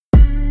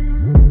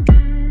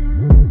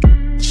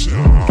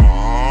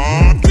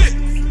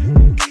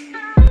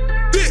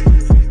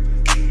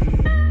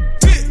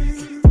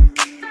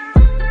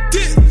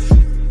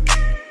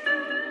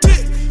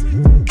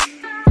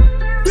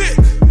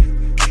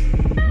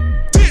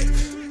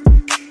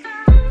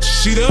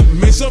She done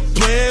made some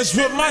plans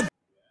with my.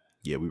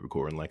 Yeah, we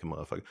recording like a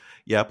motherfucker.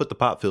 Yeah, I put the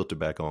pop filter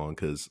back on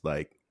because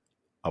like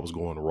I was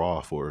going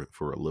raw for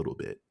a little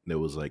bit. There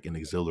was like an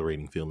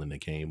exhilarating feeling that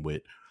came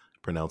with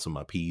pronouncing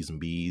my P's and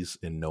B's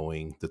and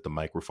knowing that the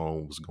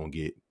microphone was gonna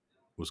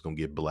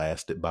get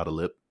blasted by the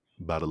lip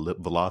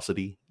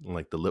velocity,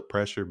 like the lip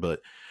pressure.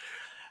 But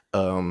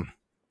Dude,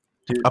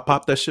 I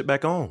popped that shit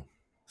back on.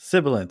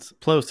 sibilants,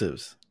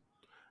 plosives.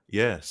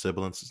 Yeah,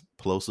 sibilants,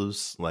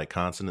 plosives, like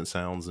consonant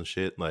sounds and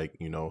shit. Like,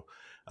 you know,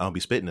 I don't be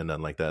spitting and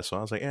nothing like that. So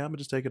I was like, yeah, I'm gonna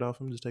just take it off.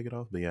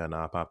 But yeah,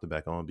 I popped it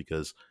back on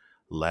because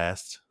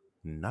last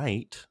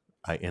night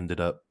I ended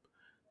up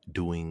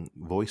doing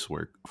voice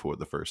work for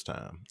the first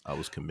time. I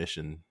was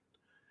commissioned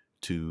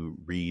to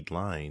read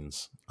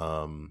lines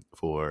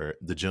for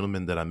the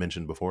gentleman that I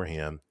mentioned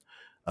beforehand.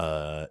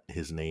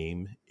 His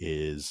name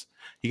is,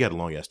 he got a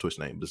long ass Twitch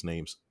name, but his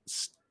name's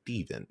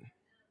Steven.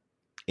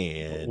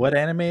 And What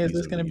anime is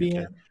he's this in going to the be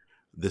UK. in?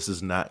 This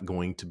is not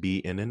going to be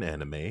in an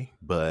anime,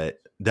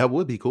 but that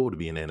would be cool to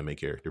be an anime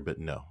character. But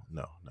no,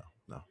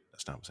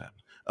 that's not what's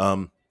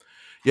happening.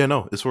 Yeah,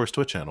 no, it's for his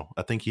Twitch channel.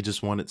 I think he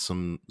just wanted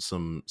some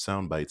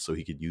sound bites so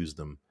he could use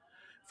them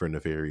for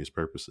nefarious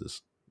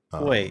purposes.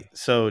 Wait,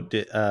 so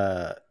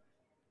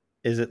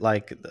is it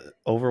like the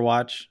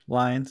Overwatch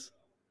lines?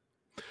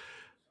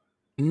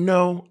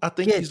 No, I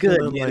think Get he's good,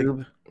 gonna noob.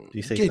 like Do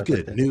you say get stuff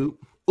good, like that? noob.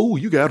 Oh,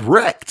 you got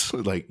wrecked,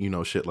 like, you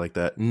know, shit like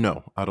that.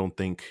 No, I don't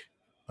think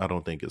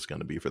it's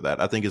gonna be for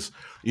that. I think it's,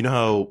 you know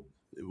how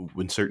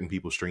when certain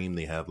people stream,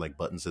 they have like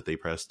buttons that they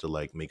press to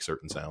like make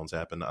certain sounds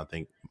happen. I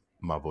think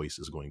my voice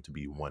is going to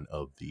be one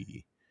of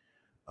the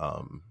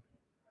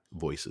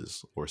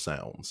voices or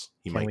sounds.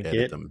 He Can we might edit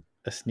get them.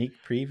 a sneak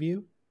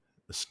preview?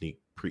 A sneak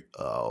pre.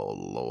 Oh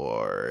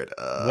Lord!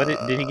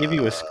 Did he give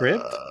you a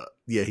script?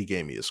 Yeah, he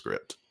gave me a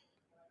script.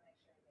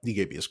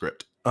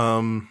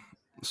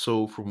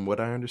 So from what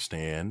I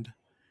understand,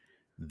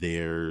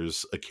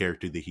 there's a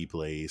character that he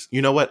plays.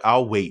 You know what?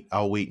 I'll wait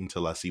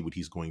until I see what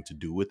he's going to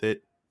do with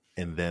it,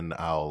 and then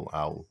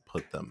I'll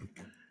put them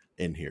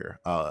in here.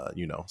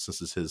 You know,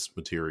 since it's his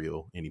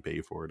material and he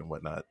paid for it and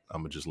whatnot,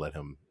 I'm gonna just let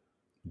him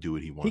do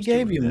what he wants. He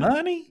gave to, you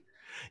money?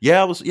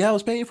 Yeah, I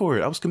was paid for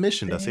it. I was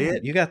commissioned. Damn, I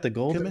said you got the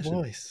golden commission.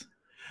 voice.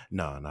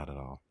 No, not at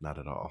all. Not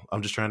at all.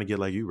 I'm just trying to get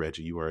like you,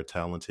 Reggie. You are a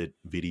talented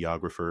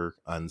videographer.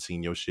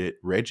 Unseen your shit.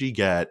 Reggie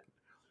got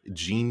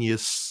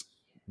genius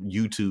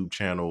YouTube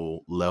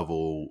channel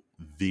level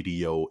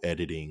video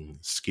editing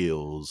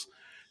skills.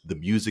 The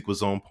music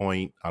was on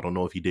point. I don't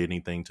know if he did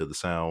anything to the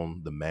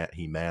sound.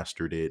 He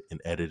mastered it and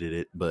edited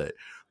it, but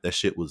that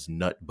shit was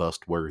nut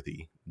bust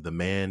worthy. The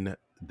man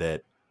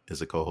that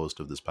is a co-host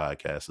of this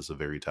podcast is a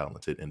very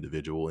talented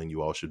individual, and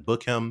you all should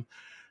book him,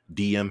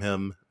 DM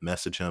him,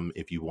 message him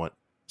if you want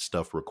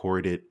stuff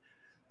recorded.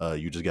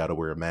 You just got to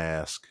wear a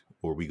mask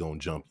or we gonna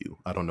jump you.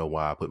 I don't know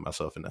why I put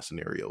myself in that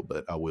scenario,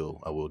 but I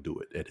will do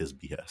it at his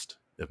behest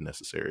if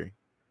necessary.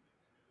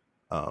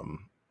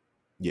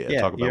 Yeah,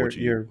 talk about what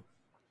you're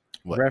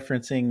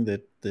referencing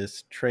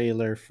this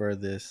trailer for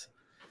this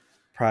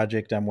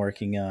project I'm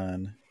working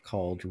on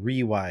called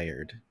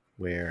Rewired,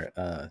 where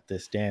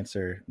this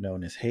dancer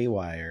known as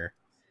Haywire,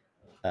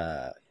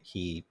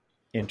 he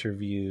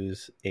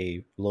interviews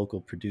a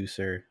local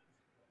producer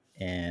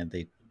and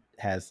they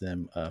has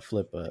them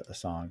flip a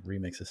song,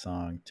 remix a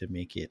song to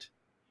make it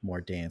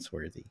more dance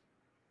worthy.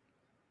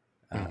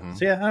 So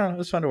yeah, I don't know. It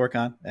was fun to work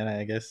on, and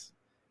I guess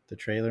the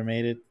trailer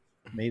made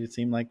it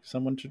seem like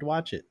someone should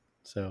watch it.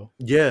 So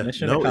yeah,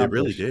 mission no, it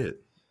really accomplished. did.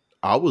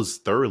 I was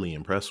thoroughly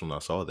impressed when I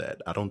saw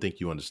that. I don't think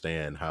you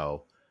understand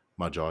how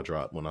my jaw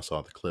dropped when I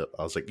saw the clip.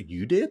 I was like,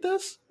 "You did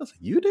this?" I was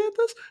like, "You did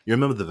this?" You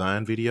remember the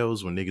Vine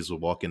videos when niggas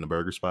would walk in the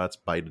burger spots,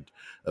 bite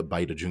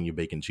a junior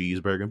bacon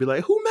cheeseburger, and be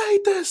like, "Who made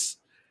this?"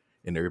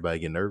 And everybody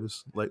get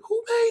nervous, like,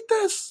 "Who made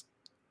this?"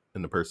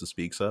 And the person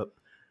speaks up,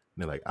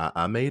 and they're like,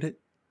 I made it.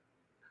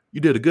 You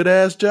did a good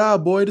ass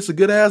job, boy. This is a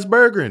good ass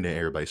burger." And then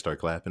everybody start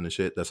clapping and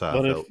shit. That's how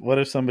I felt. What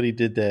if somebody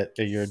did that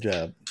at your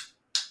job?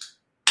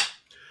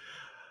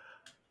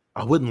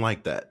 I wouldn't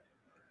like that.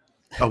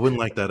 I wouldn't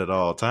like that at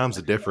all. Times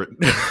are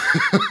different.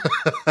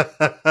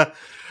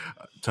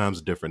 Times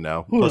are different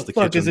now. Who Plus the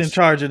fuck is in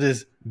charge of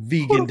this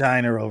vegan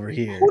diner over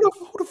here? Who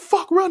the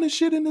fuck running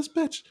shit in this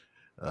bitch?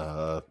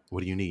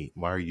 What do you need?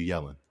 Why are you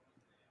yelling?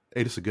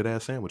 Hey, this is a good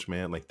ass sandwich,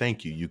 man. Like,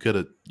 thank you. You could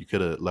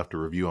have left a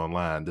review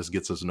online. This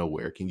gets us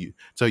nowhere. Can you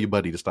tell your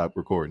buddy to stop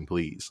recording,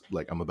 please?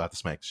 Like, I'm about to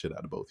smack the shit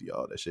out of both of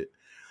y'all. That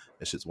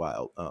shit's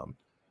wild.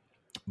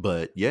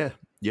 But yeah.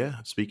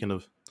 Speaking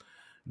of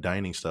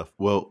dining stuff,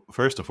 well,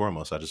 first and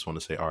foremost, I just want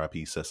to say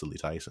R.I.P. Cecily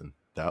Tyson.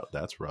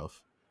 That's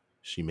rough.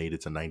 She made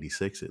it to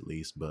 96 at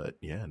least, but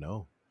yeah,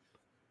 no.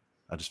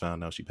 I just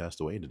found out she passed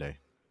away today.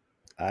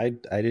 I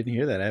didn't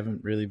hear that. I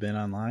haven't really been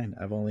online.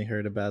 I've only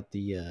heard about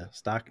the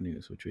stock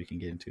news, which we can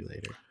get into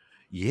later.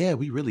 Yeah,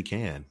 we really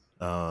can.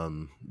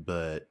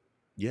 But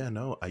yeah,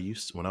 no,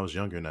 when I was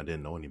younger and I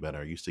didn't know any better,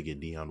 I used to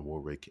get Dionne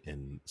Warwick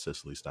and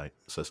Cecily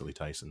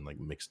Tyson like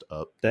mixed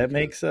up. That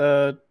makes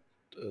a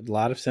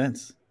lot of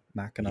sense.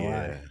 Not gonna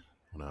lie.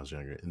 When I was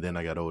younger, and then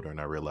I got older and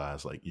I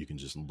realized like you can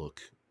just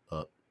look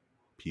up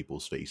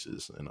people's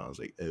faces. And I was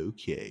like,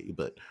 okay.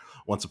 But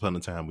once upon a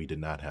time, we did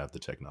not have the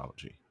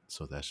technology.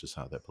 So that's just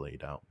how that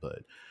played out. But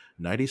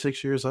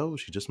 96 years old,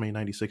 she just made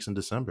 96 in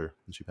December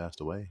and she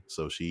passed away.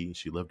 So she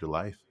lived her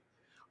life.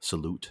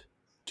 Salute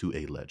to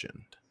a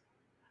legend.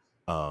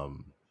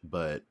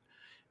 But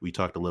we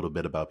talked a little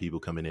bit about people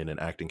coming in and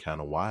acting kind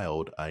of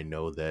wild. I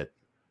know that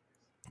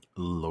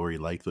Lori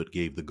Lightfoot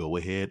gave the go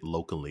ahead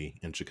locally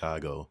in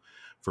Chicago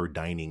for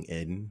dining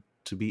in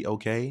to be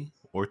okay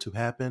or to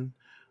happen.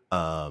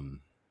 I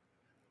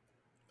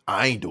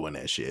ain't doing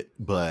that shit,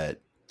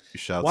 but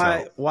shouts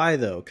out. Why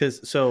though?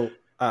 Because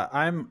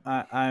I'm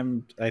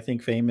I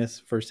think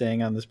famous for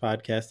saying on this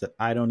podcast that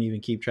I don't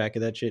even keep track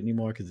of that shit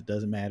anymore because it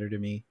doesn't matter to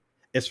me.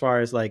 As far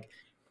as like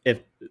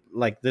if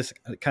like this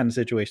kind of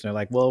situation, they're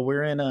like, well,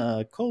 we're in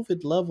a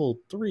COVID level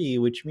 3,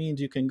 which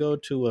means you can go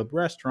to a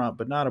restaurant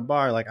but not a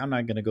bar. Like I'm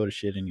not gonna go to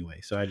shit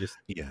anyway, so I just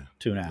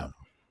tune out. No.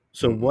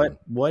 So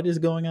what is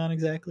going on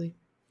exactly?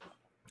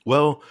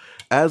 Well,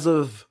 as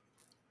of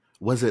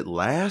was it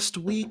last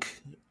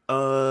week?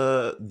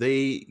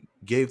 They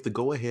gave the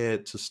go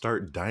ahead to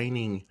start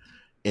dining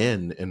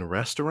in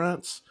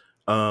restaurants.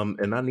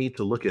 And I need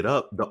to look it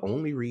up. The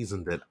only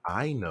reason that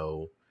I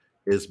know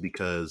is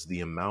because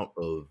the amount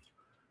of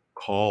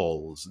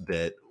calls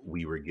that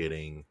we were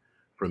getting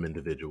from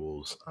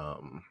individuals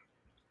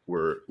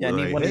were I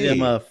need like, one hey, of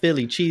them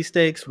Philly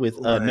cheesesteaks with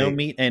no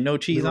meat and no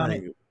cheese on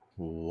it.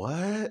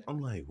 What? I'm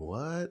like,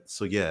 what?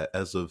 So yeah,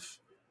 as of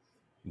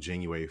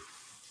January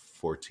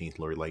 14th,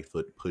 Lori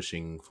Lightfoot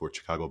pushing for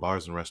Chicago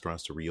bars and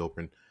restaurants to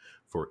reopen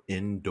for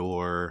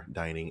indoor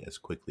dining as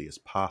quickly as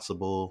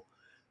possible.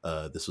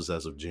 This was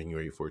as of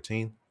January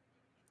 14th.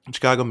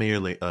 Chicago Mayor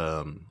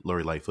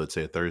Lori Lightfoot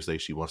said Thursday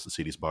she wants the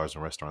city's bars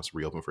and restaurants to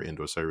reopen for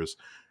indoor service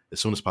as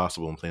soon as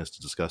possible and plans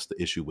to discuss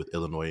the issue with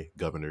Illinois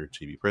Governor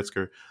J.B.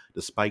 Pritzker,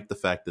 despite the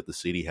fact that the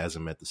city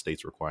hasn't met the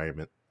state's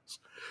requirements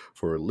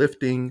for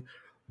lifting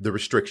the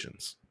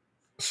restrictions.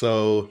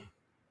 So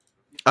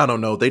I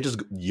don't know. They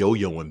just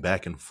yo-yoing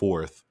back and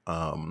forth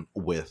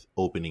with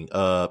opening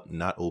up,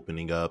 not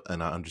opening up.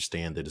 And I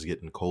understand that it's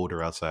getting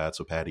colder outside,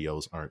 so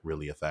patios aren't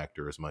really a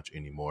factor as much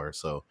anymore.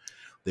 So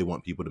they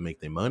want people to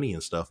make their money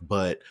and stuff,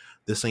 but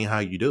this ain't how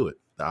you do it.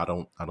 I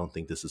don't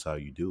think this is how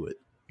you do it,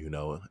 you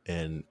know?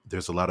 And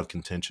there's a lot of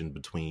contention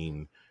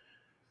between,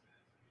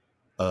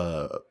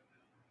 owners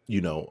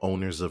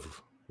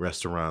of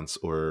restaurants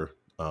or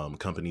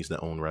companies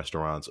that own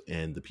restaurants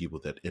and the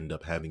people that end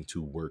up having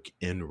to work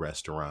in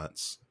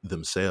restaurants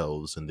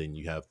themselves. And then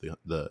you have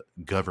the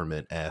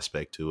government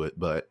aspect to it.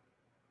 But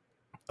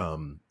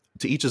to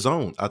each his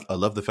own. I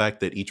love the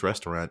fact that each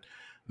restaurant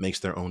makes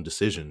their own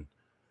decision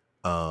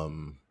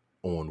on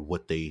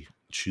what they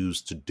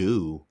choose to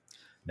do.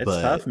 It's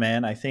tough,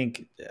 man. I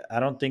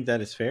don't think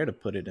that it's fair to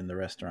put it in the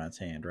restaurant's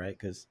hand, right?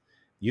 Because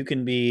you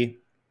can be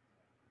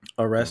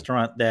a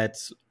restaurant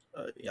that's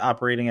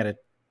operating at a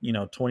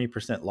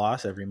 20%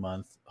 loss every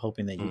month,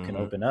 hoping that you can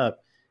open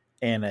up,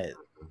 and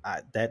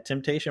that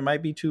temptation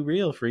might be too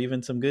real for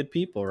even some good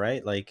people,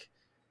 right? Like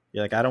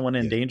you're like, I don't want to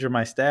endanger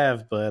my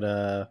staff, but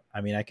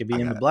I could be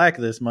in the black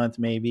this month,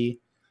 maybe.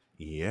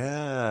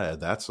 Yeah,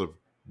 that's a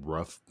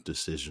rough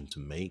decision to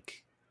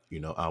make.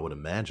 I would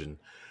imagine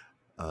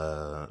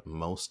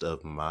most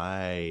of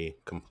my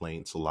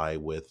complaints lie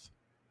with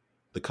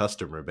the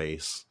customer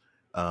base.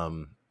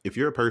 If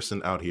you're a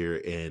person out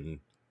here and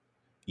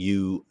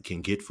you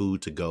can get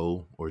food to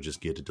go or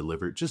just get it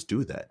delivered, just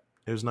do that.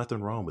 There's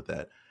nothing wrong with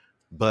that.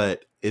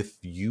 But if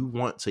you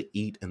want to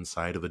eat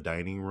inside of a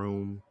dining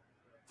room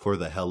for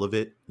the hell of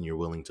it, and you're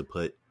willing to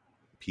put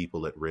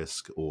people at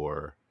risk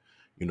or,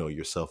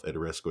 yourself at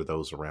risk or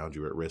those around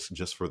you at risk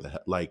just for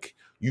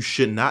you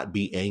should not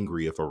be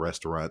angry if a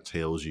restaurant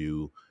tells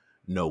you,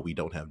 no, we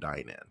don't have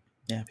dine-in.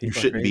 Yeah, you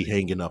shouldn't be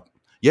hanging up.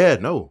 Yeah,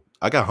 no,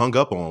 I got hung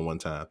up on one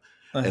time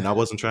and I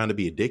wasn't trying to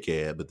be a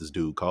dickhead, but this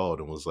dude called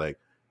and was like,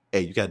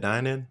 hey, you got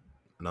dine-in?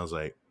 And I was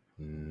like,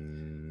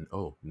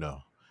 oh,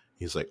 no.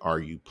 He's like, are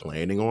you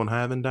planning on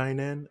having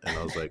dine-in? And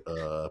I was like,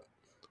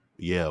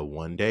 yeah,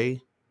 one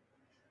day.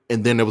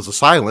 And then there was a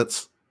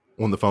silence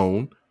on the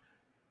phone.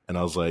 And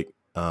I was like,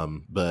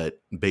 but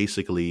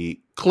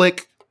basically,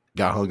 click,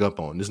 got hung up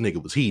on. This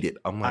nigga was heated.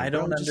 I'm like, I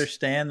don't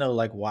understand, though,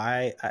 like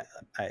why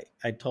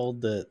I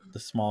told the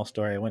small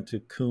story. I went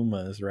to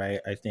Kuma's, right,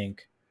 I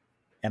think,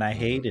 and I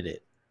hated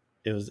it.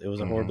 It was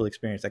a horrible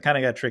experience. I kind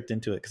of got tricked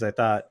into it because I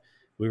thought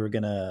we were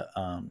gonna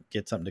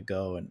get something to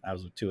go, and I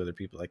was with two other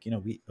people. Like,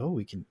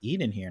 we can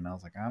eat in here, and I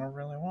was like, I don't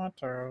really want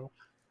to.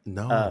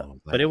 No,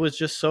 but it was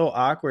just so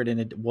awkward, and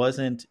it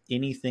wasn't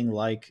anything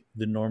like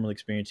the normal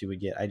experience you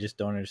would get. I just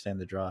don't understand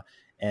the draw.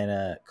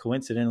 And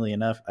coincidentally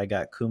enough, I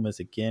got Kuma's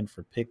again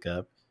for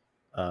pickup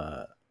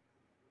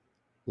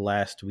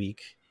last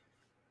week,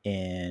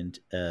 and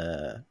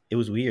it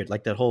was weird.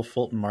 Like that whole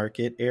Fulton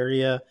Market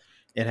area,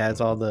 it has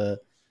all the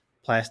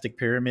plastic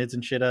pyramids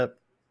and shit up.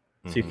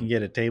 So you can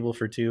get a table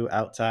for two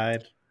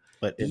outside,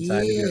 but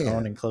inside of your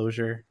own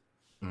enclosure.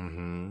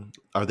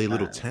 Are they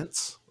little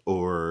tents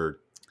or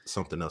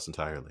something else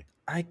entirely?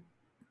 I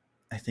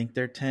think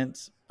they're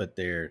tents, but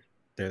they're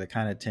They're the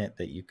kind of tent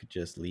that you could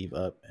just leave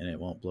up and it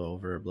won't blow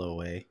over or blow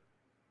away.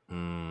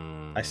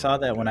 I saw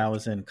that when I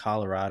was in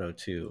Colorado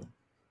too.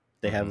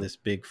 They have this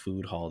big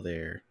food hall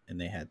there, and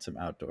they had some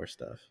outdoor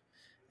stuff.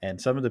 And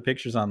some of the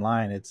pictures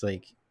online, it's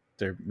like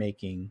they're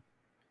making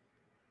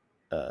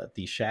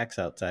these shacks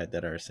outside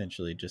that are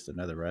essentially just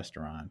another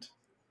restaurant.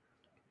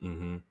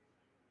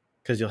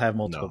 Because you'll have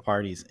multiple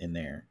parties in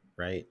there,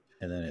 right?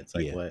 And then it's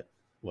like,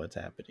 what's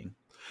happening?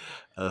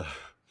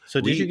 So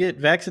did you get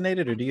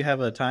vaccinated, or do you have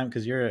a time?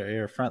 Because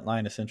you're a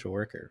frontline essential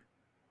worker.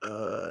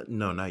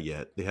 No, not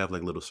yet. They have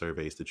like little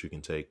surveys that you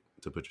can take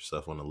to put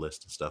yourself on a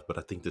list and stuff, but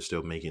I think they're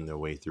still making their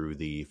way through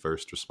the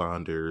first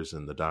responders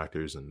and the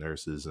doctors and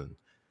nurses and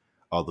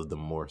all of the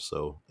more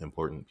so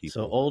important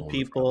people. So old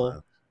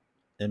people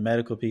and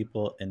medical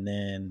people, and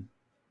then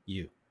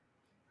you.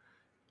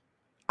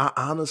 I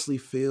honestly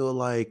feel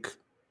like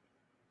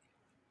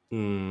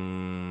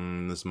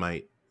this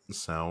might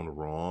sound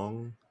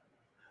wrong,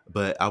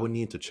 but I would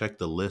need to check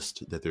the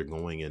list that they're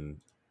going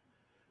in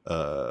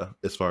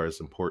as far as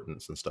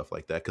importance and stuff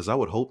like that, because I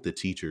would hope that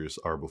teachers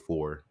are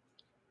before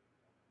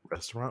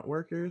restaurant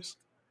workers.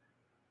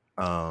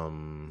 Do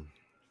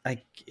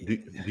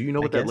you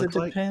know what that looks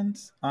like? It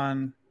depends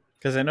on,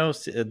 because I know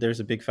there's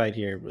a big fight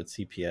here with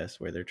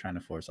CPS where they're trying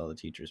to force all the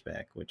teachers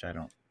back, which I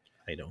don't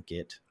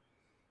get.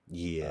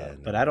 Yeah,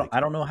 but I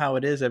don't know how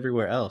it is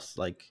everywhere else.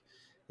 Like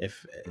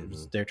if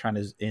they're trying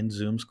to end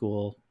Zoom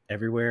school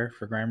everywhere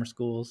for grammar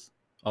schools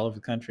all over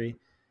the country,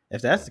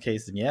 if that's the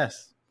case, then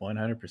yes,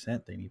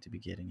 100% they need to be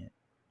getting it.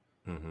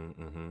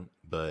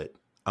 But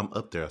I'm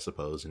up there, I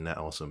suppose, and that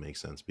also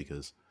makes sense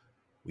because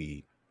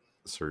we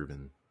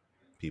serving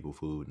people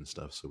food and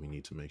stuff, so we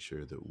need to make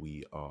sure that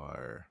we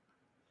are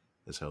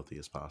as healthy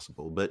as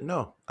possible. But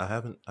no, I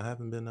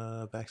haven't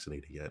been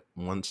vaccinated yet.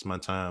 Once my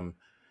time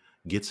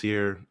gets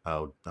here,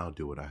 I'll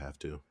do what I have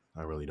to.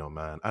 I really don't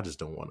mind. I just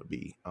don't want to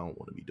be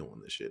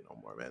doing this shit no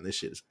more, man. This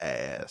shit is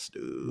ass,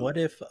 dude. What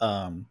if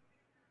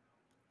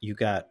you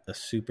got a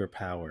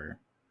superpower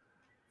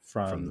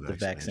from the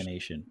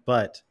vaccination,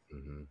 but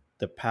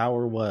the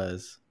power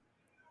was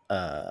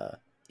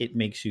it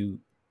makes you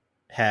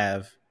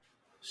have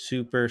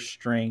super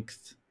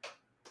strength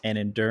and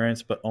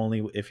endurance, but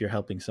only if you're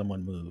helping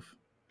someone move?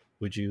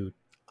 Would you?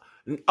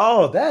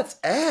 Oh, that's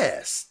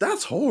ass.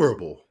 That's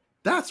horrible.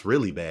 That's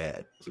really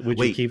bad. Would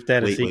you keep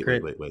that a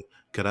secret? Wait.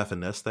 Could I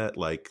finesse that?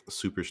 Like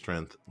super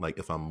strength, like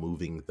if I'm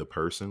moving the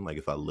person, like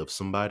if I lift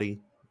somebody,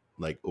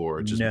 like,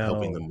 or just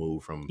helping them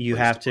move from. You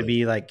have to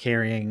be like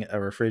carrying a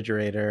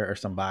refrigerator or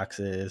some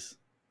boxes.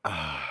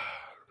 I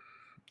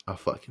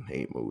fucking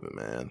hate moving,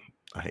 man.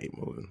 I hate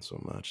moving so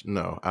much.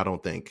 No, I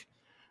don't think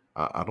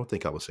I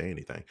would say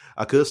anything.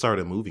 I could start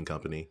a moving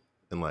company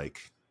and like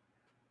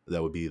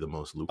that would be the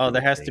most lucrative. Oh,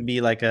 there has to be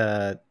like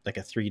a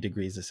 3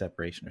 degrees of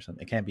separation or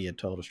something. It can't be a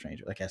total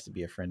stranger. Like it has to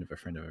be a friend of a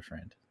friend of a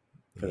friend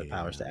for the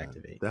powers to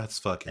activate. That's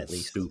fucking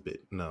stupid.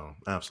 No,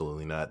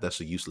 absolutely not.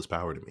 That's a useless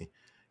power to me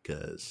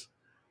because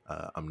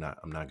I'm not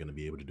going to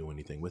be able to do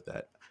anything with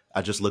that.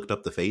 I just looked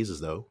up the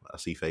phases though. I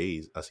see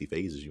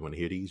phases. You want to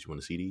hear these? You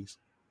want to see these?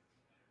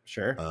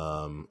 Sure.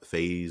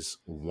 Phase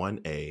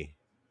 1A,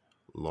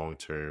 long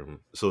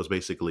term. So it's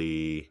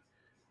basically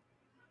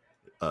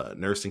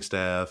nursing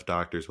staff,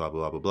 doctors, blah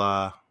blah blah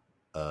blah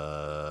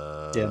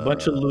blah. A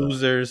bunch of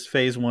losers.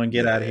 Phase 1,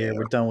 get out of here.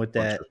 We're done with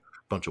that.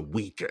 Bunch of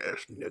weak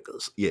ass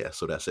niggas. Yeah,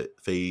 so that's it.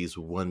 Phase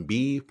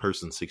 1B,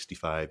 person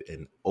 65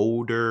 and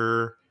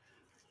older,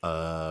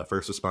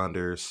 first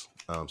responders,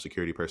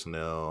 security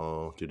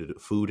personnel,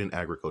 food and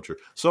agriculture.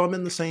 So I'm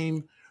in the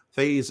same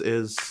phase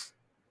as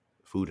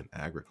food and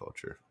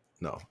agriculture.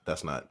 No,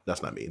 that's not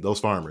me. Those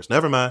farmers.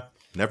 Never mind.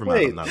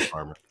 Wait, I'm not a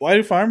farmer. Why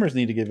do farmers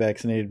need to get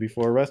vaccinated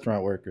before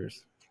restaurant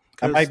workers?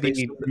 I might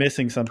be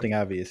missing something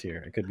obvious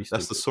here. It could be stupid.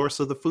 That's the source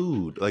of the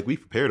food. Like we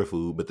prepare the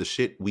food, but the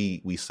shit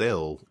we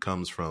sell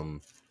comes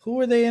from.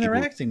 Who are they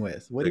interacting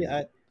with? What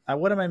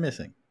what am I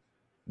missing?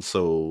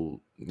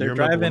 So they're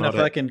driving a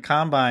fucking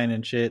combine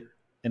and shit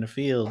in a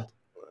field.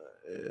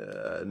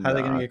 How are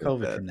they going to get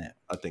COVID from that?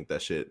 I think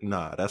that shit.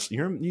 Nah, that's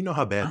you know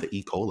how bad the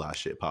E. coli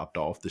shit popped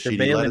off. The they're shitty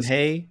baling lettuce.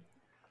 Hay.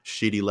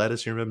 Shitty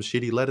lettuce. You remember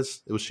shitty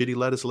lettuce? It was shitty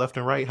lettuce left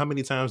and right. How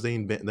many times they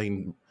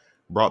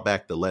brought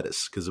back the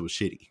lettuce because it was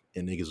shitty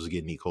and niggas was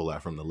getting E.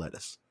 coli from the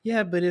lettuce?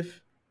 Yeah, but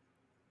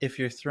if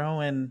you're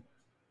throwing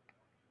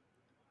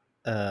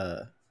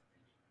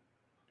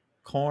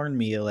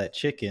cornmeal at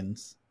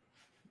chickens,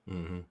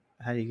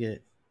 how do you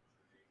get?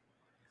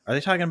 Are they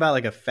talking about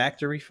like a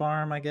factory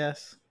farm? I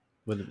guess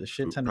with a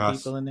shit ton of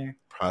people in there.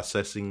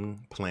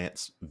 Processing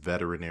plants,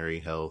 veterinary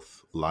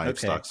health,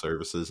 livestock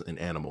services, and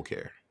animal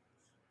care.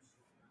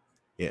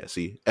 Yeah,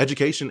 see,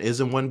 education is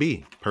in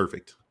 1B.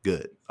 Perfect.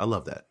 Good. I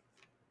love that.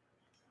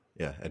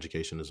 Yeah,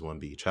 education is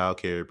 1B.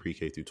 Childcare,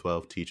 pre-K through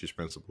 12, teachers,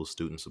 principals,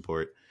 student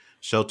support,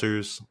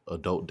 shelters,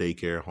 adult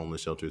daycare, homeless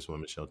shelters,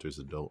 women's shelters,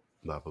 adult,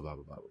 blah, blah, blah,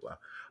 blah, blah,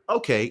 blah.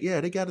 Okay,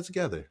 yeah, they got it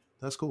together.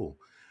 That's cool.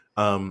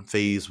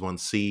 Phase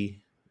 1C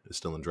is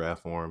still in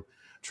draft form.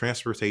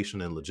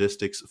 Transportation and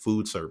logistics,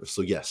 food service.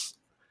 So yes,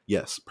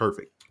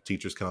 perfect.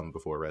 Teachers come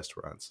before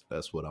restaurants.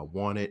 That's what I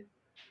wanted.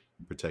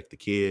 protect the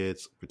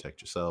kids,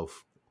 protect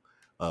yourself.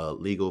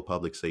 Legal,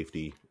 public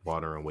safety,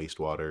 water and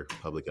wastewater,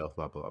 public health,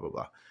 blah blah blah blah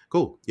blah.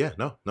 Cool. Yeah,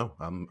 no,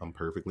 I'm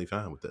perfectly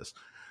fine with this.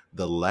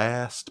 The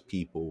last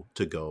people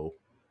to go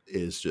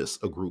is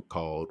just a group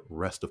called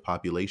Rest of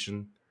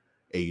Population,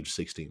 age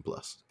 16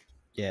 plus.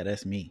 Yeah,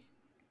 that's me.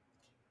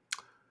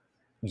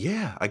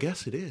 Yeah, I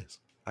guess it is.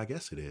 That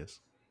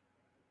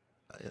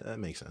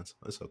makes sense.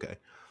 That's okay.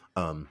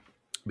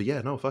 But yeah,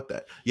 no, fuck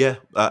that. Yeah,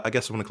 I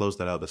guess I'm gonna close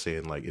that out by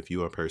saying, like, if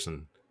you are a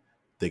person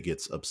that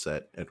gets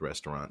upset at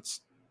restaurants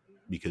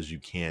because you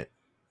can't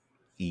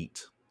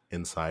eat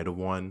inside of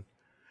one,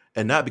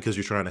 and not because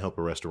you're trying to help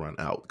a restaurant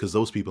out, because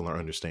those people are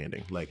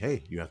understanding, like,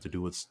 hey, you have to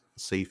do what's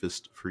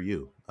safest for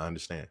you. I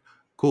understand.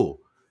 Cool.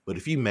 But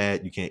if you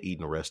mad you can't eat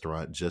in a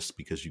restaurant just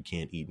because you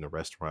can't eat in a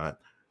restaurant,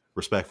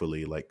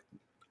 respectfully, like,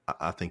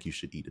 I think you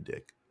should eat a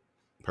dick,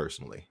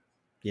 personally.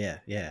 Yeah.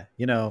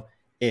 You know,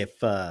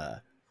 if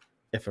a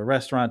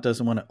restaurant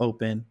doesn't want to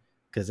open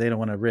because they don't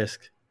want to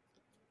risk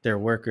their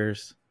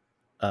workers,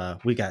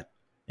 and you got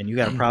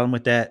a problem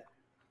with that,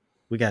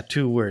 we got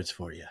 2 words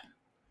for you.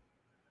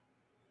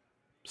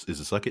 Is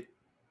it suck it?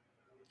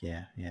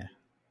 Yeah.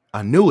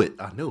 I knew it.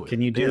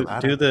 Can you do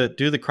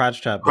the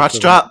crotch chop? Crotch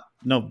chop?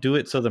 No, do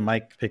it so the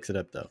mic picks it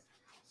up though.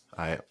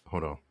 All right,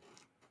 hold on.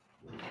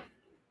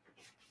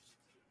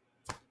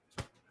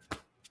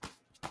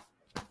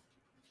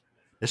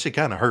 That shit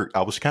kind of hurt.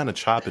 I was kind of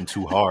chopping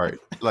too hard,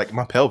 like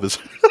my pelvis.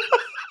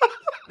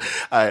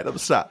 All right, I'm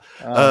stop.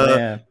 Oh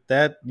man,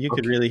 that you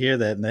could really hear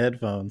that in the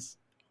headphones.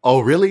 Oh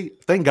really?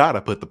 Thank God I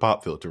put the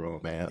pop filter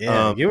on, man.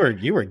 Yeah,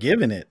 you were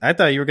giving it. I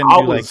thought you were going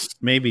to do like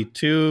maybe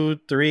 2,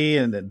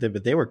 3,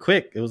 but they were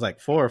quick. It was like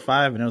 4 or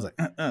 5, and it was like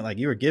like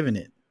you were giving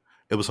it.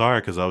 It was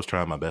hard because I was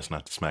trying my best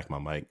not to smack my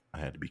mic. I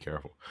had to be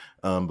careful.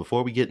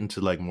 Before we get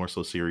into like more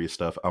so serious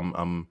stuff,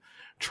 I'm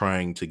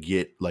trying to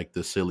get like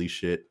the silly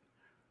shit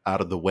out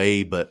of the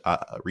way. But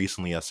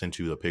recently I sent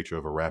you a picture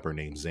of a rapper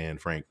named Zan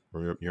Frank.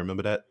 You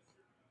remember that?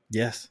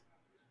 Yes.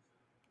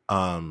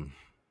 I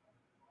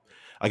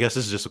guess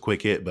this is just a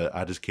quick hit, but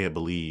I just can't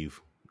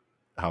believe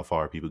how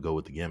far people go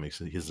with the gimmicks.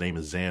 His name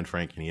is Zan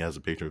Frank, and he has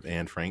a picture of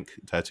Anne Frank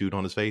tattooed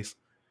on his face.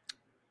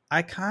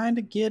 I kind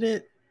of get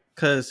it,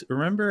 because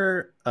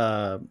remember,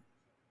 I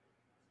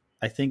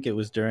think it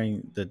was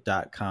during the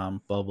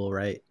 .com bubble,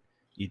 right?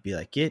 You'd be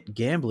like, get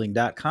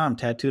gambling.com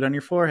tattooed on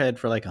your forehead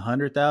for like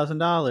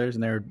 $100,000,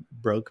 and there were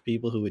broke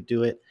people who would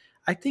do it.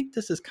 I think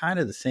this is kind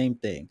of the same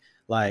thing.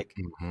 Like,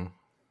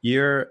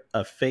 you're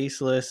a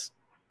faceless,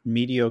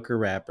 mediocre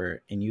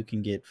rapper, and you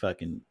can get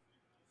fucking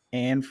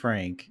Anne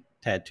Frank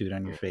tattooed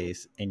on your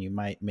face, and you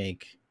might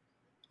make,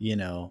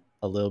 a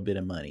little bit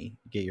of money,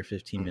 get your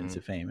 15 minutes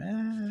of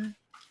fame.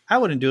 I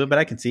wouldn't do it, but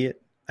I can see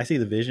it. I see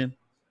the vision.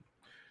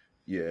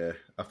 Yeah,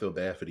 I feel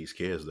bad for these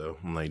kids though.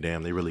 I'm like,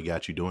 damn, they really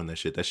got you doing that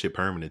shit. That shit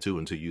permanent too,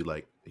 until you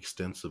like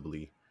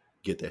extensively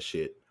get that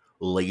shit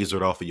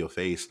lasered off of your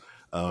face.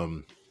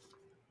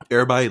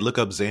 Everybody look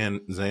up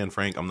Zan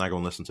Frank. I'm not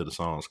gonna listen to the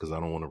songs because I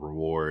don't want to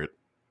reward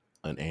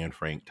an Anne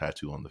Frank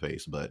tattoo on the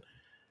face, but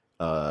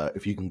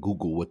if you can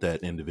Google what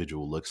that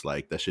individual looks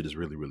like, that shit is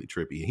really, really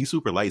trippy. And he's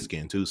super light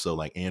skinned too, so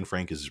like Anne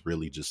Frank is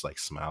really just like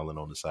smiling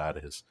on the side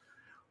of his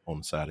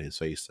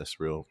face. That's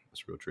real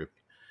trippy.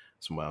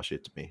 Some wild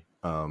shit to me.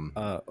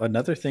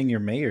 Another thing your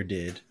mayor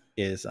did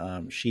is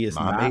she is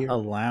not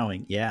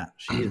allowing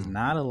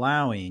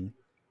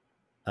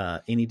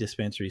any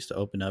dispensaries to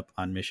open up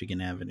on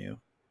Michigan Avenue.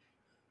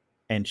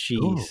 And she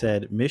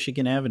said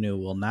Michigan Avenue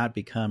will not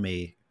become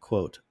a,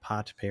 quote,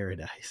 pot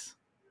paradise.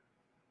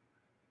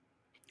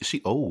 Is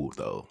she old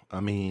though? I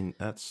mean,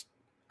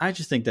 I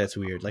just think that's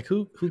weird. Like,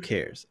 who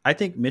cares? I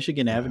think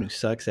Michigan Avenue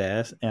sucks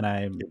ass, and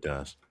it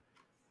does.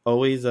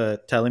 Always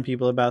telling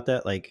people about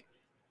that. Like,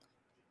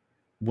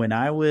 when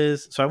I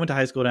went to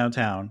high school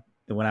downtown,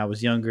 and when I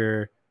was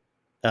younger,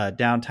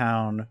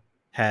 downtown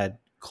had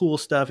cool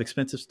stuff,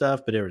 expensive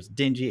stuff, but there was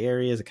dingy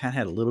areas. It kind of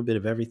had a little bit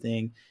of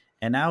everything.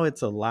 And now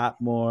it's a lot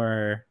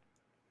more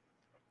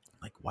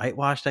like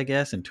whitewashed, I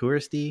guess, and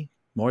touristy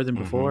more than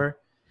before.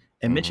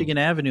 And Michigan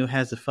Avenue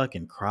has a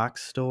fucking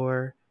Crocs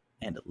store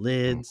and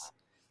Lids,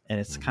 and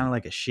it's kind of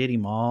like a shitty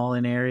mall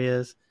in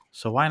areas.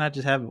 So why not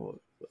just have?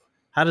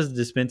 How does the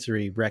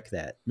dispensary wreck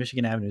that?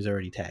 Michigan Avenue is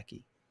already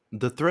tacky.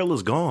 The thrill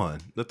is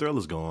gone.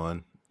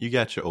 You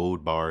got your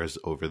old bars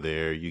over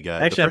there. You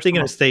got actually, I'm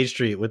thinking of State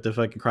Street with the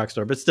fucking Crocs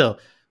store, but still,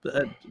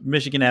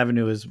 Michigan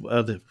Avenue is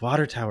the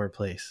water tower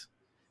place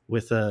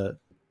with a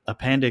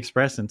Panda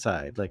Express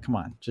inside. Like, come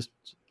on, just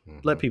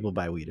let people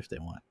buy weed if they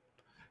want.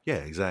 Yeah,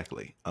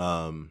 exactly.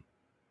 I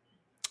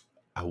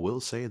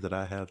will say that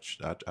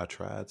I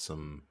tried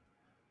some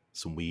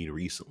weed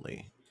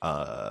recently.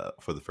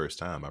 For the first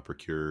time, I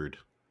procured,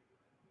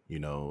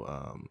 some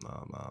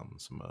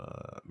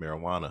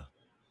marijuana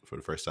for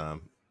the first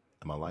time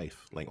in my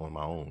life, like on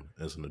my own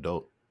as an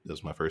adult. This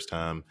was my first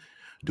time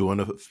doing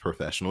a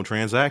professional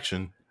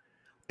transaction,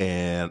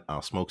 and I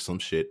smoked some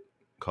shit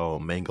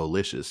called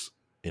Mangolicious,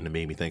 and it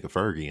made me think of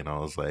Fergie, and I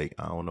was like,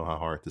 I don't know how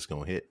hard this is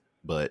gonna hit,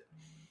 but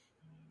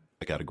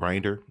I got a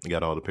grinder, I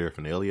got all the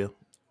paraphernalia,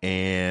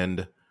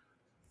 and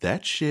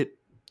that shit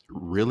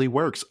really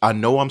works. I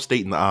know I'm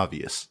stating the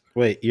obvious.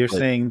 Wait, you're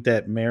saying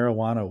that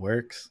marijuana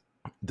works?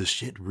 The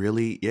shit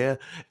really, yeah.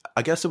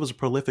 I guess it was a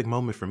prolific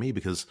moment for me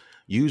because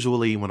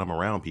usually when I'm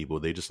around people,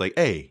 they just like,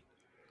 hey,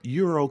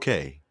 you're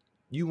okay.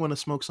 You want to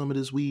smoke some of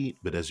this weed?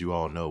 But as you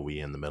all know, we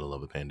in the middle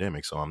of a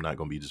pandemic, so I'm not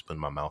going to be just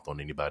putting my mouth on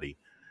anybody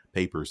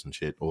papers and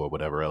shit or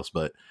whatever else.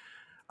 But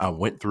I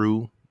went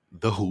through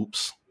the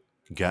hoops,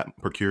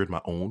 procured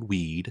my own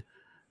weed,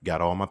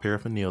 got all my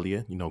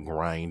paraphernalia,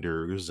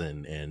 grinders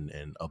and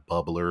a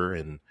bubbler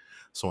and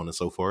so on and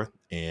so forth.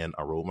 And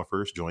I rolled my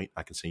first joint.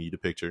 I can send you the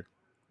picture.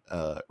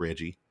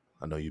 Reggie,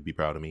 I know you'd be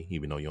proud of me,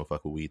 even though you don't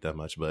fuck with weed that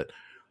much, but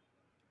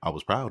I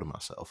was proud of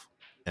myself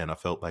and I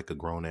felt like a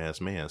grown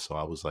ass man. So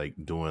I was like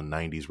doing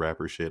 90s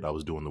rapper shit. I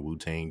was doing the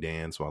Wu-Tang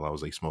dance while I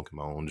was like smoking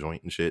my own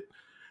joint and shit.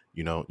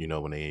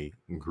 When they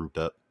grouped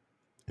up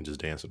and just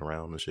dancing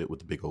around and shit with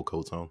the big old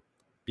coats on.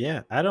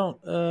 Yeah, I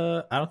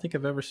don't think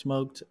I've ever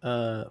smoked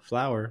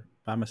flower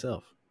by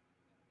myself.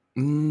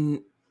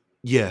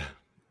 Yeah.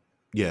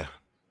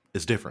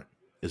 It's different.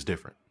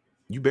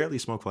 You barely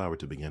smoke flower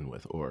to begin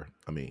with, or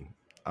I mean,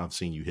 I've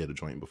seen you hit a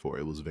joint before.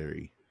 It was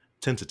very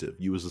tentative.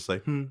 You was just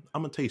like, I'm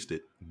gonna taste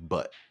it,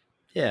 but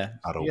yeah,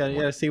 I don't. You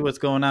gotta see what's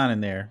going on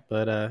in there.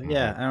 But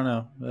yeah, I don't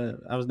know.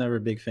 I was never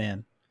a big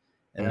fan,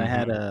 and I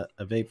had a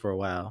vape for a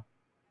while,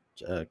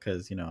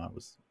 because I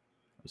was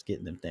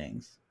getting them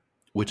things,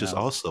 which is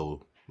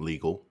also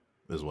legal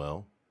as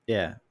well.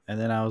 Yeah, and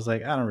then I was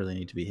like, I don't really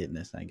need to be hitting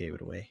this, and I gave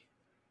it away.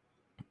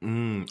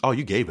 Oh,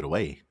 you gave it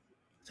away?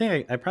 I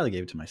think I probably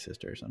gave it to my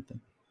sister or something.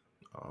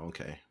 Oh,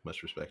 okay,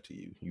 much respect to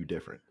you. You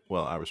different.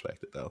 Well, I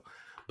respect it though.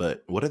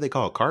 But what are they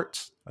called?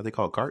 Carts? Are they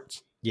called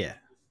carts? Yeah,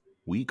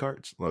 weed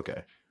carts.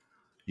 Okay,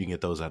 you can get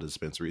those out of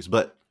dispensaries.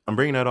 But I'm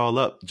bringing that all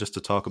up just to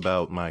talk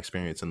about my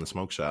experience in the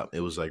smoke shop.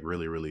 It was like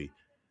really, really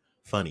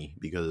funny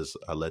because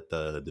I let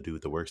the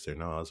dude that works there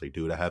know. I was like,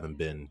 dude, I haven't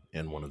been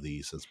in one of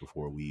these since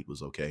before weed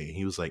was okay. And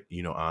he was like,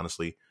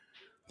 honestly,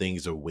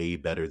 things are way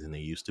better than they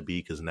used to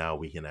be because now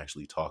we can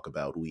actually talk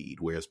about weed.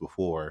 Whereas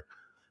before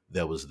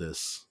there was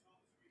this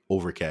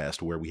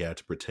overcast where we had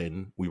to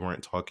pretend we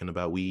weren't talking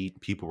about weed.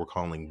 People were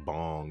calling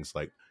bongs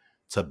like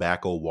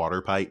tobacco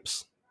water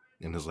pipes.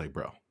 And it's like,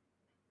 bro,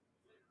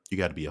 you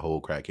got to be a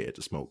whole crackhead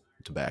to smoke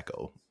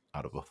tobacco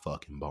out of a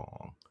fucking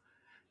bong.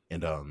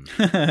 And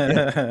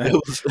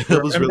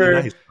it was really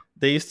nice.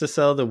 They used to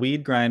sell the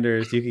weed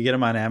grinders. You could get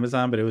them on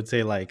Amazon, but it would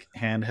say like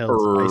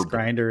handheld spice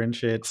grinder and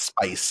shit.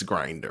 Spice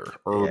grinder,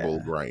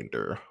 herbal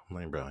grinder. I'm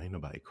like, bro, ain't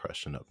nobody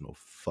crushing up no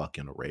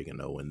fucking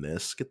oregano in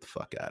this. Get the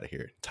fuck out of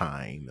here.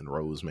 Thyme and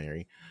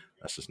rosemary.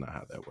 That's just not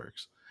how that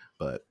works.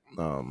 But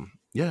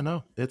yeah,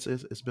 no,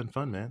 it's been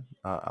fun, man.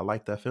 I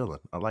like that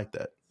feeling. I like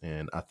that,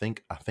 and I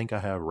think I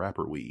have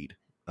rapper weed.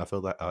 I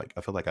feel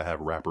like I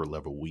have rapper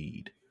level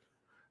weed.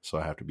 So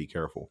I have to be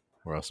careful,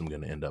 or else I'm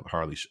going to end up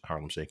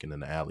Harlem shaking in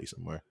the alley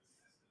somewhere.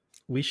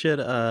 We should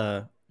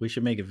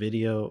make a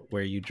video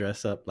where you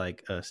dress up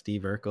like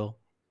Steve Urkel,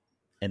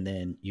 and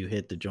then you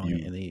hit the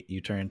joint, and then you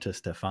turn to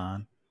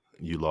Stefan.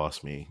 You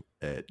lost me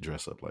at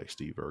dress up like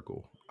Steve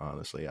Urkel.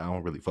 Honestly, I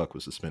don't really fuck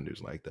with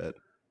suspenders like that.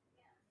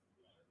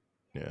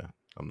 Yeah,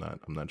 I'm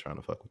not trying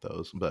to fuck with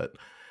those. But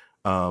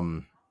how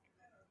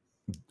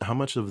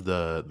much of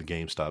the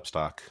GameStop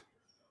stock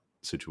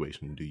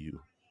situation do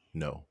you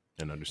know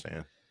and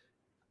understand?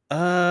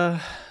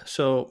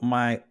 So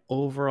my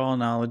overall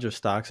knowledge of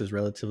stocks is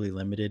relatively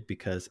limited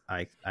because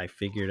I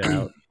figured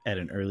out at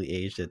an early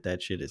age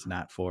that shit is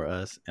not for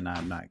us, and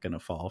I'm not going to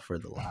fall for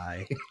the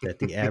lie that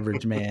the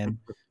average man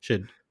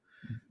should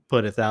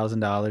put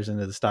 $1,000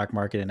 into the stock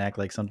market and act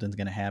like something's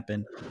going to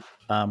happen.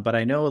 But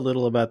I know a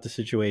little about the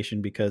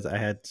situation because I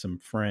had some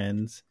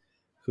friends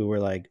who were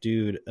like,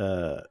 dude,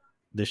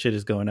 this shit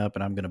is going up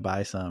and I'm going to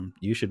buy some.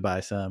 You should buy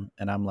some.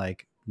 And I'm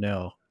like,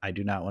 no, I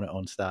do not want to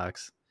own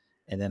stocks.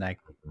 And then I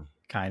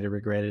kind of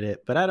regretted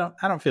it, but I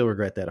don't feel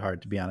regret that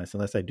hard, to be honest,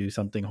 unless I do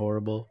something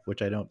horrible,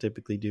 which I don't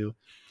typically do.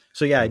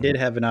 So yeah, I did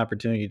have an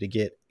opportunity to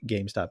get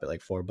GameStop at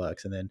like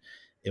 $4, and then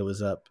it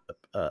was up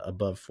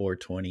above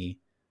 420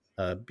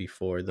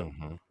 before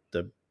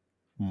the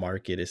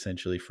market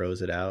essentially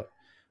froze it out.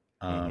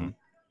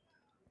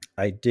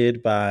 I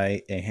did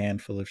buy a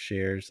handful of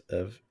shares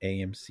of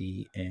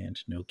AMC and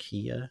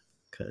Nokia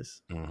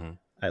because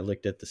I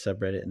looked at the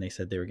subreddit and they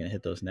said they were going to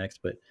hit those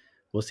next, but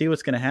we'll see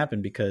what's going to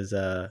happen because,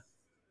 there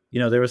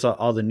was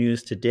all the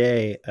news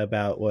today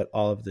about what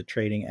all of the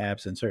trading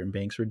apps and certain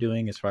banks were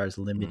doing as far as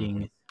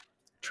limiting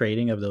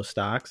trading of those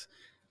stocks.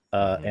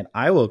 And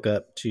I woke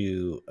up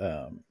to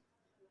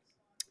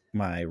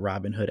my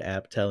Robinhood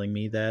app telling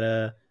me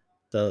that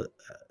the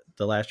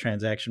last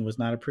transaction was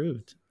not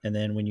approved. And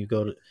then when you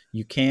go to,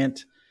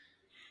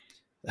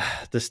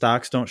 the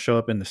stocks don't show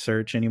up in the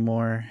search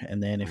anymore.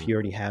 And then if you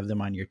already have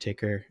them on your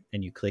ticker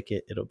and you click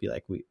it, it'll be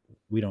like,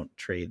 we don't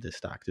trade this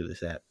stock through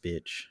this app,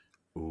 bitch.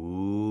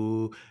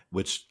 Ooh,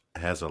 which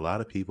has a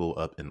lot of people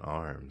up in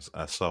arms.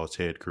 I saw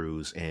Ted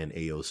Cruz and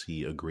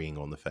AOC agreeing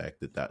on the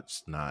fact that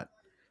that's not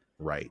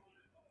right.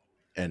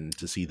 And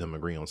to see them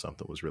agree on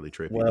something was really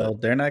trippy. Well,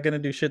 they're not going to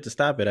do shit to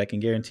stop it. I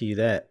can guarantee you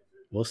that.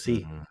 we'll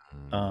see.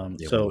 Yeah,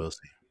 we So will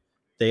see.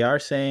 they are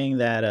saying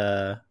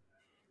that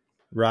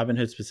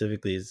Robinhood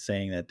specifically is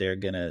saying that they're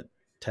gonna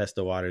test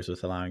the waters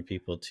with allowing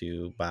people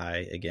to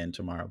buy again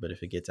tomorrow, but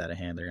if it gets out of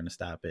hand, they're gonna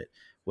stop it.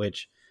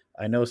 Which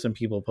I know some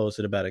people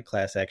posted about a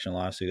class action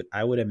lawsuit.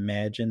 I would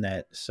imagine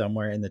that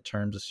somewhere in the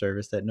terms of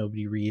service that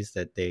nobody reads,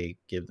 that they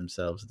give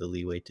themselves the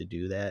leeway to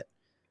do that.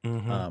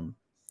 Um,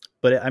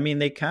 but I mean,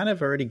 they kind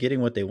of already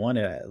getting what they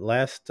wanted.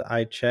 Last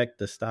I checked,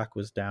 the stock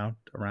was down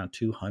around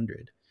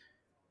 200,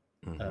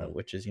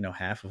 which is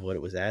half of what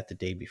it was at the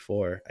day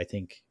before. I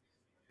think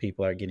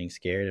people are getting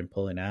scared and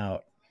pulling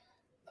out.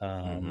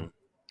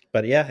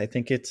 But yeah, I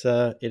think it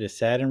is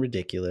sad and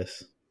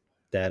ridiculous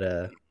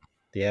that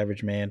the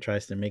average man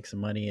tries to make some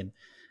money and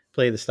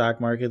play the stock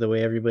market the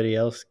way everybody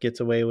else gets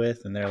away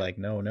with, and they're like,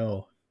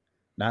 no,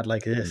 not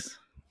like this.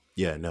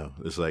 Yeah, no,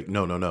 it's like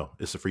no,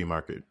 it's a free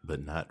market,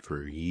 but not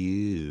for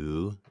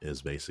you.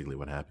 Is basically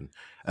what happened.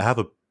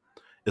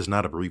 It's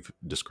not a brief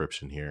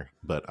description here,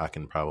 but I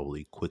can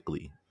probably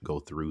quickly go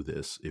through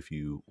this if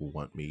you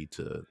want me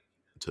to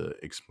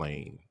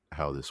explain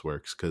how this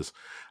works, because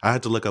I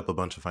had to look up a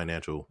bunch of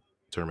financial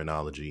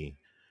terminology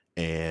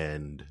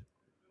and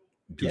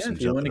do some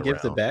if you want to jumping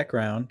give the around.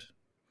 background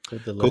for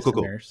the Cool.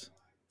 listeners.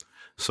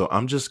 So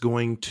I'm just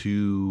going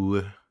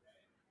to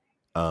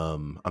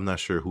I'm not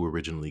sure who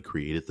originally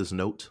created this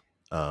note,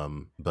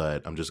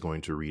 but I'm just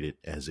going to read it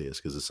as is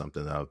because it's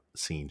something that I've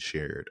seen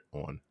shared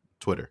on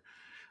Twitter.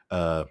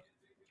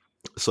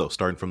 So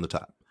starting from the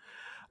top,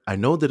 I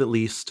know that at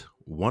least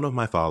one of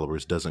my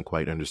followers doesn't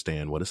quite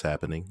understand what is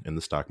happening in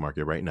the stock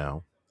market right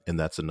now, and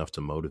that's enough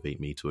to motivate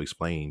me to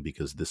explain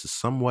because this is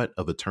somewhat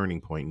of a turning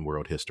point in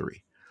world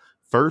history.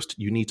 First,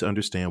 you need to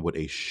understand what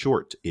a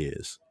short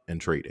is in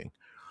trading.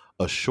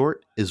 A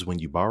short is when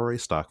you borrow a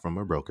stock from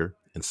a broker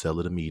and sell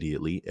it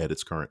immediately at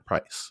its current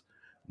price.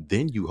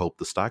 Then you hope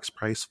the stock's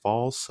price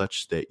falls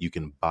such that you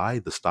can buy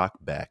the stock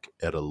back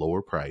at a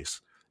lower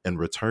price and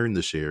return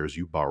the shares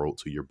you borrowed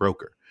to your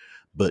broker,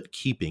 but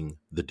keeping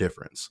the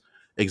difference.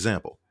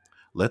 Example,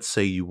 let's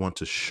say you want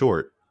to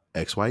short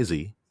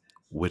XYZ,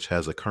 which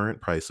has a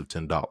current price of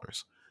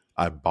 $10.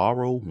 I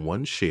borrow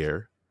one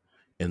share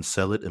and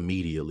sell it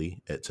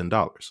immediately at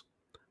 $10.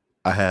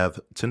 I have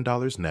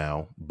 $10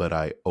 now, but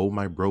I owe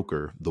my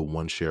broker the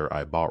one share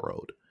I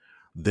borrowed.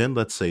 Then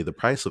let's say the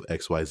price of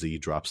XYZ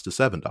drops to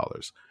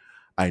 $7.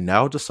 I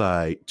now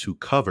decide to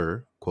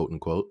cover, quote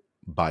unquote,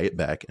 buy it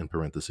back in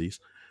parentheses,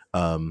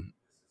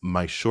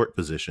 my short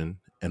position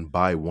and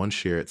buy one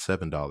share at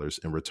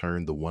 $7 and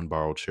return the one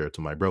borrowed share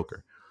to my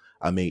broker.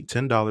 I made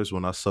 $10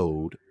 when I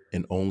sold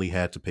and only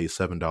had to pay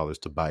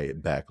 $7 to buy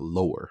it back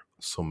lower.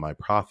 So my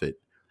profit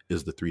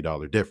is the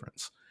 $3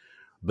 difference.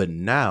 But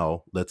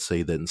now let's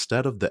say that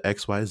instead of the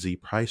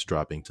XYZ price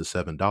dropping to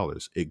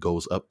 $7, it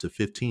goes up to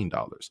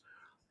 $15.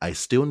 I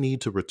still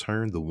need to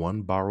return the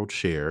one borrowed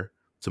share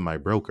to my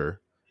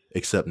broker,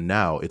 except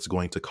now it's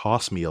going to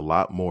cost me a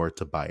lot more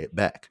to buy it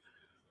back.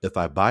 If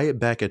I buy it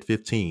back at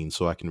 15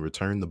 so I can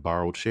return the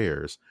borrowed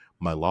shares,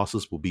 my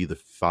losses will be the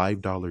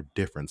 $5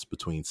 difference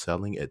between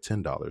selling at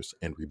 $10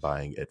 and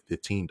rebuying at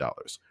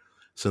 $15.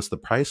 Since the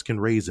price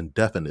can raise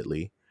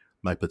indefinitely,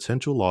 my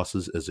potential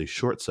losses as a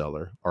short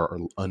seller are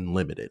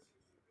unlimited.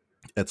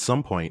 At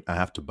some point, I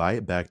have to buy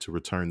it back to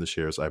return the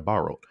shares I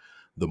borrowed.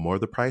 The more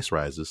the price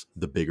rises,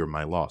 the bigger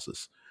my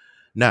losses.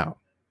 Now,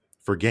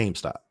 for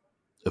GameStop.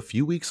 A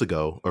few weeks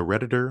ago, a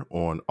Redditor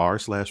on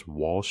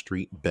r/Wall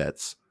Street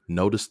Bets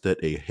noticed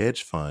that a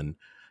hedge fund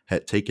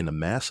had taken a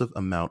massive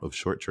amount of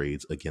short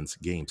trades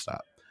against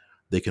GameStop.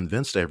 They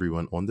convinced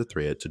everyone on the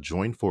thread to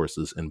join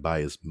forces and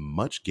buy as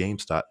much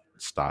GameStop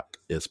stock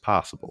as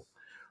possible.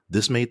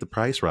 This made the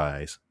price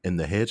rise, and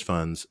the hedge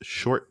fund's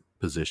short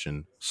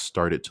position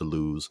started to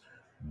lose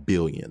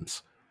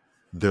billions.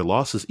 Their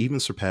losses even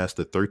surpassed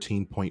the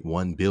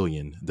 $13.1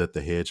 billion that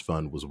the hedge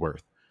fund was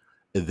worth.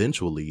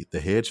 Eventually,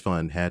 the hedge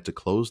fund had to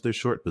close their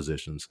short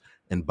positions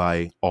and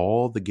buy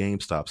all the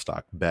GameStop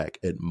stock back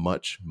at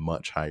much,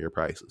 much higher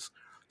prices,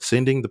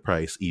 sending the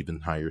price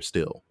even higher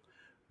still.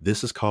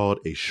 This is called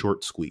a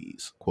short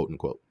squeeze, quote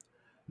unquote.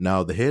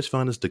 Now, the hedge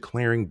fund is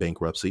declaring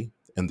bankruptcy,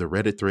 and the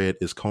Reddit thread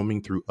is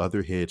combing through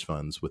other hedge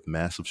funds with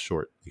massive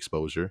short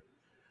exposure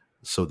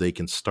so they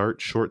can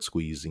start short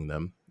squeezing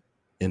them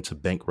into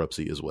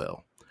bankruptcy as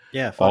well.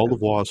 Yeah, all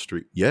of Wall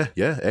Street.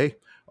 Hey,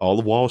 all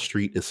of Wall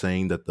Street is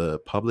saying that the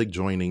public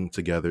joining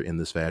together in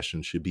this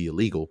fashion should be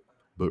illegal,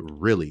 but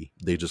really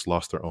they just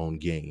lost their own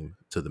game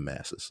to the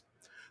masses.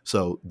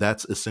 So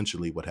that's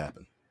essentially what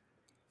happened.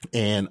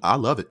 And I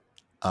love it.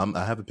 I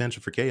have a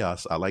penchant for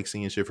chaos. I like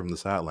seeing shit from the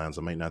sidelines.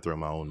 I might not throw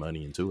my own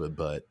money into it,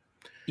 but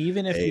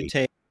even if you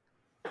take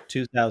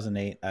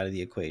 2008 out of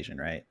the equation,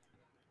 right?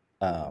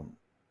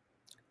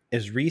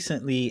 As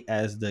recently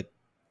as the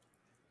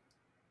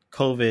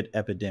COVID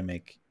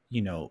epidemic,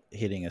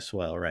 hitting a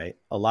swell, right?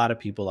 A lot of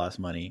people lost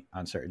money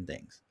on certain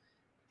things.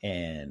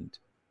 And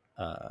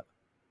I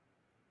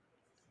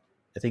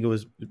think it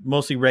was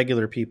mostly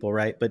regular people,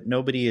 right? But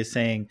nobody is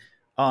saying,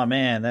 oh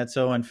man, that's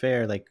so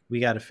unfair. Like, we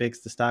got to fix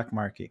the stock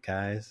market,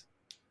 guys.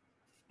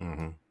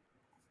 Mm-hmm.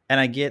 And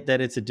I get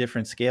that it's a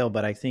different scale,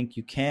 but I think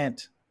you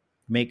can't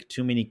make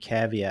too many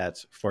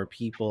caveats for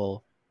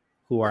people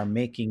who are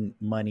making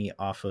money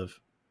off of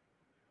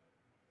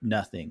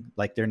nothing.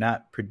 Like they're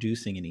not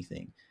producing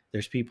anything.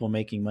 There's people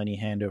making money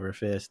hand over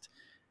fist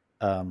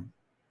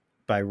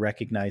by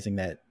recognizing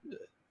that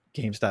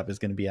GameStop is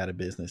going to be out of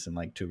business in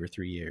like 2 or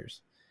 3 years.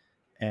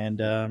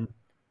 And,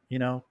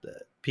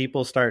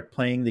 people start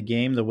playing the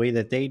game the way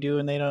that they do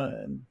and they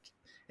don't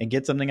and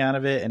get something out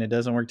of it and it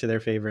doesn't work to their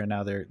favor. And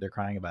now they're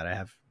crying about it. I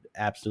have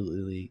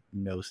absolutely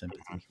no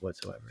sympathy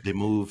whatsoever. They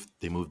move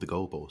the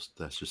goalpost.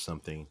 That's just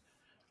something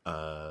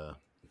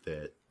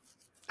that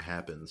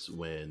happens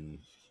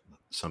when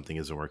something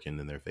isn't working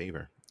in their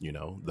favor.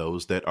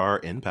 Those that are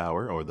in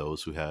power or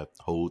those who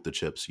hold the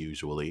chips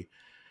usually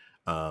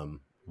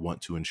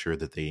want to ensure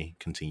that they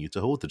continue to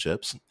hold the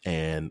chips.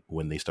 And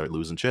when they start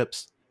losing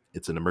chips,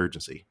 it's an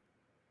emergency.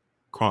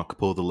 Kronk,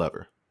 pull the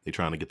lever. They're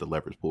trying to get the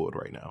levers pulled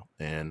right now.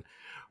 And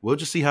we'll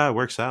just see how it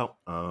works out.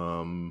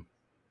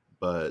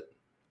 But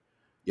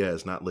yeah,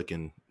 it's not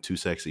looking too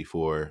sexy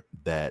for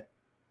that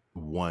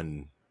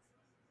one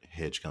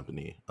hedge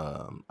company.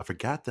 I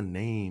forgot the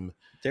name.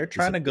 They're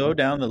trying to go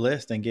down the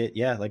list and get,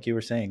 like you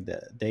were saying,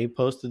 that they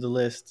posted the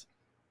list.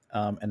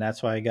 And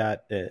that's why I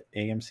got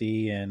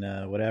AMC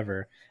and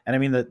whatever. And I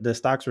mean, the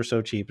stocks were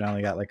so cheap and I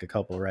only got like a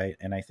couple, right?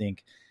 And I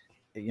think,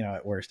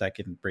 at worst I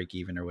can break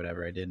even or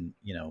whatever. I didn't,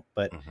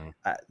 but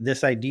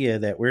this idea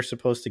that we're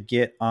supposed to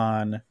get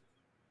on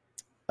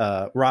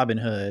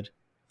Robinhood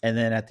and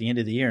then at the end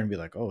of the year and be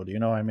like, oh, do you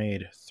know I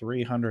made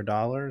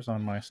 $300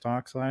 on my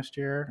stocks last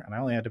year and I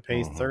only had to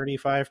pay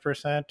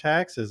 35%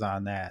 taxes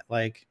on that.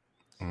 Like,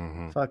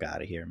 fuck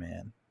out of here,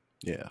 man.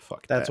 Yeah,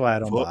 fuck That's why I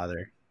don't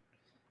bother.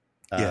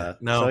 No.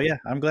 So yeah,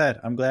 I'm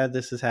glad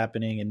this is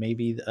happening and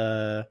maybe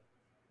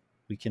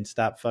we can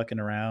stop fucking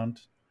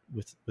around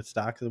with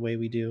stocks the way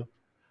we do.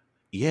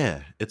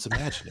 Yeah, it's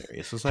imaginary.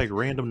 It's just like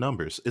random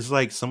numbers. It's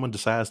like someone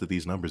decides that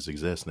these numbers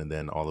exist, and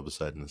then all of a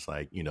sudden it's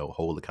like,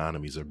 whole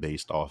economies are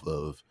based off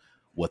of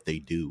what they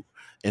do.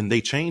 And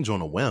they change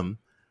on a whim.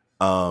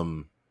 But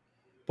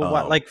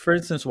why, like, for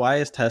instance, why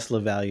is Tesla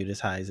valued as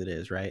high as it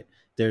is, right?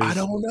 I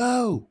don't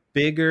know.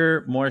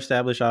 Bigger, more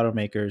established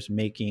automakers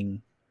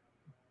making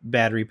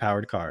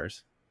battery-powered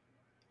cars.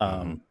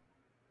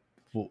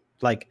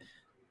 Like,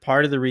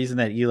 part of the reason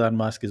that Elon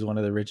Musk is one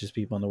of the richest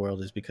people in the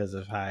world is because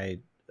of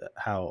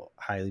how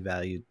highly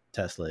valued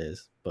Tesla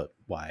is. But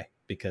why?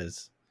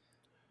 Because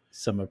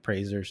some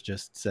appraisers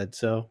just said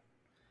so.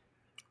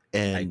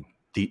 And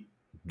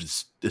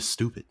it's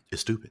stupid.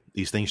 It's stupid.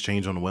 These things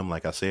change on a whim.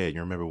 Like I said, you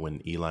remember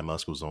when Elon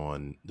Musk was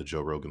on the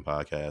Joe Rogan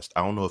podcast?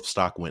 I don't know if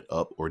stock went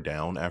up or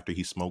down after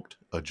he smoked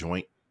a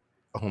joint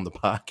on the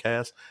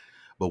podcast,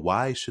 but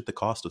why should the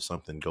cost of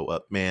something go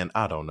up? Man,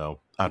 I don't know.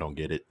 I don't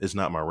get it. It's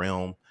not my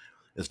realm.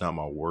 It's not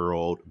my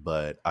world,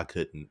 but I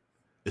couldn't.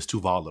 It's too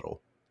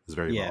volatile. It's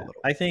very volatile.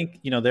 I think,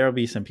 there will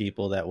be some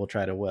people that will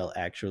try to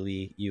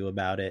actually you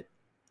about it.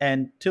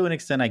 And to an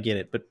extent, I get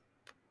it. But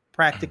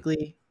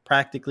practically,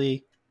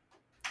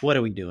 what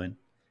are we doing?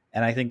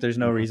 And I think there's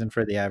no reason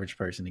for the average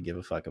person to give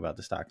a fuck about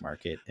the stock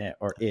market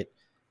or it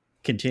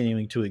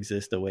continuing to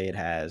exist the way it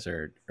has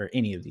or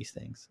any of these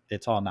things.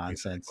 It's all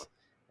nonsense. Exactly.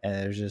 And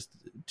there's just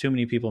too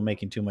many people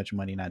making too much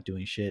money not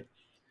doing shit.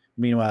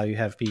 Meanwhile, you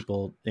have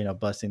people,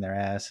 busting their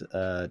ass,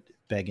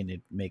 begging to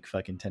make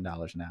fucking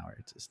 $10 an hour.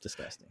 It's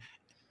disgusting.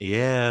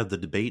 Yeah, the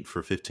debate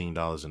for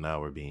 $15 an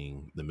hour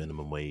being the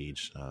minimum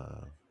wage,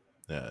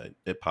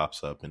 it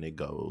pops up and it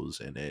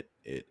goes and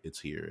it's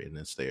here and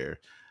it's there.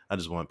 I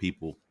just want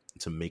people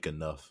to make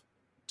enough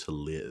to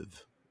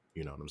live.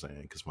 You know what I'm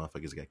saying? Because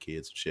motherfuckers got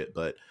kids and shit.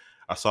 But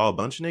I saw a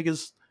bunch of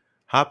niggas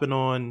hopping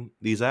on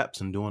these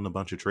apps and doing a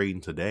bunch of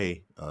trading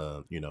today.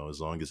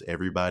 As long as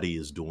everybody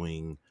is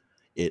doing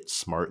it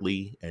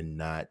smartly and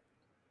not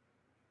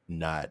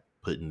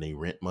putting their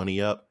rent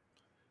money up.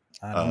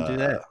 I don't do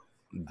that.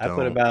 I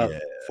put about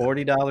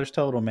 $40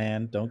 total,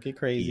 man. Don't get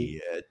crazy.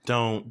 Yeah,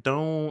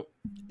 don't.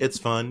 It's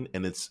fun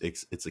and it's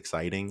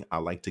exciting. I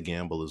like to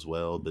gamble as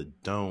well, but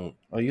don't.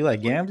 Oh, you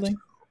like gambling?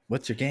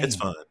 What's your game? It's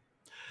fun.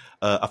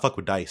 I fuck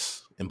with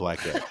dice and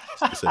blackjack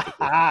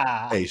specifically.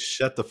 Hey,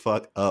 shut the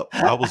fuck up.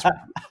 I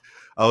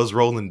was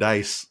rolling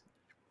dice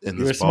in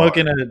this bar. You were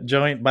smoking a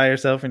joint by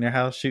yourself in your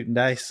house, shooting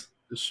dice.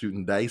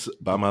 Shooting dice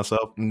by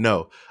myself?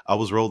 No, I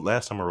was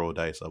last time I rolled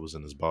dice, I was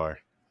in this bar.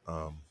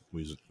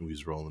 We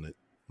was rolling it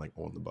like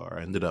on the bar.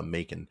 I ended up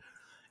making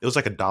it was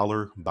like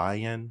 $1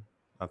 buy-in.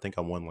 I think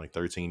I won like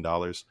 $13.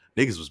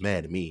 Niggas was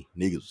mad at me.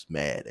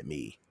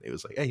 They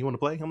was like, "Hey, you want to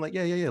play?" I'm like,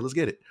 "Yeah, let's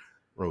get it."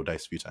 Roll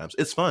dice a few times.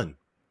 It's fun.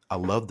 I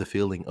love the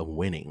feeling of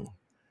winning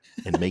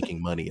and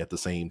making money at the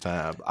same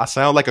time. I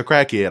sound like a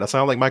crackhead. I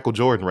sound like Michael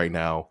Jordan right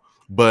now,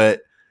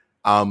 but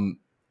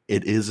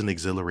it is an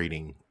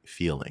exhilarating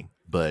feeling.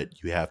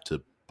 But you have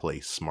to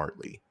play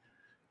smartly.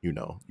 You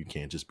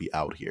can't just be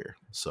out here.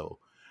 So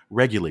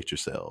regulate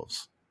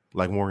yourselves,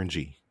 like Warren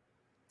G.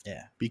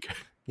 Yeah.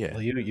 Yeah.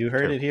 Well, you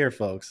heard it here,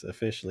 folks,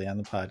 officially on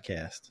the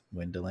podcast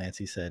when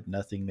Delancey said,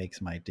 "Nothing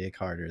makes my dick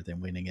harder than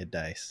winning at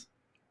dice."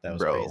 That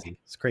was crazy.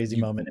 It's a crazy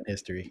moment in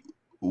history.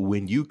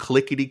 when you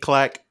clickety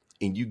clack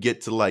and you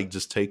get to like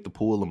just take the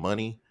pool of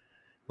money,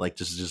 like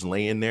just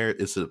laying there,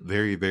 it's a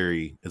very,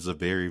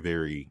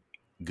 very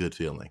good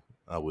feeling.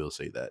 I will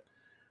say that.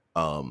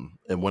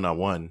 And when I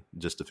won,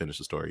 just to finish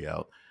the story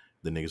out,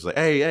 the niggas like,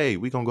 hey,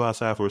 we gonna go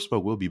outside for a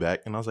smoke. We'll be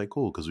back. And I was like,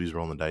 cool, because we was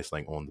rolling dice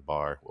like on the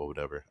bar or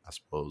whatever, I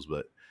suppose.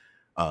 But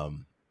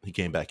he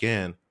came back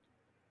in,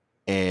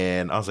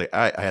 and I was like,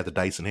 I had the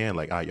dice in hand,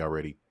 like, all right, y'all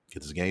ready?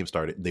 Get this game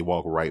started. They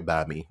walked right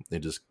by me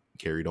and just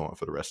carried on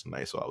for the rest of the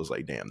night. So I was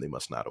like, damn, they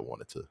must not have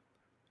wanted to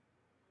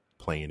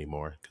play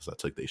anymore because I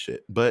took their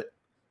shit. But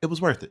it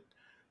was worth it.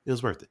 It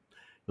was worth it.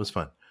 It was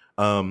fun.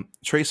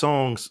 Trey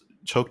Songz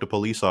choked a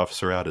police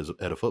officer out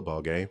at a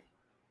football game.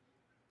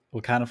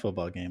 What kind of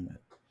football game?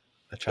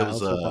 A child's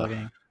football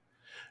game?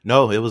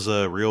 No, it was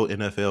a real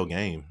NFL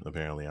game,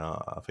 apparently.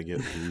 I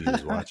forget who he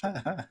was watching.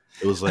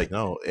 It was like,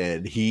 no,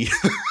 and he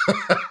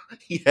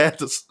had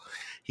this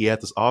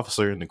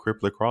officer in the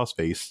crippler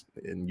crossface,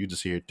 and you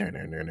just hear yeah,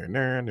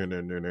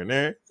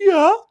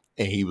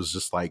 and he was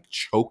just like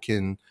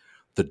choking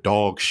the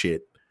dog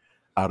shit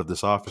out of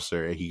this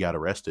officer, and he got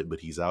arrested, but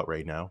he's out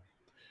right now.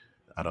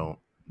 I don't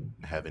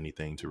have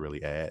anything to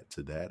really add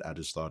to that. I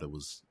just thought it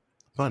was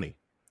funny,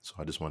 so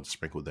I just wanted to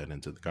sprinkle that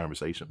into the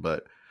conversation.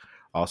 But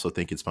I also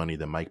think it's funny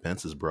that Mike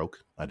Pence is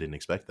broke. I didn't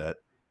expect that.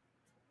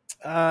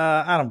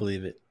 I don't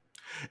believe it.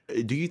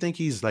 Do you think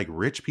he's like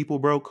rich people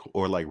broke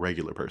or like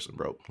regular person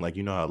broke? Like,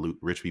 you know how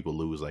rich people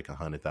lose like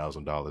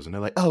 $100,000 and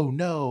they're like, oh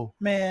no,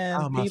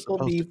 man, people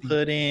be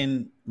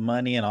putting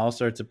money in all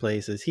sorts of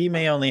places. He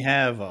may only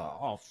have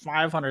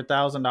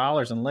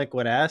 $500,000 in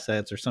liquid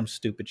assets or some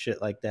stupid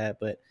shit like that,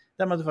 but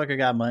that motherfucker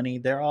got money.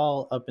 They're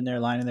all up in there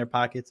lining their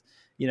pockets.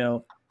 You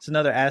know, it's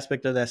another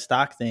aspect of that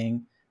stock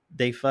thing.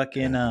 They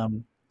fucking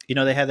you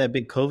know, they had that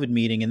big COVID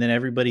meeting and then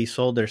everybody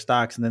sold their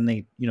stocks and then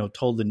they, you know,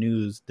 told the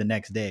news the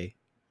next day.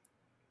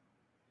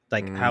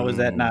 Like, how is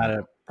that not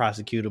a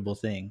prosecutable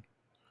thing?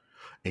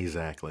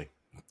 Exactly.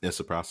 It's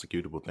a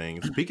prosecutable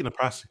thing. Speaking of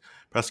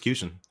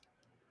prosecution,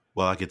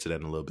 well, I'll get to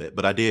that in a little bit.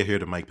 But I did hear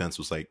that Mike Pence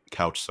was like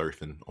couch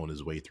surfing on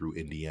his way through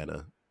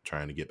Indiana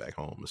trying to get back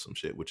home or some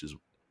shit, which is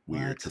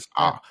weird. Because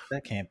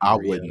that can't be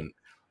real.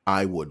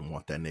 I wouldn't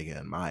want that nigga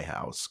in my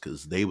house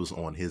because they was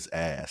on his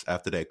ass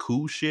after that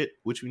cool shit,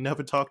 which we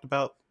never talked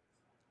about.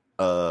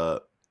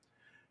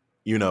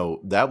 You know,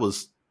 that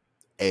was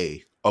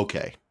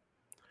okay.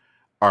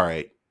 All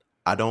right.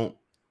 I don't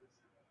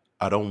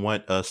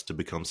want us to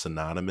become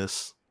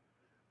synonymous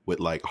with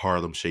like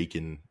Harlem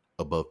shaking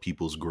above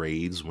people's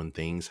graves when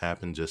things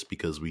happen just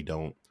because we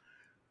don't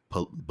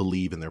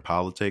believe in their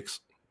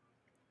politics.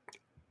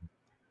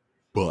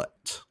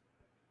 But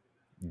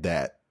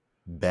that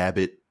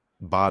Bobbit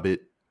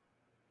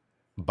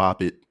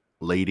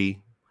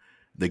lady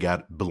that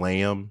got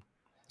Blam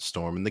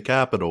storming the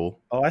Capitol.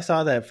 Oh, I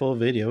saw that full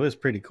video. It was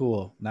pretty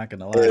cool. Not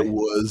gonna lie. It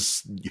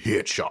was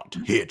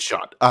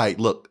headshot. All right,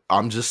 look,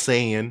 I'm just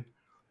saying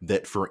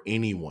that for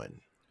anyone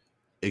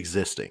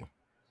existing,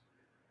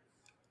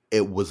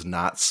 it was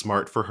not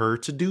smart for her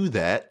to do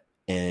that.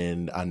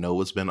 And I know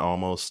it's been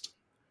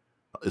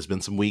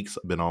some weeks,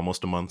 been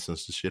almost a month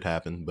since this shit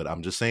happened, but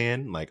I'm just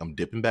saying, like, I'm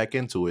dipping back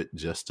into it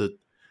just to,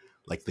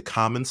 like, the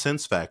common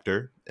sense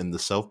factor and the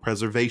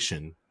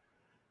self-preservation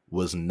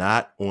was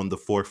not on the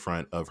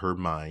forefront of her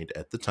mind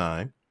at the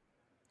time.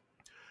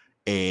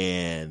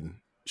 And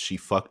she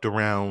fucked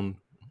around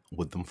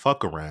with them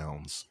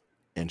fuck-arounds,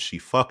 and she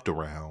fucked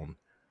around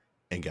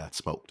and got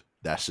smoked.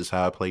 That's just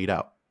how it played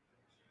out.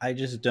 I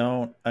just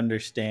don't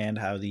understand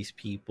how these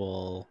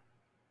people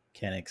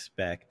can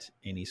expect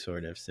any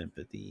sort of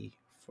sympathy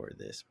for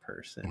this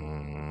person.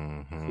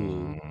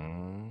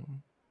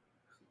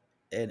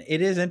 And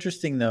it is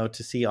interesting, though,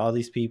 to see all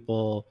these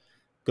people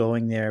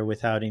going there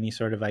without any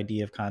sort of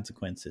idea of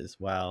consequences,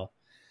 while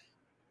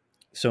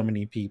so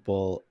many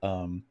people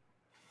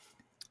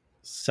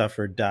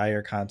suffer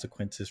dire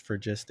consequences for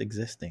just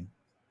existing.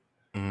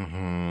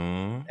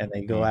 And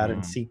they go out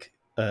and seek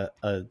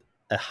a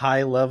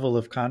high level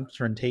of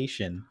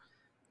confrontation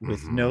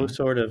with no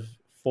sort of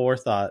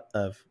forethought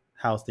of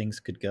how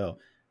things could go.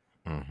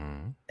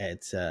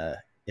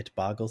 It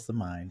boggles the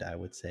mind, I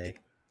would say.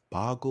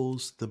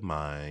 Boggles the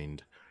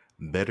mind.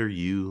 Better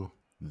you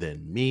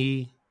than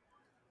me.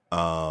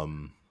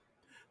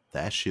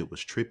 That shit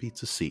was trippy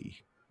to see.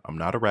 I'm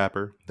not a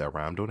rapper. That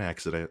rhymed on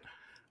accident.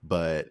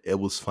 But it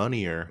was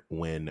funnier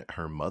when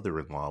her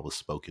mother-in-law was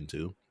spoken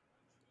to.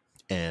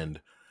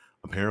 And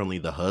apparently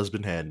the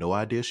husband had no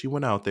idea she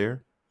went out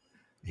there.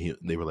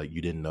 They were like,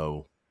 you didn't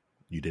know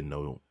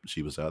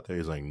she was out there?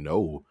 He's like,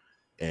 no.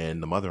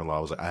 And the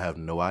mother-in-law was like, I have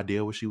no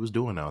idea what she was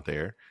doing out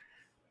there.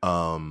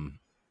 And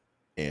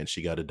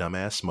she got a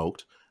dumbass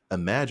smoked.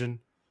 Imagine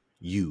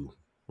you,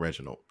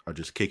 Reginald, are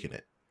just kicking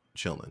it,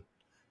 chilling.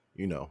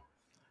 You know,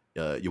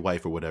 your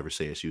wife or whatever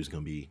said she was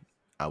going to be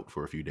out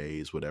for a few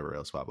days, whatever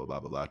else, blah, blah, blah,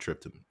 blah, blah,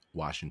 trip to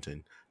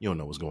Washington. You don't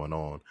know what's going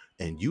on.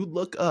 And you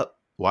look up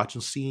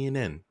watching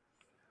CNN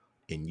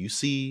and you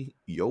see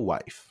your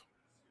wife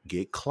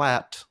get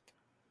clapped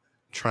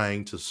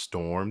trying to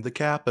storm the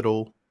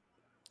Capitol.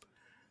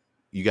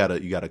 you got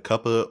a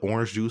cup of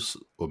orange juice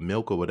or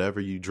milk or whatever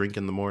you drink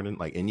in the morning,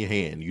 like in your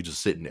hand, you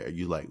just sitting there.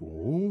 You like,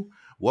 ooh,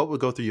 what would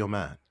go through your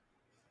mind?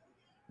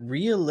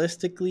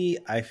 Realistically,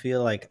 I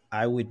feel like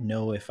I would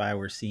know if I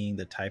were seeing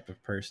the type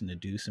of person to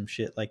do some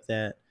shit like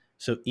that.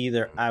 So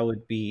either I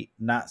would be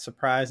not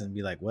surprised and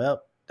be like,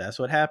 well, that's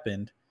what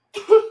happened.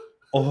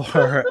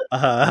 Or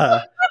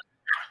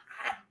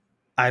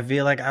I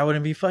feel like I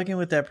wouldn't be fucking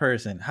with that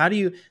person.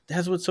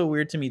 That's what's so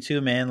weird to me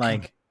too, man.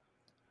 Like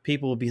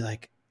people will be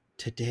like,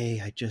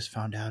 today I just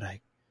found out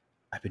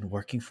I've been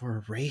working for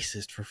a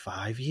racist for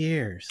 5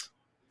 years.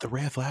 The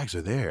red flags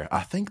are there.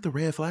 I think the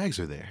red flags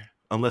are there.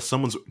 Unless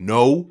someone's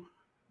no,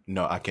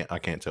 I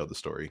can't tell the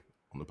story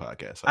on the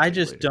podcast. I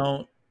just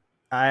don't.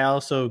 I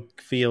also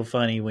feel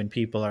funny when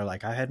people are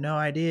like, I had no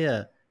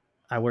idea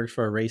I worked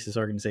for a racist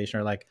organization,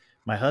 or like,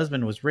 my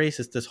husband was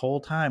racist this whole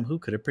time. Who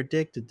could have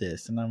predicted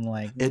this? And I'm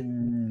like,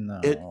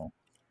 no.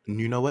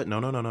 You know what?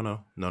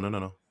 No.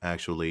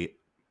 Actually,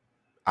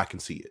 I can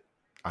see it.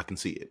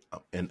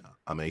 And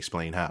I'm gonna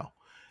explain how.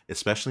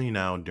 Especially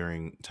now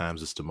during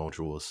times as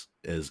tumultuous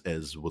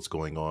as what's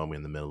going on. We're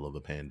in the middle of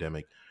a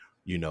pandemic.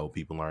 You know,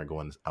 people aren't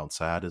going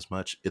outside as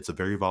much. It's a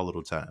very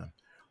volatile time.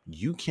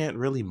 You can't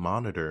really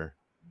monitor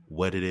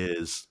what it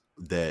is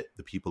that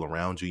the people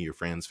around you, your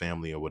friends,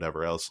 family, or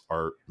whatever else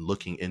are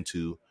looking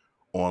into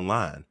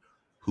online.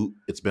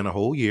 It's been a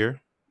whole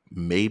year.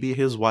 Maybe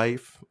his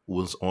wife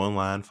was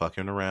online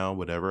fucking around,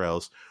 whatever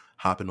else,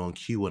 hopping on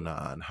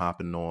QAnon,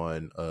 hopping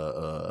on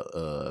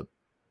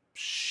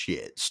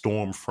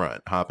Stormfront,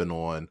 hopping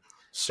on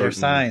certain... There's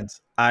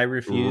signs. I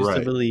refuse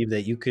to believe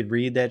that you could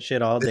read that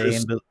shit all day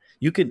and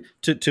you can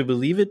to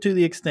believe it to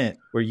the extent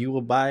where you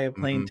will buy a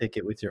plane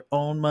ticket with your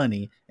own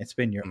money and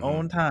spend your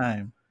own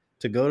time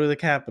to go to the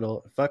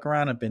Capitol, fuck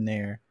around up in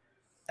there.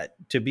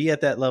 To be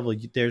at that level,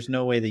 there's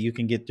no way that you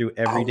can get through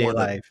everyday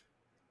life.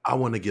 I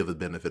want to give the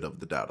benefit of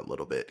the doubt a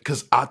little bit,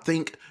 because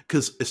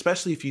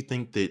especially if you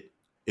think that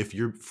if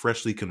you're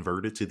freshly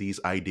converted to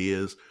these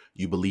ideas,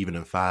 you believe in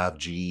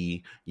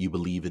 5G, you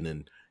believe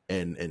in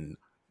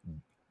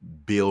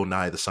Bill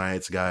Nye the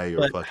Science Guy, or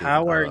but fucking,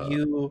 how are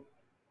you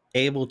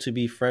able to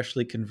be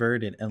freshly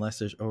converted unless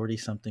there's already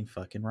something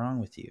fucking wrong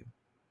with you?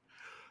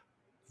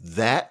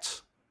 That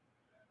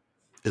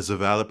is a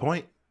valid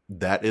point.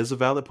 But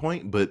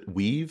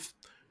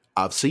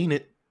I've seen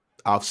it.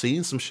 I've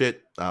seen some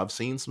shit. I've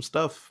seen some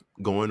stuff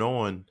going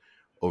on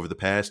over the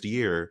past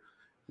year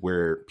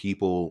where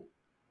people,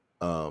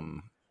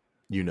 I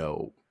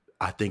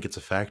think it's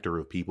a factor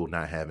of people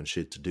not having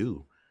shit to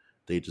do.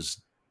 They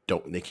just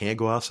they can't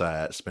go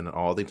outside, spending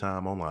all their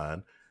time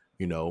online.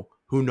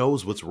 Who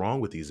knows what's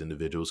wrong with these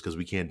individuals, because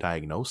we can't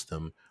diagnose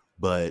them.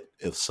 But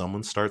if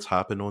someone starts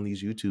hopping on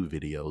these YouTube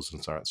videos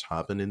and starts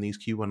hopping in these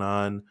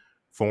QAnon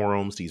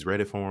forums, these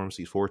Reddit forums,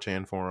 these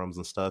 4chan forums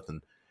and stuff,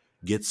 and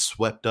gets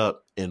swept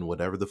up in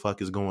whatever the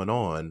fuck is going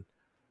on,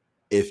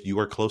 if you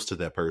are close to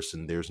that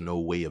person, there's no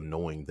way of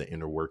knowing the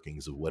inner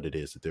workings of what it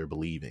is that they're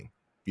believing.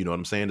 You know what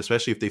I'm saying?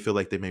 Especially if they feel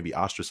like they may be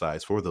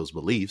ostracized for those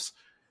beliefs,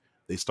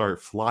 they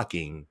start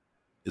flocking.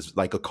 It's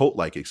like a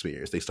cult-like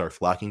experience. They start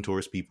flocking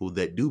towards people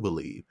that do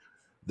believe.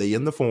 They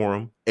in the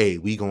forum, hey,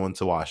 we going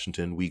to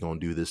Washington, we gonna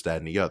do this, that,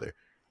 and the other.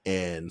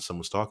 And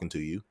someone's talking to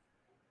you.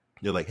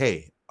 You're like,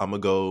 hey, I'm gonna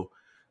go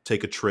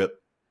take a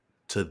trip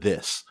to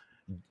this.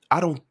 I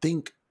don't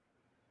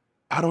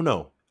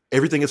know.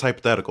 Everything is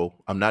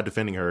hypothetical. I'm not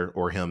defending her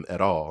or him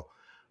at all.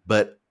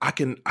 But I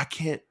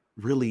can't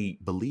really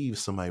believe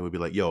somebody would be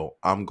like, yo,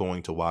 I'm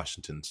going to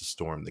Washington to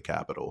storm the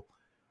Capitol,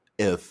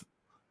 if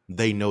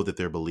they know that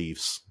their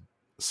beliefs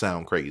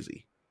sound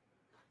crazy.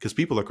 Because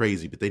people are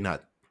crazy, but they're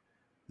not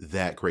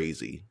that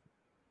crazy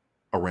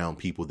around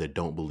people that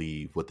don't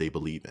believe what they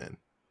believe in.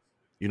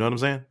 You know what I'm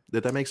saying?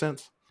 Did that make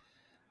sense?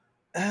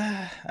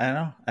 I don't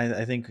know.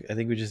 I think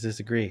we just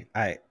disagree.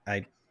 I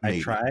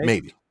tried.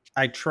 Maybe.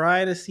 I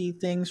try to see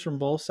things from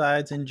both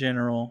sides in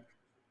general,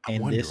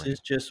 and this is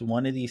just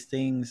one of these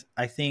things.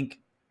 I think,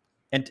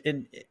 and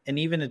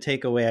even to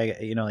take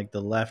away, like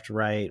the left,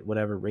 right,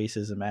 whatever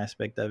racism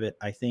aspect of it,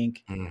 I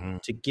think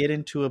to get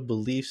into a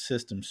belief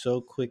system so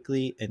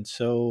quickly and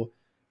so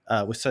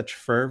with such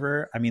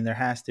fervor, I mean, there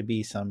has to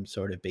be some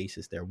sort of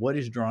basis there. What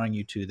is drawing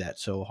you to that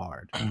so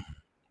hard?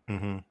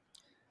 And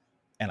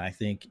I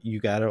think you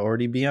got to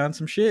already be on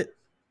some shit.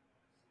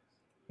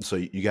 So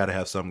you got to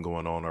have something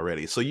going on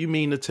already. So you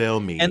mean to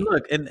tell me? And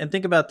look, and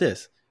think about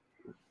this.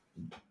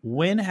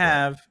 When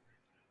have,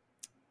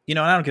 and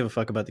I don't give a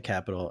fuck about the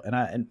Capitol.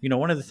 And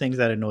one of the things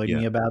that annoyed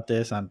me about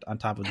this, on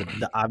top of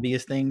the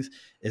obvious things,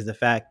 is the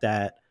fact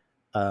that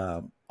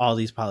all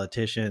these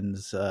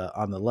politicians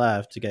on the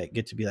left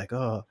get to be like,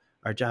 oh,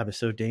 our job is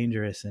so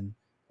dangerous and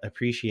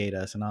appreciate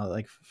us and all.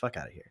 Like, fuck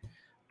out of here.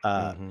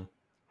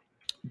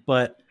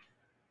 But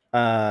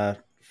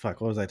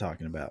fuck, what was I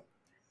talking about?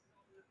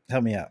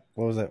 Help me out.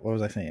 What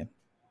was I saying?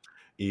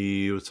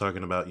 You was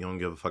talking about you don't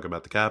give a fuck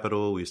about the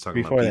Capitol. We was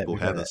talking about people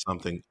having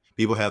something.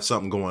 People have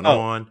something going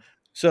on.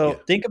 So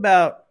think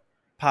about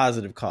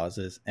positive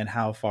causes and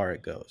how far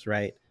it goes,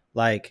 right?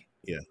 Like,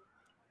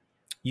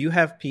 you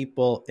have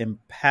people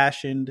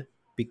impassioned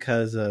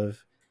because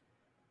of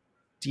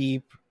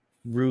deep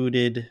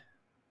rooted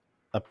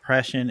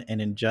oppression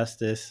and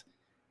injustice,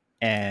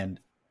 and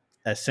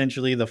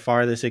essentially the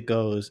farthest it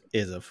goes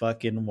is a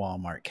fucking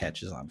Walmart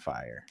catches on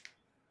fire.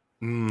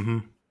 Mm-hmm.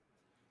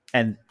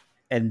 And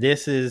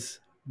this is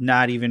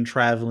not even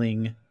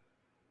traveling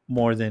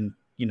more than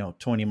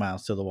 20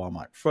 miles to the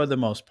Walmart for the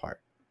most part.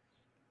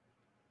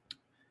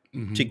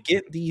 Mm-hmm. To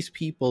get these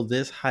people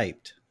this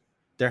hyped,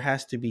 there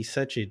has to be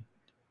such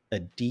a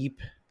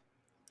deep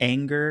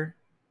anger,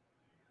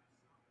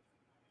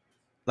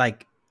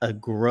 like a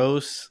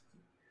gross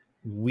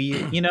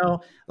weird,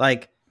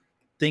 like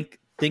think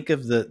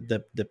of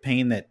the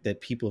pain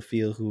that people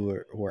feel who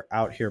are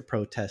out here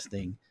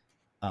protesting,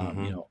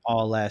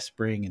 all last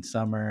spring and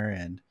summer,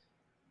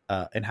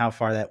 and how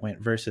far that went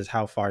versus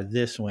how far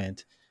this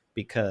went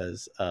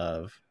because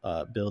of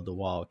Build the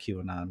Wall,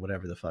 QAnon,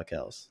 whatever the fuck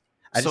else.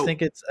 I just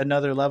think it's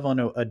another level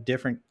and a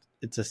different.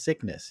 It's a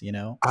sickness,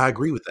 I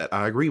agree with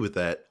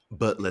that.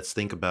 But let's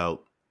think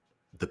about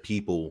the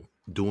people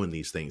doing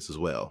these things as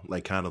well.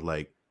 Like, kind of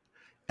like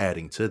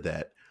adding to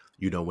that,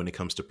 when it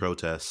comes to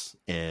protests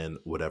and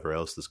whatever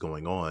else that's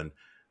going on,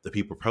 the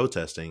people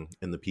protesting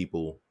and the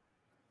people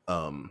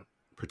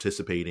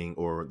participating,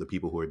 or the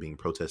people who are being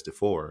protested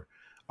for,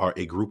 are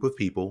a group of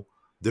people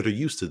that are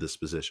used to this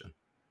position,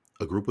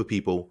 a group of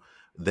people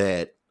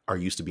that are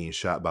used to being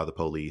shot by the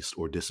police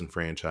or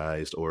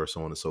disenfranchised or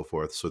so on and so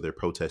forth. So they're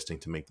protesting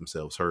to make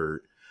themselves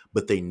heard,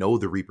 but they know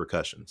the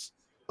repercussions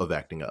of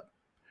acting up.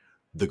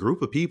 The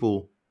group of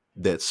people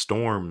that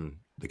stormed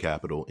the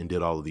Capitol and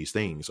did all of these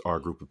things are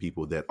a group of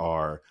people that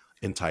are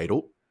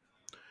entitled,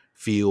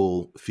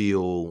 feel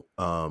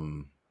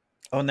and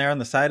they're on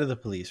the side of the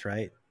police,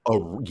 right?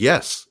 Oh,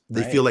 yes.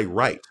 They feel like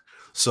right.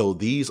 So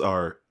these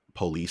are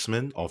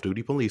policemen,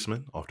 off-duty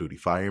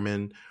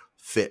firemen,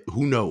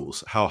 who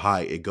knows how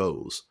high it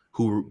goes,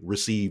 who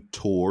received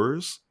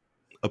tours,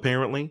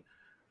 apparently,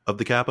 of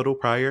the Capitol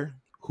prior,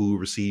 who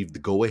received the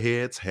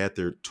go-aheads, had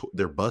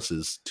their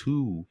buses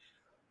to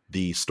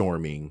the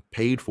storming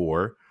paid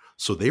for.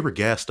 So they were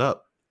gassed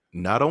up,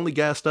 not only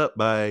gassed up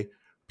by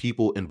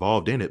people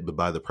involved in it, but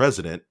by the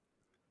president,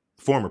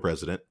 former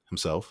president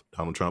himself,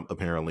 Donald Trump,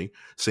 apparently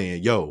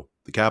saying, yo,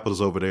 the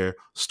Capitol's over there,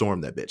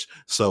 storm that bitch.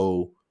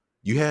 So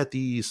you had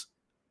these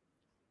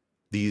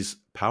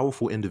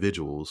powerful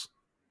individuals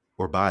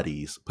or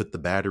bodies put the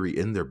battery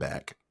in their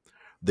back.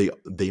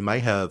 They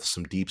might have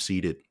some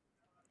deep-seated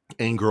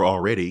anger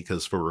already,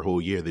 because for a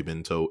whole year they've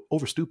been told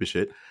over stupid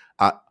shit.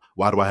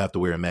 Why do I have to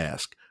wear a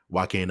mask?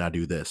 Why can't I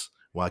do this?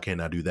 Why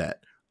can't I do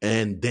that?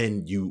 And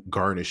then you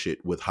garnish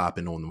it with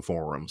hopping on the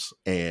forums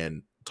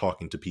and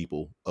talking to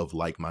people of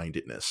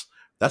like-mindedness.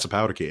 That's a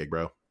powder keg,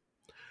 bro.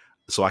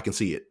 So I can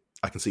see it.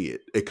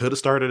 It could have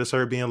started as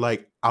her being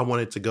like, I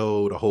wanted to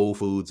go to Whole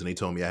Foods and they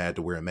told me I had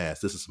to wear a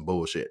mask. This is some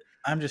bullshit.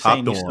 I'm just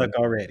saying you suck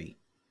already.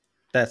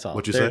 That's all.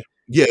 What you say?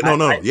 Yeah, no.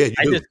 Yeah,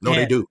 you do. No,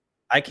 they do.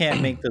 I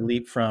can't make the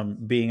leap from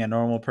being a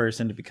normal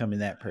person to becoming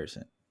that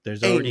person.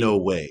 There's already... Ain't no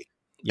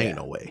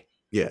way.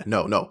 Yeah,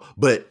 no.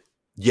 But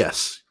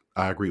yes,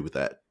 I agree with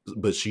that.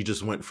 But she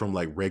just went from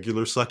like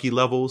regular sucky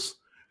levels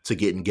to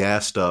getting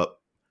gassed up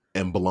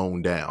and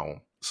blown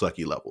down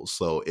sucky levels.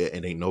 So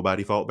it ain't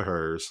nobody fault but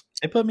hers.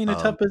 It put me in a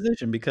tough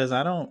position because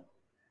I'm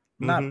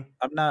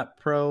not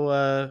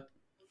pro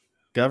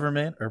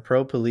government or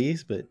pro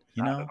police, but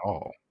not at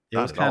all. It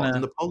was kind of,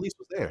 and the police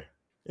was there.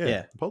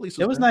 Yeah. The police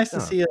was it was there. nice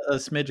to see a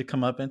smidge of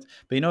comeuppance.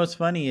 But what's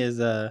funny is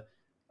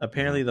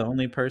apparently the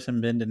only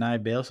person been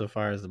denied bail so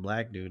far is the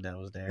black dude that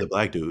was there. The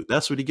black dude.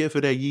 That's what he get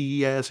for that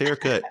yee ass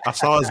haircut. I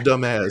saw his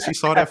dumb ass. You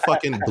saw that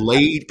fucking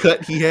blade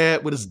cut he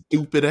had with his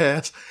stupid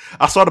ass.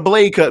 I saw the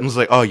blade cut and was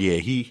like, oh yeah,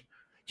 he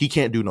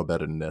can't do no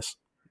better than this.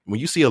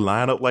 When you see a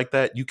lineup like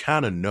that, you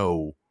kind of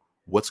know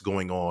what's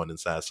going on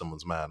inside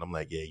someone's mind. I'm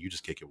like, yeah, you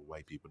just kick it with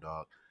white people,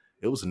 dog.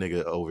 It was a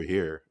nigga over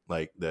here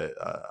like that.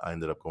 I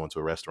ended up going to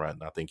a restaurant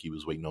and I think he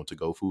was waiting on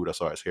to-go food. I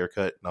saw his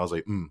haircut and I was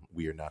like,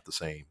 we are not the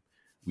same.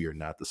 We are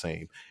not the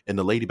same. And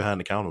the lady behind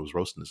the counter was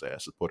roasting his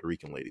ass. The Puerto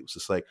Rican lady was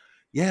just like,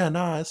 yeah,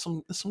 nah, it's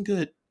some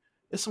good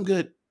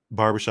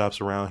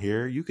barbershops around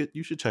here.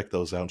 You should check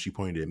those out. And she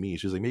pointed at me.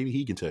 She was like, maybe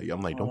he can tell you.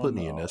 I'm like, don't put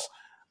me in this.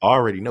 I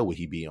already know what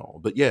he be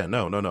on. But yeah,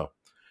 no.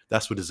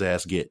 That's what his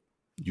ass get.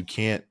 You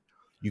can't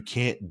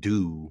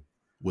do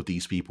what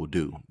these people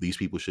do. These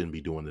people shouldn't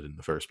be doing it in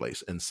the first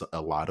place. And so,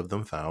 a lot of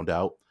them found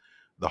out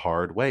the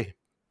hard way.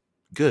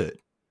 Good.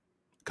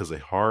 Because a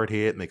hard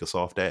head make a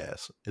soft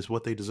ass is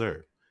what they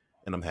deserve.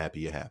 And I'm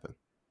happy it happened.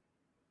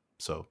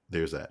 So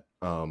there's that.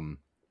 Let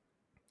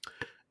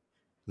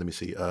me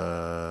see.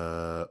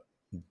 While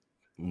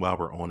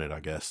we're on it, I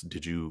guess,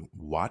 did you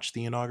watch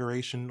the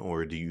inauguration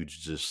or do you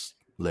just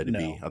let it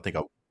be? I think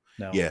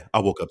I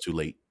woke up too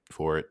late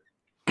for it.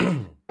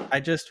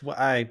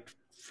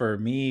 For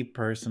me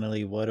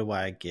personally, what do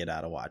I get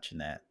out of watching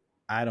that?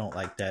 I don't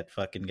like that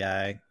fucking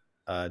guy.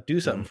 Do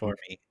something for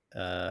me,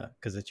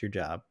 because it's your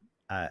job.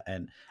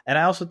 And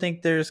I also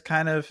think there's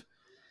kind of,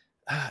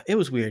 it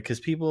was weird because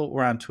people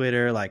were on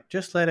Twitter like,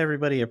 just let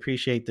everybody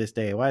appreciate this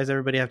day. Why does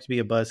everybody have to be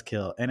a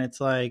buzzkill? And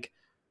it's like,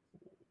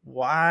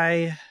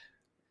 why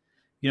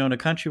in a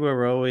country where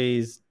we're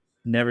always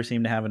never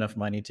seem to have enough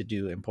money to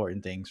do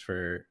important things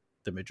for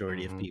the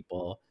majority of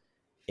people,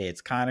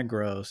 it's kind of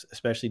gross,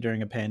 especially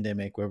during a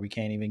pandemic where we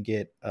can't even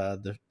get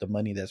the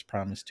money that's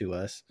promised to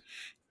us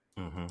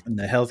and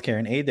the healthcare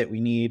and aid that we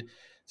need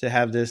to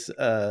have this,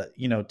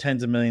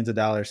 tens of millions of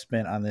dollars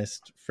spent on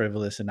this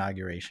frivolous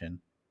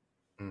inauguration.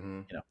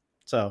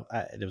 So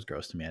it was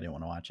gross to me. I didn't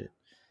want to watch it.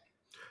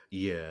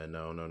 Yeah,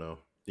 no.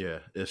 Yeah,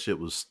 that shit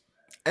was.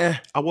 I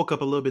woke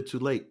up a little bit too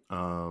late.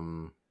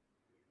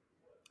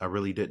 I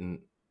really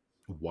didn't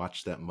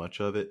watch that much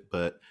of it,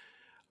 but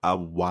I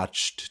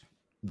watched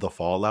the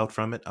fallout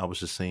from it. I was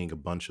just seeing a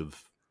bunch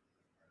of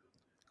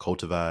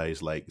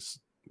cultivized, like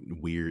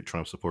weird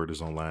Trump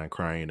supporters online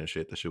crying and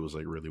shit. That shit was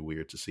like really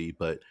weird to see,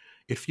 but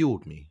it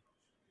fueled me.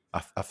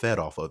 I fed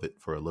off of it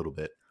for a little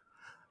bit.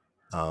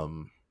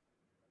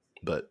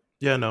 But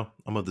yeah, no,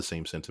 I'm of the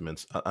same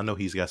sentiments. I know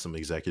he's got some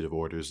executive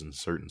orders and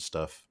certain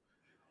stuff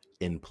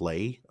in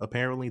play,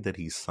 apparently, that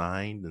he's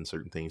signed and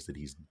certain things that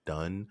he's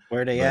done.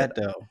 Where they at,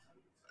 though?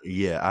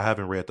 Yeah, I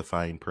haven't read the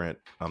fine print.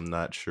 I'm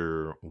not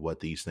sure what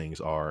these things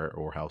are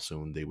or how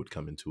soon they would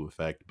come into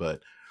effect,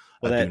 but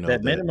well,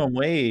 that minimum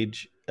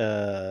wage,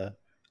 I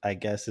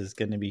guess, is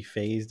going to be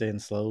phased in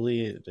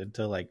slowly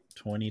until like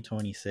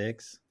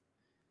 2026.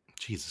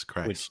 Jesus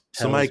Christ.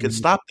 Somebody could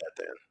stop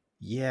that then.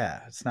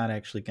 Yeah, it's not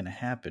actually going to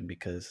happen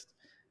because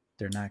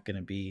they're not going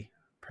to be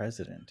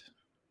president.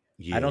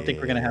 Yeah. I don't think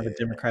we're going to have a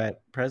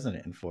Democrat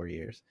president in 4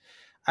 years.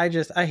 I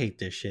hate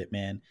this shit,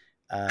 man.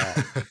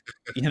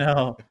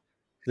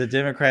 The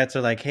Democrats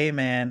are like, hey,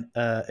 man,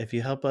 if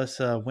you help us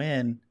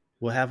win,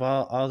 we'll have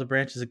all the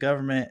branches of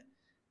government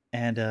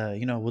and,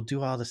 we'll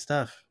do all the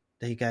stuff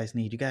that you guys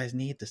need. You guys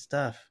need the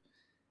stuff.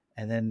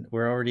 And then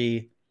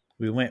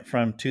we went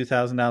from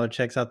 $2,000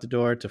 checks out the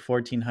door to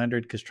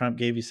 $1,400 because Trump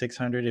gave you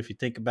 $600. If you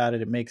think about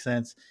it, it makes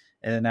sense.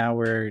 And then now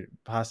we're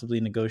possibly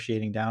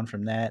negotiating down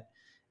from that.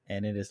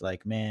 And it is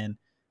like, man,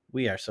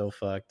 we are so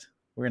fucked.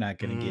 We're not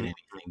going to get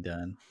anything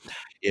done.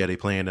 Yeah, they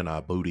playing in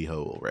our booty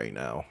hole right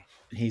now.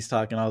 He's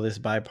talking all this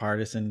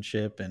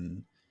bipartisanship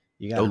and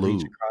you got to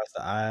reach across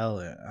the aisle.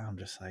 And I'm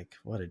just like,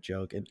 what a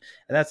joke. And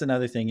that's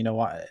another thing,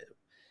 why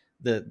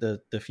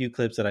the few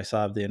clips that I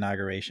saw of the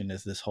inauguration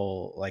is this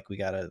whole, like, we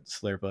got to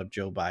slurp up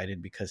Joe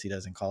Biden because he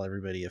doesn't call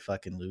everybody a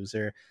fucking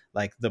loser.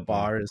 Like the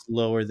bar is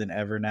lower than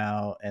ever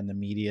now. And the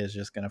media is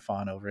just going to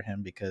fawn over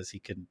him because he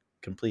can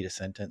complete a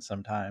sentence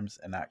sometimes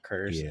and not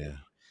curse. Yeah.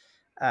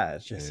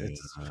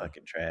 It's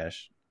fucking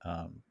trash.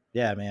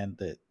 Yeah, man,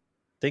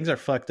 things are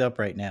fucked up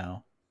right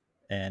now.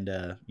 And,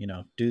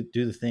 do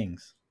the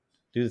things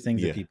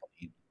that people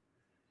need.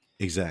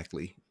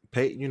 Exactly.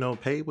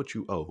 Pay what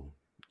you owe.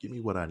 Give me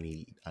what I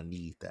need. I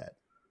need that.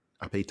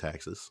 I pay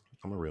taxes.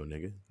 I'm a real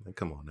nigga. Like,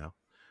 come on now.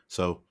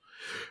 So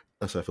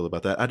that's how I feel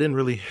about that. I didn't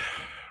really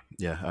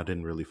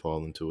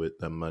fall into it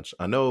that much.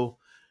 I know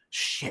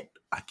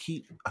I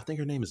think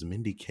her name is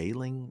Mindy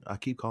Kaling. I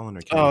keep calling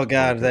her. Oh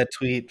God, that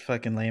tweet,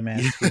 fucking lame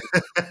ass tweet.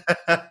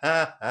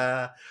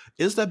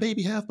 Is that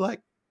baby half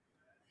black?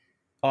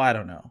 Oh, I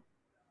don't know.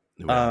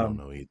 I don't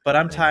know either. But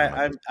I'm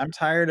tired. I'm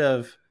tired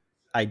of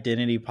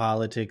identity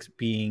politics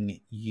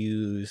being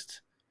used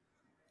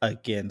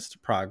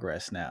against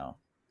progress now.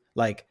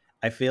 Like,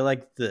 I feel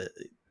like the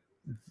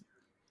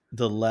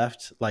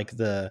left, like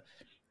the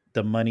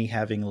money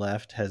having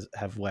left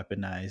have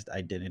weaponized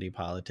identity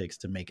politics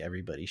to make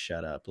everybody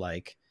shut up.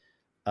 Like,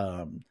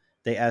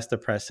 they asked the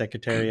press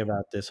secretary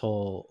about this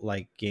whole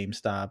like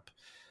GameStop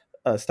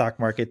stock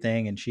market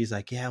thing, and she's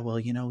like, yeah, well,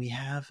 we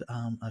have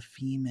a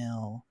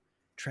female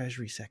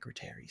Treasury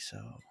secretary, so,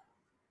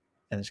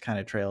 and it's kind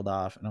of trailed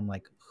off, and I'm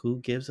like,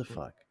 who gives a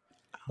fuck?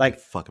 Like,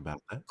 fuck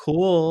about that.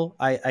 Cool.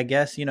 I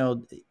guess,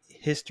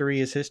 history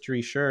is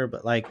history, sure,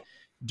 but like,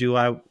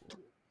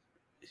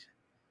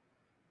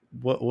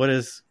 what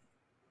does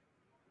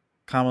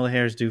Kamala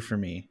Harris do for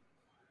me?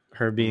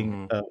 Her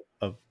being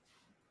a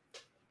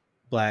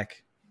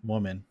black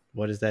woman,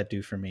 what does that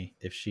do for me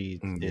if she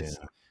is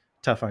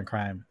tough on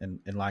crime and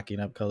locking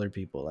up colored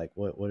people? Like,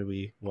 what?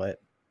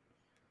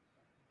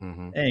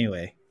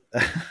 Anyway.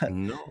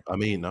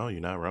 No,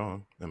 you're not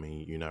wrong.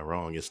 You're not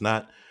wrong. It's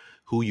not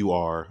who you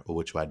are or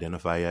what you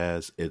identify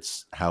as.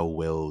 It's how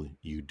well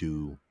you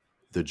do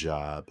the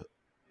job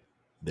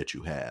that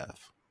you have.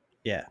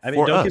 Yeah.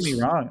 Don't get me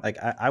wrong. Like,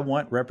 I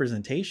want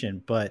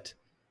representation, but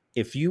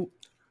if you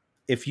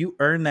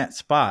earn that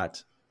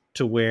spot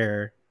to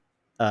where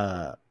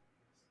the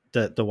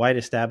white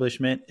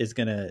establishment is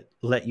going to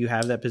let you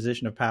have that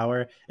position of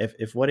power,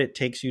 if what it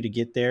takes you to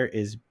get there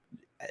is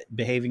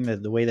behaving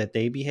the way that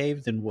they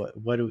behave, then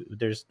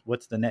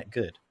what's the net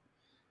good?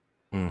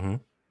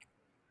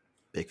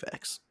 Big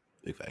facts.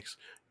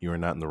 You are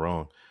not in the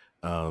wrong.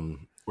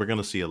 We're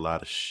gonna see a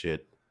lot of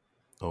shit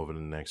over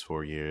the next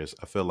 4 years.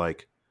 I feel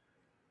like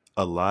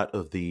a lot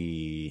of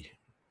the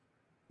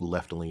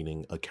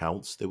left-leaning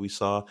accounts that we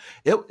saw,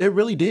 it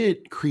really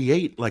did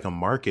create like a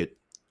market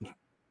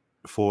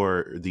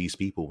for these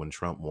people when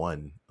Trump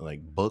won.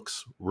 Like,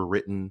 books were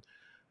written,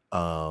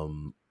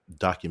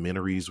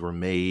 documentaries were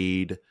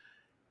made,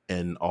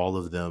 and all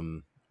of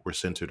them were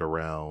centered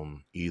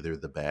around either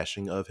the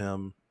bashing of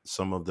him.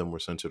 Some of them were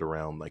centered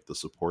around like the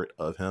support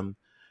of him.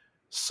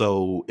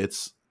 So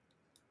it's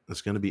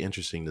going to be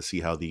interesting to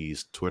see how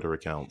these Twitter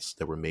accounts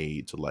that were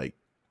made to like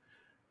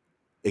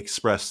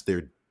express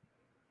their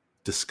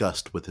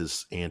disgust with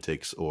his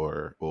antics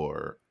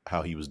or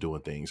how he was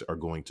doing things are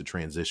going to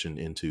transition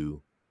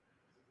into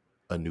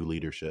a new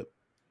leadership.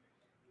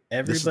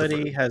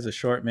 Everybody has a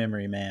short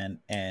memory, man,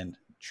 and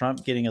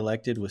Trump getting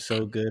elected was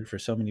so good for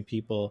so many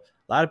people.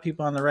 A lot of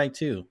people on the right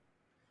too.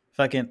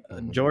 Fucking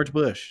George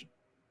Bush.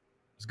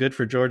 It's good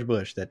for George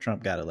Bush that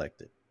Trump got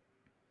elected.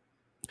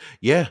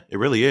 Yeah, it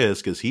really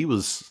is, because he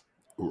was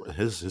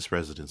his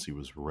presidency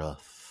was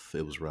rough.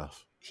 It was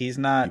rough. He's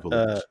not.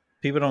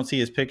 People don't see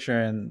his picture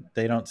and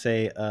they don't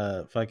say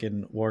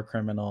fucking war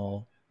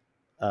criminal,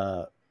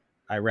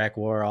 Iraq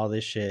war, all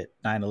this shit,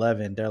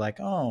 9/11. They're like,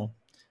 oh,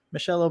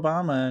 Michelle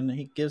Obama, and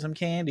he gives him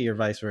candy or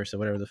vice versa,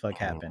 whatever the fuck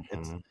happened.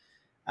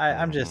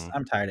 I'm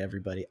tired of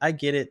everybody. I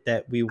get it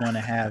that we want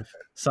to have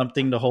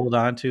something to hold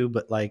on to,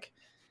 but like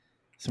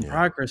some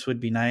progress would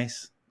be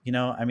nice. You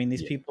know, I mean,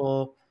 these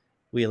people,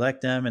 we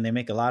elect them and they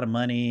make a lot of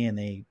money and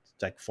they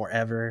like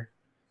forever,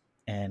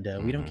 and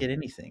we don't get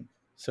anything.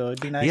 So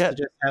it'd be nice to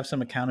just have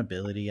some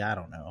accountability. I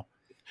don't know.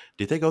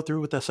 Did they go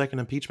through with that second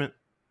impeachment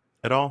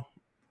at all?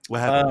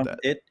 What happened with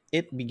that?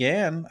 It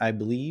began, I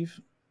believe.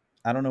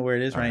 I don't know where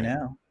it is right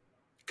now.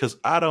 Because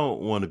I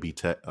don't want to be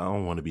I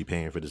don't want to be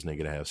paying for this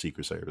nigga to have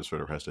Secret Service for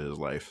the rest of his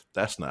life.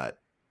 That's not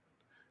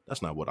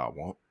what I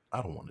want.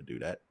 I don't want to do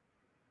that.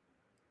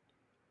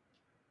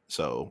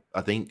 So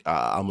I think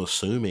I'm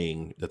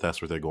assuming that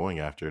that's what they're going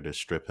after, to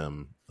strip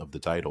him of the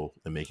title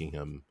and making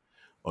him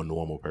a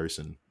normal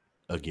person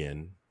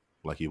again,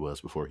 like he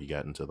was before he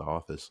got into the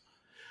office.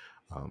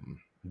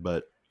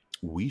 But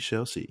we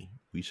shall see.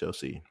 We shall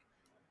see.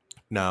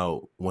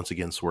 Now, once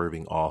again,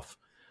 swerving off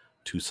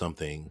to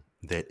something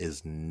that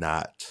is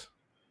not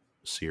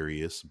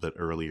serious, but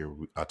earlier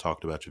I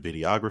talked about your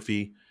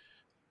videography.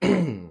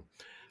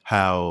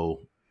 How,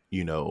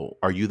 you know,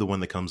 are you the one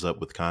that comes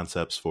up with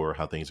concepts for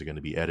how things are going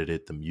to be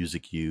edited, the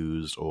music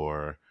used,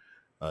 or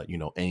you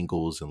know,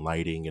 angles and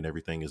lighting and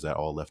everything? Is that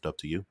all left up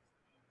to you?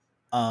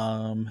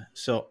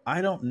 So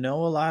I don't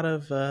know a lot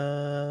of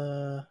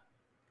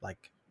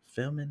like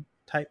filming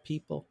type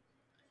people,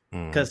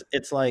 because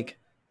it's like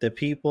the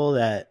people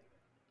that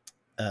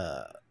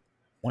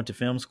went to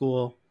film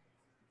school,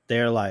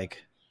 they're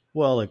like,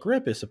 well, a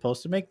grip is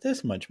supposed to make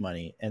this much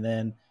money. And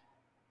then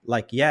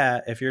like,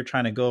 yeah, if you're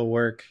trying to go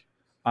work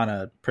on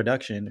a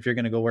production, if you're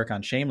going to go work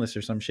on Shameless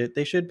or some shit,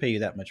 they should pay you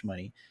that much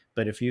money.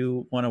 But if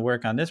you want to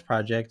work on this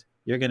project,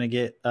 you're going to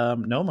get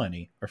no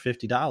money, or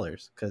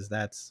 $50, because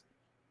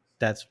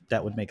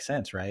that would make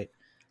sense, right?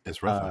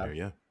 It's rough out here,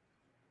 yeah.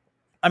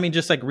 I mean,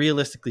 just like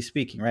realistically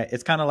speaking, right?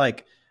 It's kind of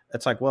like,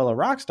 it's like, well, a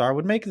rock star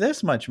would make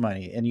this much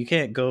money, and you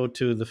can't go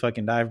to the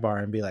fucking dive bar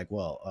and be like,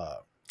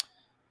 well,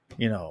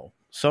 you know,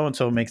 so and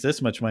so makes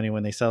this much money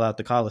when they sell out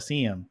the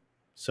Coliseum.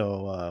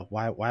 So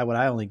why would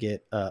I only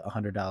get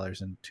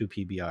 $100 and 2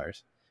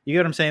 PBRs? You get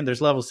what I'm saying?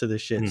 There's levels to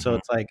this shit. So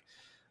it's like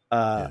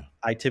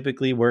I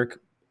typically work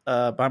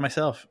by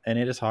myself, and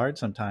it is hard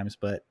sometimes,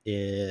 but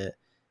it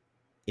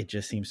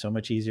just seems so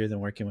much easier than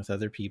working with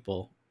other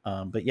people.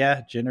 But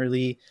yeah,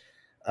 generally,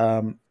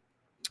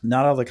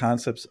 not all the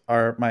concepts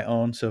are my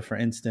own. So for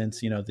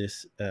instance, you know,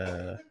 this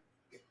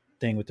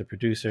thing with the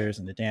producers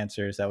and the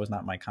dancers, that was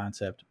not my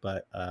concept,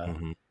 but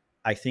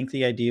I think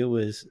the idea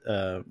was,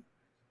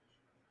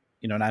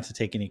 you know, not to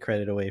take any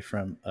credit away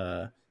from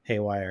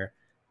Haywire,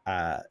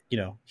 you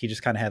know, he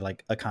just kind of had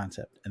like a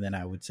concept, and then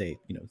I would say,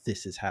 you know,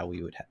 this is how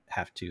we would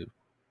have to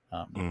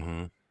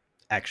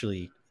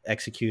actually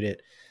execute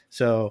it.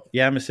 So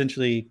yeah, I'm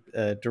essentially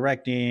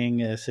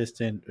directing,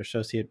 assistant,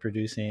 associate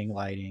producing,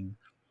 lighting.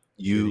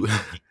 You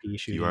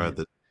are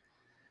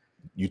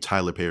you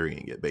Tyler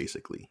Perrying it,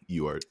 basically.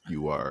 You are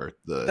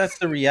the. That's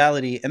the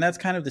reality, and that's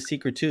kind of the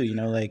secret too. You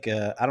know, like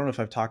I don't know if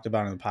I've talked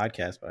about it on the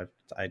podcast, but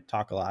I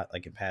talk a lot,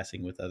 like in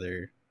passing with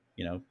other,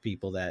 you know,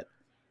 people, that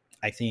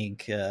I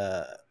think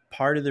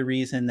part of the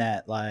reason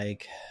that,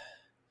 like,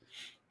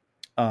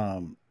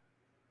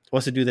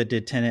 what's the dude that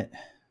did Tenet?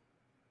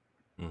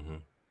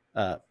 You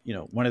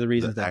know, one of the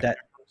reasons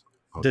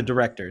the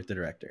director,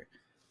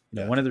 you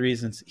know, one of the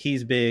reasons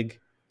he's big.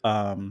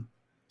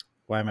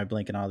 Why am I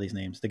blanking all these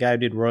names? The guy who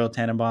did Royal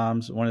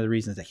Tenenbaums, one of the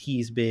reasons that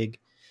he's big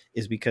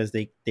is because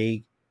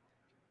they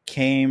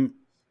came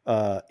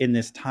in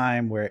this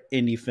time where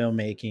indie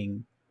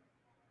filmmaking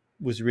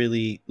was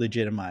really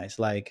legitimized,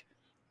 like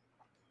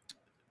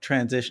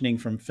transitioning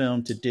from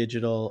film to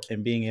digital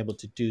and being able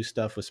to do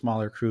stuff with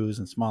smaller crews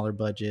and smaller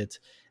budgets.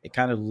 It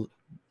kind of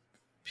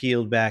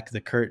peeled back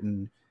the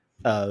curtain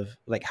of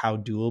like how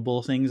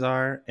doable things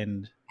are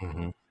and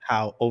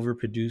how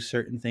overproduced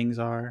certain things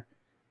are.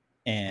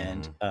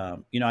 And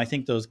you know, I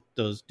think those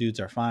dudes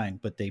are fine,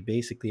 but they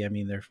basically, I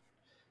mean,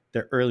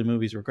 their early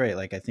movies were great.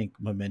 Like I think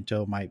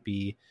Memento might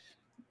be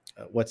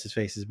what's his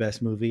face's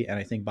best movie, and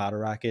I think Bottle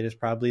Rocket is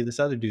probably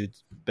this other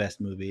dude's best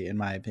movie in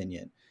my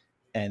opinion.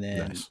 And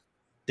then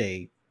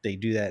they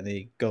do that and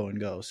they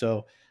go.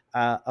 So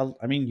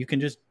I mean, you can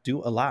just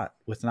do a lot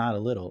with not a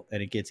little,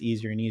 and it gets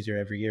easier and easier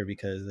every year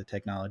because the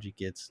technology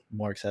gets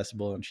more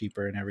accessible and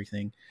cheaper and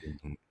everything.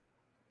 Mhm.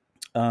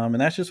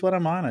 And that's just what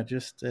I'm on. I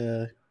just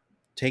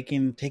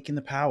taking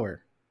the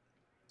power,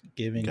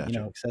 giving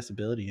Gotcha.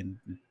 accessibility and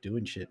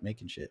doing shit,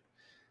 making shit.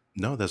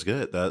 No, that's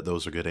good.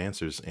 Those are good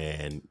answers,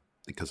 and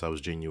because I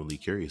was genuinely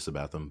curious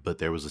about them. But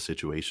there was a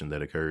situation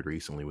that occurred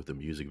recently with a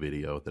music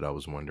video that I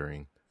was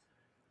wondering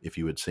if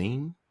you had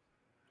seen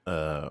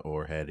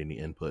or had any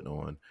input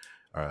on.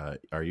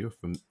 Are you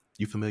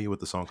familiar with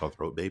the song called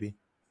 "Throat Baby"?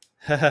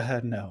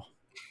 No.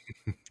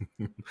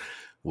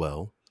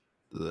 Well,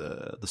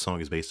 the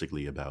song is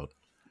basically about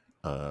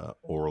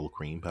oral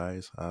cream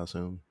pies, I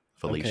assume,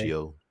 Okay.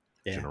 fellatio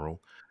Yeah.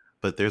 general.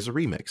 But there's a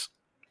remix,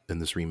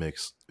 and this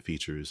remix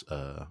features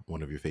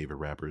one of your favorite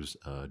rappers,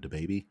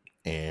 DaBaby,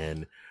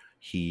 and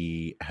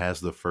he has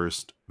the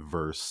first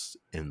verse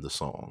in the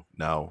song.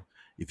 Now,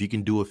 if you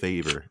can do me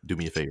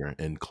a favor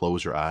and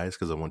close your eyes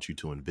because I want you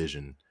to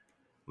envision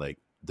like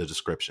the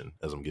description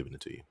as I'm giving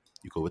it to you.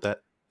 You cool with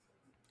that?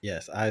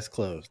 Yes. Eyes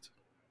closed.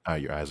 All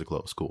right, your eyes are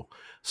closed. Cool.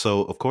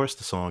 So, of course,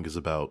 the song is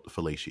about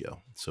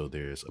fellatio. So,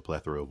 there's a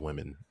plethora of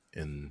women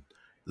in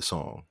the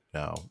song.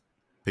 Now,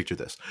 picture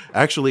this.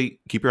 Actually,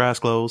 keep your eyes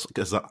closed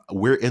because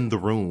we're in the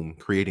room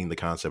creating the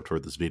concept for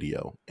this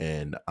video,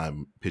 and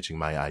I'm pitching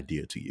my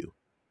idea to you.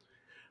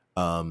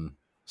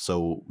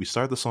 So we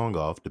start the song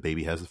off.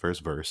 DaBaby has the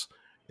first verse.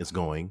 It's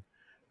going,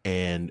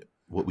 and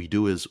what we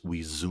do is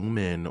we zoom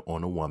in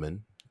on a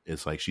woman.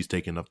 It's like she's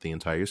taking up the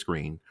entire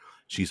screen.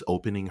 She's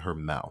opening her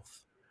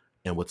mouth.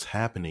 And what's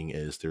happening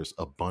is there's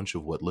a bunch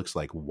of what looks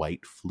like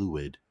white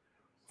fluid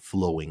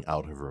flowing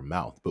out of her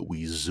mouth. But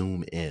we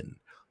zoom in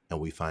and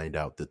we find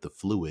out that the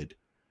fluid,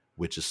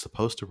 which is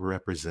supposed to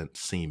represent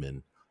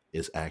semen,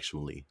 is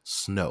actually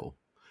snow.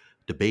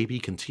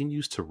 DaBaby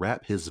continues to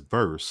rap his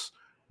verse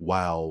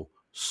while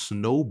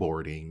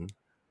snowboarding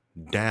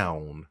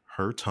down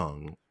her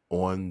tongue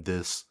on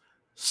this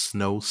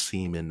snow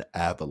semen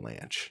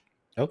avalanche.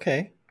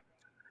 Okay.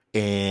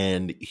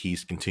 And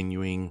he's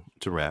continuing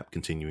to rap.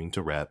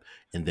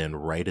 And then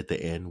right at the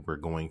end, we're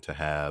going to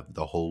have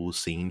the whole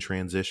scene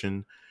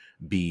transition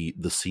be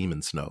the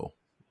semen snow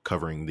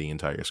covering the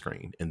entire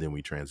screen. And then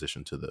we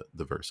transition to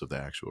the verse of the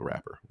actual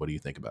rapper. What do you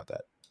think about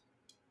that?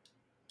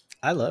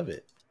 I love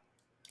it.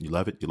 You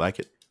love it? You like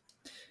it?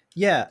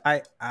 Yeah,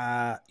 I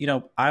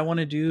want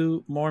to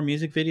do more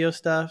music video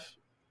stuff.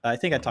 I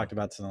think I talked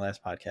about this in the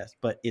last podcast,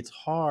 but it's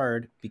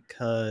hard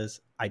because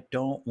I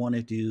don't want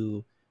to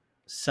do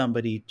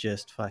somebody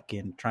just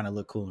fucking trying to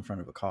look cool in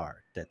front of a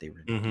car that they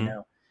rented,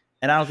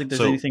 And I don't think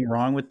there's anything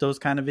wrong with those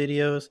kind of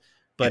videos,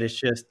 but it's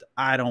just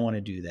I don't want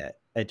to do that.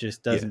 It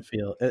just doesn't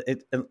feel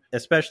it,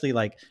 especially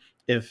like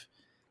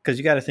because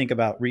you got to think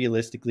about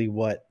realistically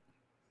what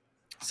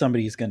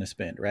somebody's going to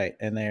spend, right?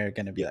 And they're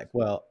going to be like,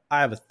 well,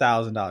 I have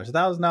 $1,000.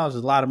 $1,000 is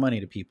a lot of money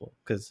to people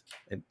because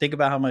think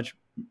about how much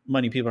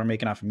money people are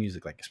making off of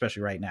music, like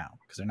especially right now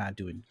because they're not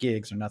doing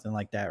gigs or nothing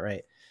like that,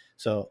 right?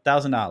 So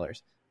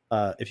 $1,000.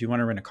 If you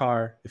want to rent a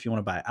car, if you want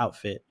to buy an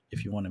outfit,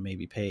 if you want to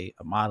maybe pay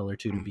a model or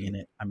two to be in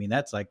it, I mean,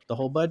 that's like the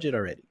whole budget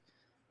already.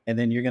 And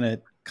then you're going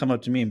to come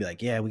up to me and be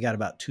like, yeah, we got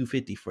about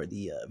 $250 for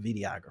the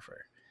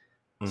videographer.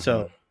 Mm-hmm.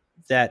 So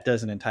that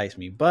doesn't entice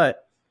me.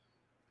 But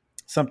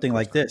something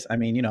like this, I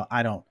mean,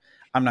 I'm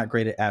not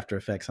great at After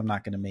Effects. I'm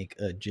not going to make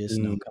a jizz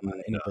note come out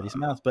of anybody's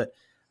mouth. But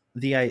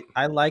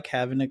I like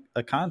having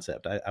a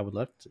concept. I would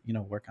love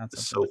to, work on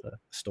something with a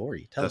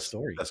story. Tell a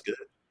story. That's good.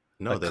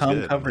 No, that's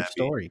good.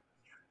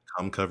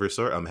 Come cover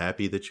story. I'm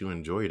happy that you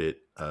enjoyed it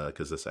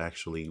because that's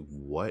actually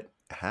what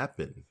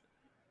happened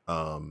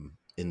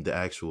in the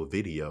actual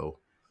video,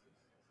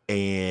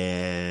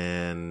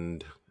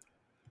 and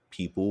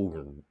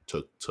people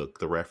took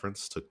the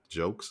reference, took the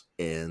jokes,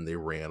 and they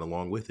ran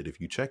along with it. If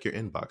you check your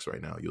inbox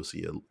right now, you'll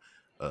see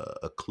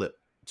a clip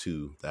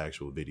to the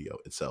actual video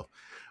itself.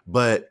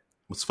 But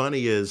what's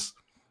funny is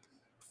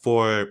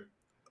for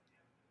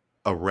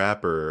a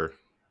rapper,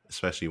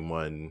 especially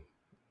one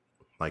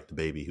like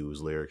DaBaby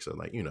whose lyrics are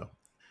like,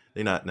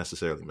 they're not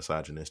necessarily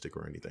misogynistic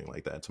or anything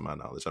like that, to my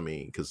knowledge. I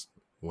mean, because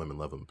women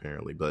love him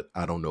apparently, but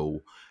I don't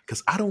know,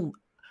 because I don't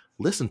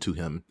listen to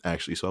him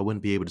actually, so I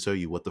wouldn't be able to tell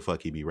you what the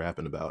fuck he be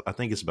rapping about. I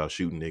think it's about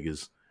shooting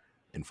niggas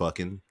and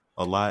fucking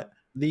a lot.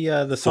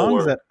 The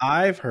songs that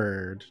I've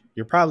heard,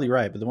 you're probably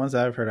right, but the ones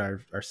that I've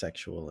heard are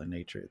sexual in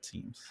nature, it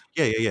seems.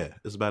 Yeah.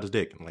 It's about his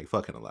dick and like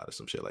fucking a lot of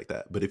some shit like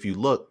that. But if you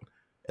look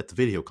at the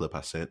video clip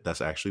I sent, that's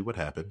actually what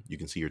happened. You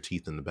can see your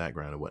teeth in the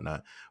background and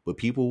whatnot. But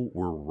people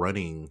were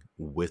running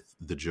with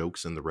the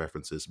jokes and the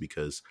references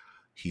because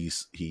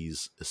he's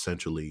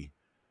essentially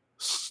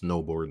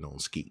snowboarding on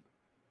skeet.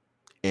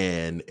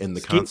 And in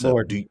the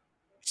concept,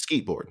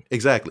 skateboard,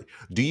 exactly.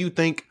 Do you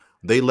think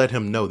they let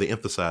him know? They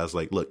emphasize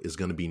like, look, it's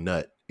going to be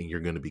nut, and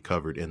you're going to be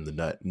covered in the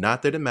nut.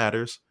 Not that it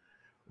matters,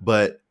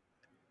 but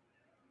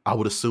I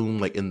would assume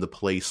like in the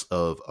place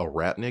of a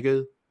rap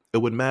nigga, it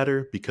would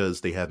matter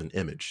because they have an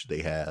image.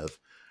 They have,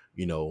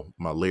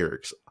 my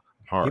lyrics.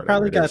 He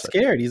probably got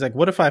scared. He's like,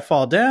 what if I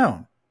fall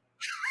down?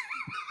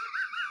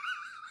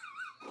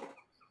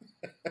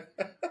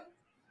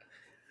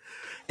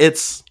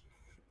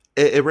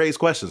 it raised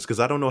questions because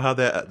I don't know how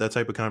that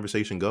type of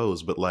conversation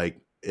goes, but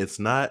like it's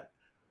not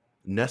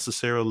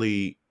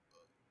necessarily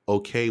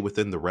okay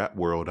within the rap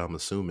world, I'm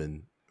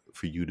assuming,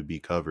 for you to be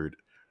covered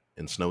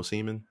in snow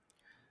semen.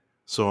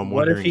 So I'm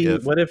wondering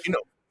if what if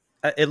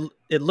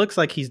it looks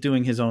like he's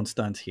doing his own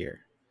stunts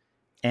here,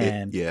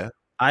 and yeah.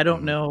 I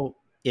don't know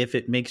if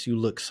it makes you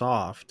look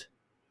soft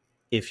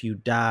if you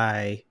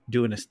die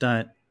doing a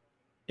stunt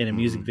in a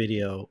music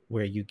video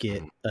where you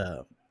get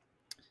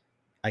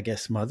I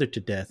guess smothered to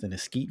death in a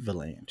skeet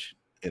avalanche.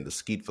 In the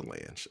skeet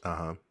avalanche.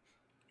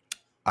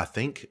 I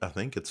think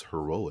it's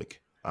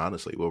heroic.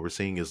 Honestly, what we're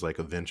seeing is like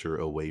a venture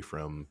away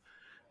from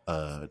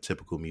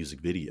typical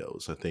music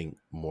videos. I think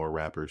more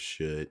rappers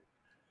should,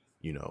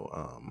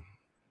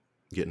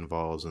 get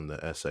involved in the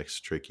SX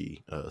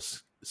Tricky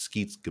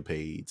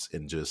skeetscapades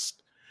and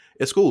just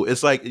it's cool.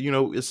 It's like,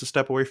 it's a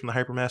step away from the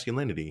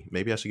hypermasculinity.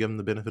 Maybe I should give him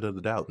the benefit of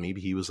the doubt. Maybe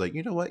he was like,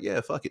 you know what?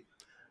 Yeah, fuck it.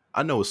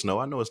 I know it's snow.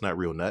 I know it's not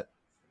real nut.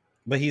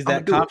 But he's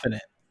that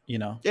confident,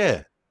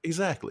 Yeah,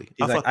 exactly.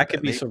 He's like, I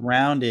could be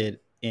surrounded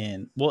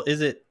in,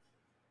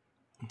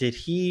 did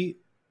he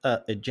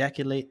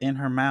ejaculate in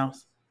her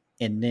mouth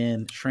and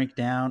then shrink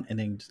down and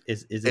then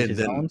is it his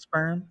own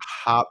sperm?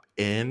 Hop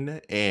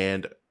in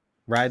and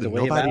ride the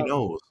wave out? Nobody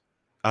knows.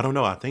 I don't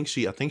know. I think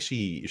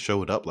she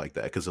showed up like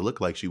that because it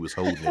looked like she was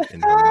holding it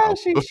in her mouth.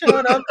 She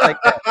showed up like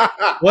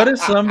that. What if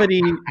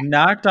somebody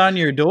knocked on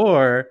your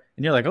door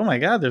and you're like, oh my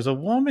God, there's a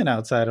woman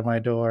outside of my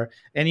door.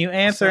 And you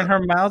answer and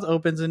her mouth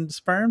opens and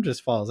sperm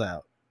just falls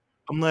out.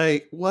 I'm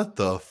like, what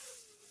the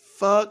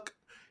fuck?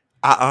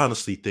 I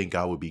honestly think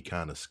I would be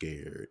kind of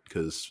scared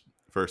because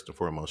first and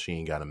foremost, she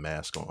ain't got a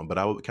mask on. But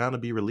I would kind of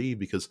be relieved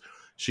because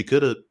she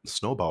could have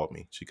snowballed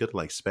me. She could have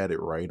like spat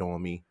it right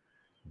on me,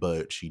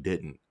 but she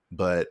didn't.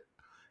 But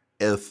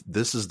if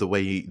this is the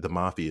way the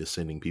mafia is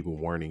sending people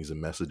warnings and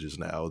messages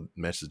now,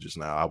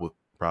 I would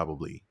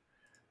probably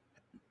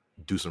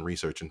do some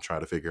research and try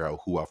to figure out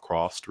who I've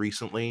crossed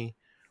recently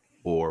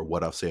or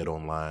what I've said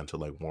online to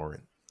like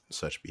warrant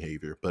such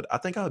behavior. But I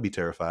think I would be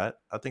terrified.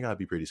 I think I'd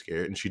be pretty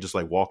scared. And she just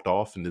like walked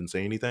off and didn't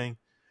say anything.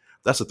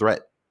 That's a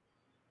threat.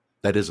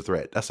 That is a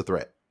threat. That's a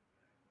threat.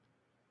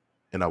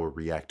 And I would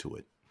react to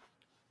it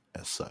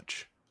as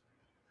such.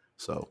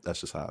 So that's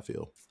just how I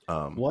feel.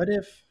 What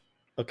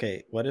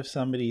if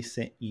somebody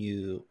sent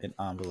you an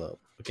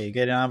envelope? Okay, you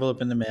get an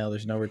envelope in the mail.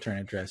 There's no return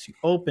address. You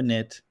open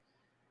it,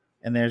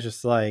 and there's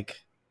just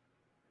like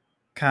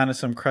kind of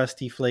some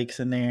crusty flakes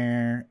in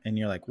there. And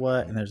you're like,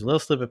 what? And there's a little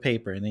slip of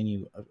paper. And then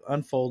you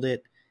unfold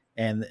it,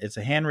 and it's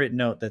a handwritten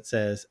note that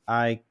says,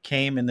 I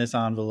came in this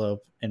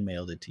envelope and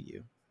mailed it to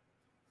you.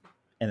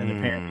 And then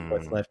apparently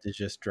what's left is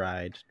just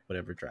dried,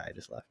 whatever dried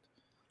is left.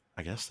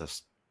 I guess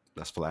that's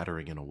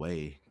flattering in a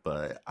way,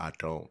 but I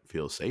don't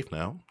feel safe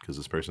now because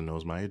this person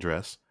knows my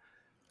address.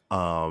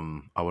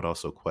 I would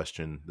also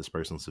question this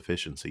person's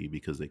sufficiency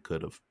because they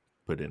could have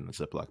put it in a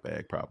Ziploc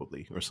bag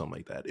probably or something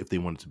like that if they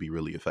wanted to be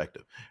really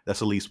effective.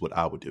 That's at least what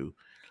I would do.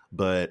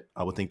 But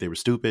I would think they were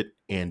stupid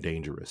and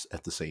dangerous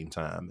at the same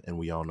time. And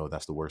we all know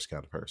that's the worst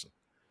kind of person.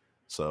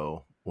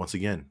 So once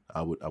again,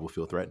 I would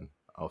feel threatened.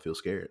 I would feel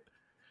scared.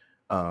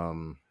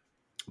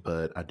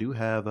 But I do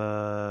have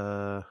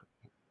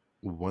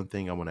one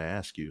thing I want to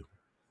ask you.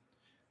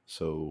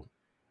 So,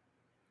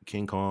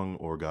 King Kong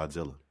or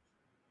Godzilla?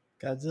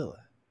 Godzilla.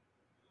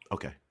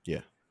 Okay,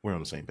 yeah, we're on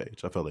the same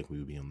page. I felt like we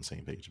would be on the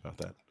same page about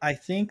that. I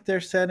think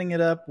they're setting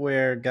it up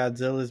where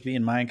Godzilla is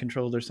being mind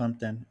controlled or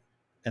something,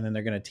 and then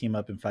they're going to team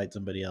up and fight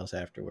somebody else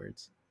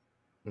afterwards.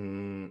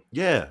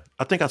 Yeah,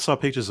 I think I saw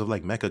pictures of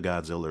like Mecha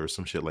Godzilla or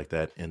some shit like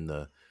that in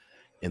the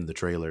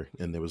trailer,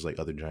 and there was like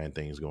other giant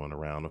things going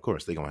around. Of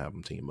course, they're gonna have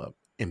them team up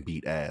and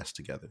beat ass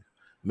together.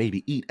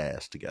 Maybe eat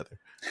ass together.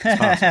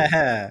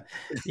 Yeah,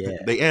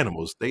 they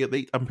animals.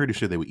 They I'm pretty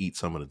sure they would eat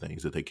some of the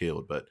things that they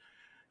killed. But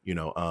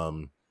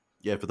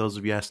yeah. For those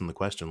of you asking the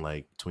question,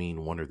 like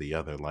between one or the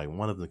other, like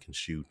one of them can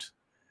shoot.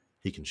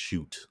 He can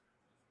shoot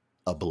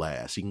a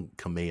blast. He can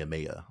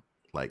Kamehameha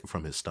like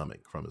from his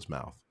stomach, from his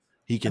mouth.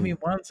 He can. I mean,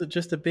 one's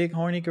just a big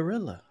horny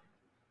gorilla.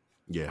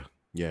 Yeah.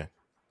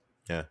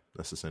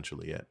 That's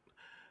essentially it.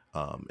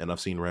 And I've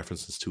seen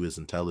references to his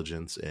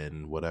intelligence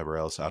and whatever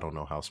else. I don't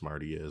know how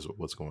smart he is or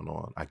what's going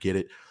on. I get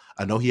it.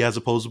 I know he has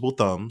opposable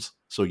thumbs.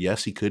 So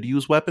yes, he could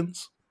use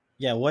weapons.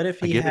 Yeah. What if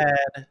he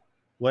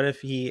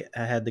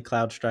had the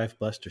Cloud Strife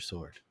Buster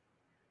Sword?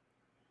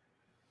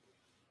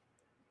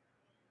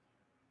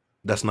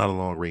 That's not a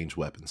long range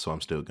weapon. So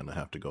I'm still going to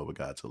have to go with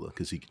Godzilla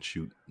because he can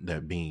shoot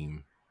that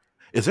beam.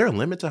 Is there a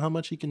limit to how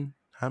much he can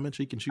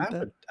shoot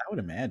I would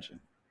imagine.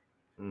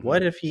 Mm-hmm.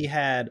 What if he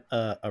had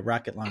a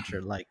rocket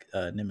launcher like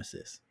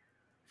Nemesis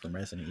from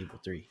Resident Evil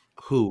 3?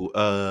 Who?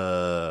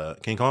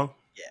 King Kong?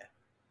 Yeah.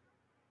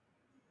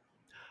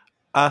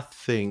 I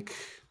think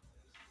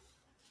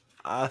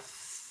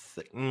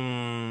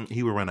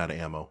he would run out of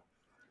ammo.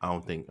 I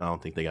don't think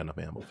they got enough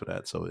ammo for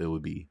that. So it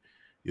would be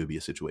a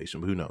situation.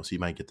 But who knows? He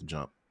might get the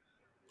jump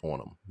on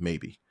him.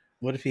 Maybe.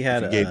 What if he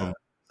had a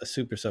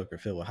super soaker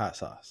filled with hot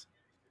sauce?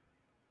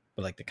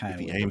 But like the kind if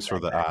he aims for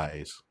the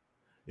eyes.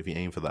 If he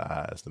aimed for the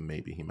eyes, then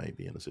maybe he might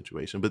be in a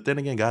situation. But then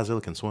again,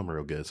 Godzilla can swim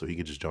real good, so he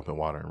could just jump in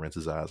water and rinse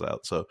his eyes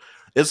out. So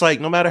it's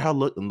like no matter how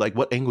like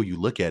what angle you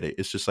look at it,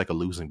 it's just like a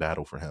losing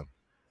battle for him,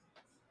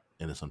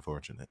 and it's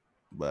unfortunate.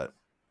 But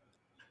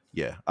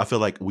yeah, I feel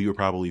like we would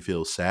probably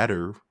feel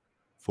sadder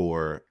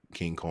for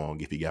King Kong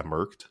if he got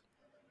murked.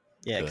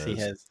 Yeah, because he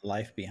has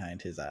life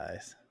behind his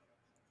eyes.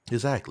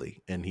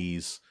 Exactly, and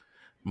he's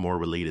more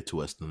related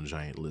to us than the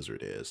giant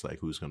lizard is. Like,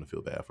 who's going to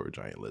feel bad for a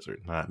giant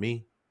lizard? Not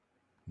me.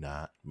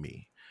 Not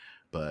me.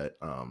 But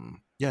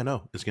yeah,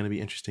 no, it's going to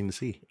be interesting to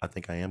see. I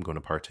think I am going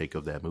to partake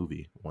of that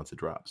movie once it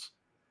drops.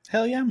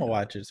 Hell yeah, I'm going to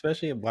watch it,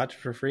 especially watch it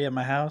for free at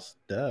my house.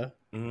 Duh.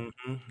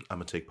 Mm-hmm. I'm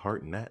going to take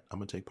part in that. I'm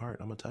going to take part.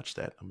 I'm going to touch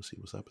that. I'm going to see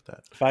what's up with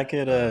that. If I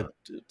could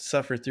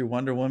suffer through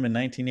Wonder Woman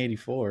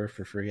 1984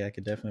 for free, I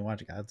could definitely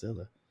watch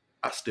Godzilla.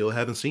 I still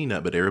haven't seen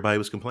that, but everybody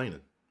was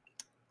complaining.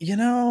 You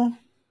know,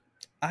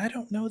 I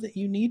don't know that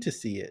you need to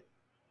see it.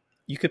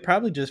 You could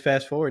probably just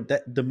fast forward.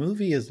 That the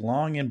movie is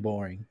long and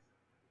boring.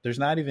 There's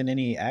not even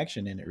any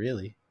action in it,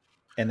 really.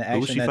 And the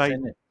action that's fighting?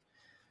 in it.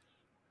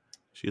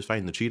 She was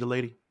fighting the cheetah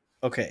lady.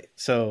 Okay,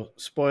 so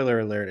spoiler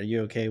alert. Are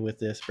you okay with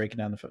this? Breaking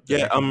down the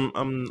yeah,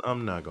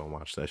 I'm not gonna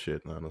watch that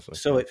shit, honestly.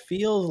 So it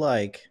feels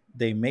like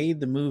they made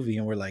the movie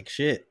and we're like,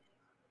 shit,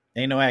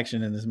 ain't no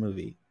action in this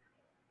movie.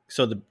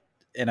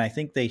 And I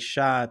think they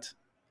shot.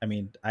 I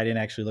mean, I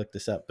didn't actually look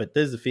this up, but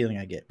this is the feeling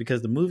I get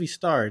because the movie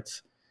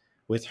starts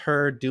with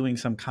her doing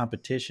some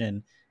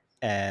competition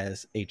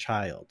as a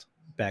child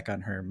back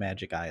on her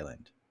magic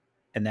island,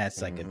 and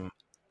that's like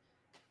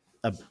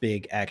a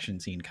big action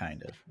scene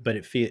kind of, but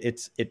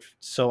it's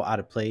so out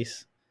of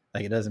place,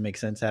 like it doesn't make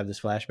sense to have this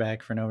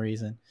flashback for no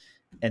reason.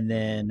 And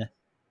then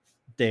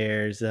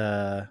there's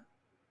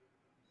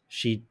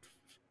she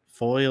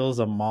foils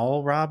a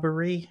mall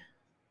robbery,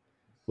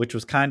 which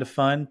was kind of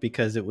fun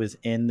because it was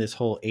in this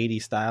whole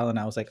 80s style, and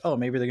I was like, oh,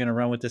 maybe they're gonna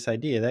run with this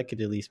idea, that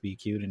could at least be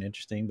cute and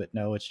interesting. But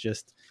no, it's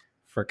just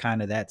for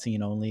kind of that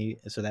scene only,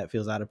 so that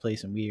feels out of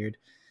place and weird.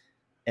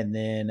 And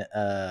then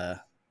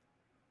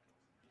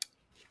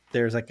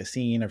there's like a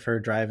scene of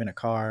her driving a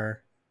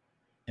car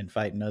and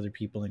fighting other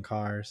people in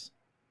cars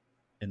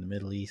in the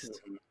Middle East.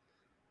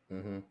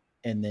 Mm-hmm.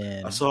 And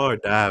then I saw her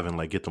dive and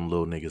like get them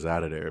little niggas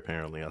out of there.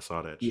 Apparently, I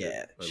saw that.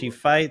 Yeah, she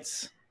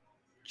fights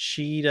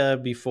Cheetah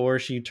before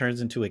she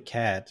turns into a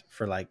cat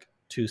for like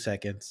 2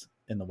 seconds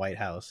in the White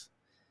House,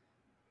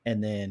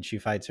 and then she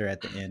fights her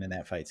at the end, and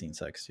that fight scene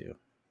sucks too.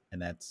 And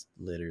that's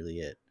literally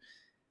it.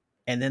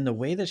 And then the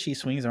way that she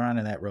swings around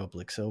in that rope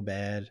looks so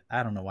bad.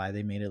 I don't know why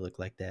they made it look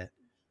like that.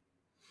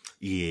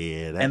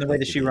 Yeah, and the way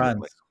that she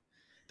runs.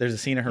 There's a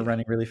scene of her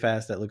running really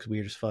fast that looks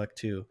weird as fuck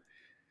too.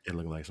 It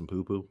looked like some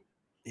poo poo.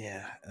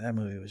 Yeah, that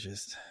movie was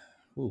just,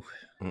 ooh.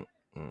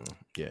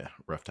 Yeah,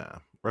 rough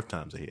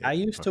times ahead. I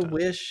used to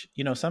wish,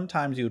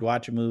 sometimes you would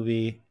watch a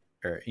movie,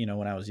 or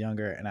when I was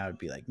younger, and I would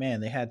be like,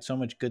 man, they had so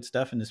much good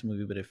stuff in this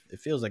movie, but it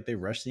feels like they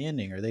rushed the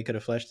ending, or they could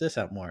have fleshed this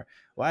out more.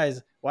 Why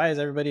is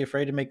everybody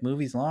afraid to make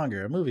movies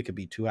longer? A movie could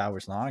be 2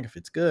 hours long if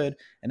it's good,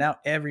 and now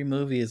every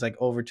movie is like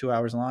over 2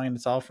 hours long, and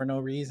it's all for no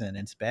reason.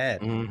 It's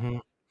bad. Mm-hmm.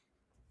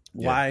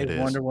 Why is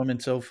Wonder Woman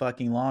so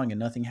fucking long and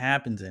nothing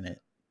happens in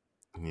it?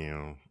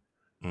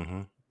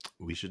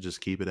 We should just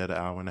keep it at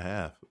 1.5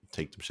 hours.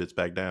 Take them shits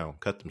back down.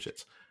 Cut them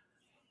shits.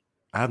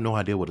 I have no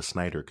idea what a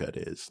Snyder cut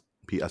is.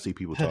 I see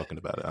people talking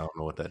about it. I don't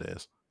know what that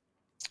is.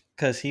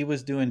 Because he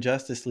was doing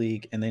Justice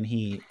League, and then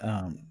he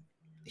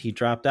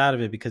dropped out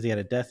of it because he had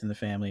a death in the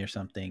family or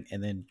something.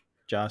 And then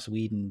Joss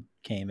Whedon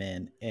came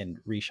in and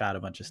reshot a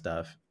bunch of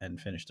stuff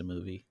and finished the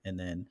movie. And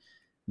then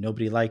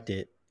nobody liked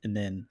it. And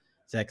then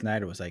Zack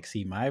Snyder was like,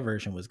 see, my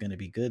version was going to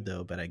be good,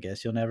 though, but I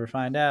guess you'll never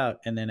find out.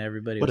 And then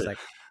everybody was like,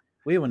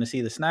 we want to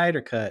see the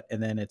Snyder cut.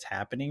 And then it's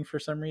happening for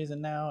some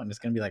reason now. And it's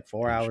going to be like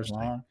 4 hours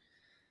long.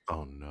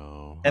 Oh,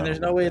 no. And there's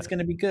no way it's going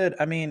to be good.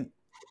 I mean,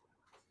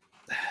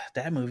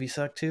 that movie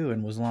sucked too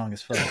and was long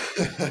as fuck.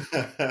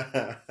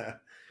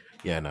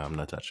 Yeah, no, I'm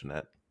not touching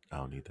that. I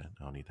don't need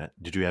that.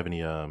 Did you have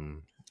any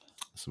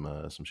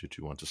some shit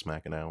you want to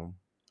smack it out?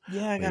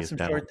 Yeah, I got some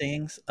short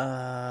things.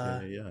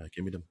 Yeah.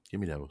 Give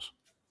me those.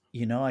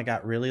 I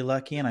got really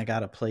lucky and I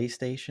got a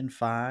PlayStation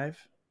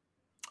 5.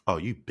 Oh,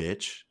 you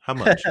bitch. How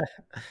much?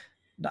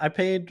 I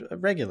paid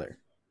regular.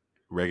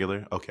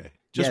 Regular? Okay.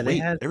 Just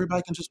wait.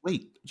 Everybody can just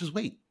wait. Just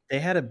wait. They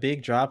had a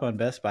big drop on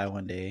Best Buy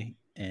one day,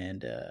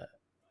 and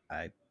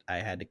I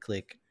had to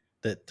click.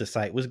 The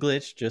site was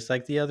glitched, just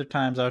like the other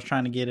times I was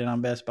trying to get it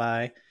on Best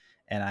Buy,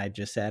 and I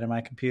just sat in my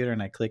computer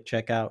and I clicked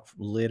checkout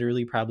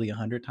literally probably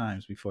 100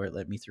 times before it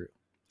let me through.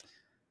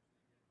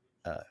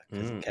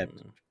 Because it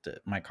kept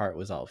my cart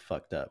was all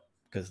fucked up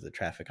because of the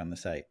traffic on the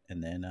site.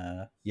 And then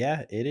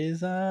it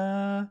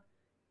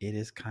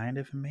is kind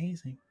of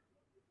amazing.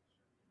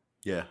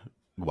 Yeah.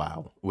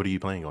 Wow. What are you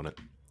playing on it?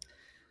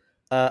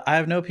 I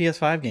have no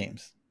PS5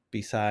 games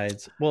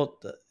besides, well,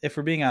 if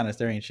we're being honest,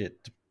 there ain't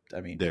shit. I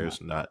mean, there's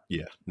not.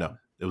 Yeah, no,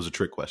 it was a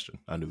trick question.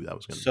 I knew that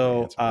was going to be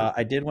the answer.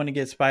 I did want to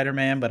get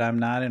Spider-Man, but I'm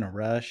not in a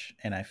rush.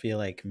 And I feel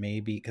like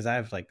maybe because I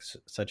have like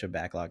such a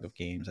backlog of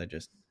games, I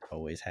just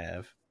always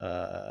have.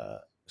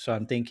 So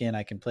I'm thinking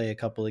I can play a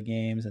couple of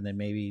games, and then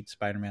maybe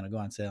Spider-Man will go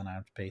on sale, and I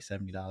have to pay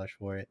 $70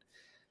 for it.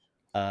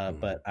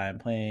 But I'm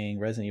playing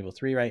Resident Evil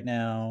 3 right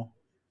now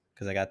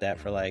because I got that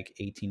for like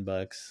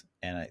 $18,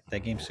 and that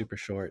game's super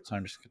short, so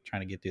I'm just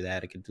trying to get through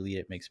that. I can delete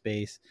it, make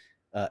space.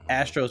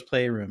 Astro's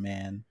Playroom,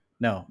 man.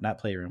 No, not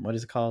Playroom. What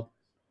is it called?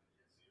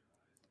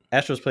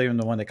 Astro's Playroom,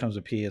 the one that comes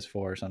with PS4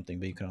 or something,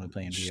 but you can only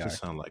play in VR.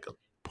 Just sound like a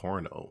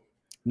porno.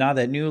 Nah,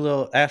 that new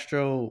little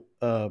Astro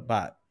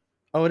bot.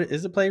 Oh,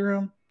 is it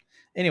Playroom?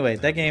 Anyway,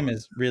 that game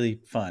is really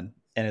fun,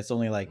 and it's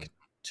only like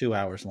 2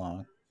 hours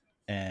long,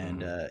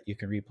 and you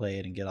can replay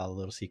it and get all the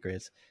little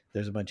secrets.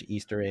 There's a bunch of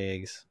Easter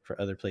eggs for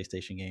other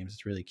PlayStation games.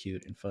 It's really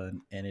cute and fun,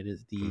 and it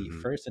is the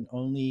first and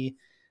only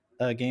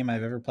game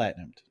I've ever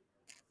platinumed.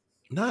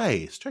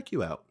 Nice, check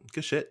you out.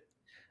 Good shit.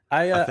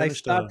 I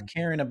stopped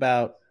caring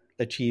about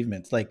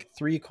achievements like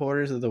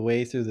 3/4 of the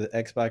way through the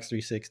Xbox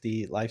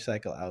 360 life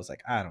cycle. I was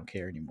like, I don't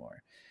care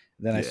anymore.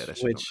 Then I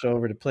switched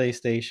over to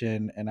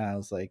PlayStation, and I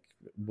was like,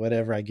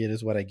 whatever I get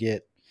is what I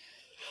get.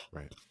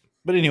 Right.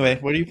 But anyway,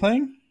 what are you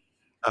playing?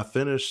 I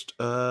finished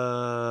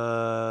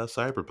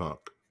Cyberpunk.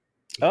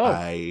 Oh.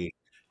 I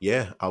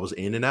was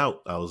in and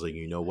out. I was like,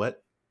 you know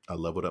what? I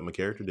leveled up my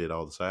character, did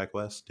all the side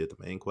quests, did the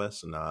main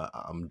quests, and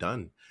I'm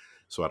done.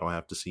 So I don't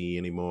have to see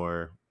any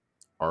more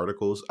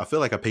articles. I feel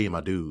like I paid my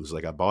dues.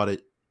 Like I bought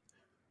it.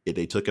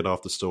 They took it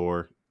off the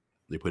store.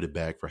 They put it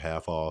back for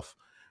half off.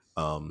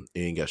 It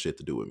ain't got shit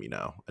to do with me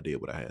now. I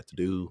did what I had to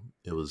do.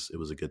 It was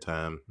a good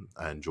time.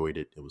 I enjoyed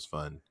it. It was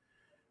fun.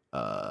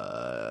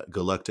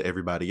 Good luck to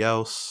everybody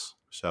else.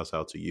 Shouts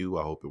out to you.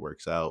 I hope it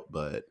works out.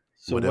 But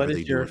so what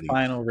is your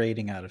final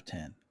rating out of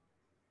 10?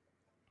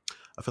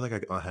 I feel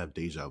like I have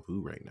deja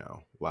vu right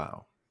now.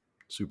 Wow.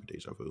 Super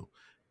deja vu.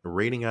 A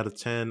rating out of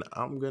 10,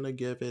 I'm gonna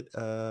give it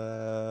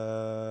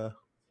an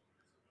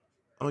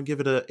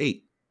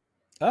 8.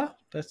 Oh,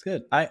 that's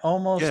good. I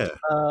almost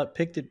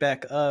picked it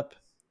back up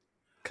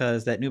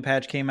because that new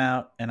patch came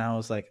out, and I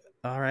was like,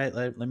 all right,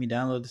 let me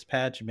download this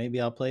patch, and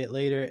maybe I'll play it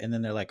later. And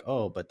then they're like,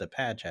 oh, but the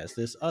patch has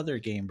this other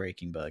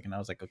game-breaking bug. And I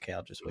was like, okay,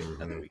 I'll just wait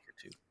another week or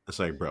two. It's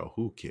like, bro,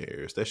 who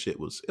cares? That shit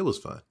was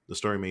fun. The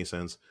story made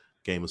sense.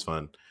 Game was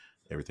fun.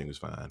 Everything was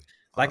fine.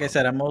 Like I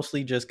said, I'm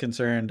mostly just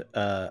concerned.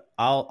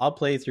 I'll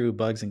play through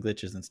bugs and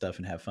glitches and stuff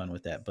and have fun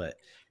with that. But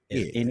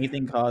if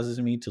anything causes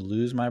me to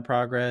lose my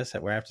progress,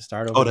 where I have to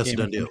start over, that's a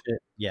done deal.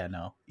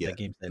 That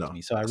game's dead to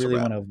me. So I really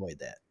want to avoid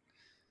that.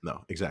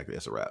 No, exactly.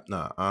 That's a wrap.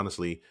 Nah,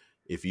 honestly,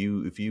 if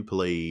you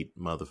played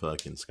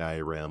motherfucking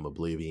Skyrim,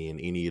 Oblivion,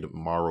 any of the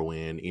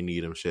Morrowind, any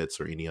of them shits,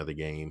 or any other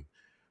game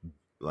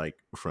like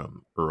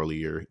from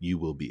earlier, you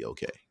will be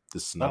okay.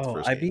 This is not the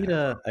first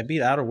game. I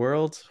beat Outer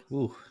Worlds.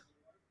 Ooh.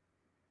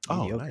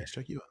 Mediocre. Nice.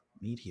 Check you out.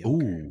 Mediocre.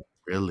 Ooh,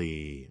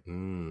 really?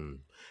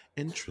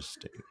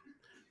 Interesting.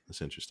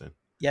 That's interesting.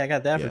 Yeah, I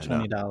got that for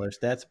 $20. No.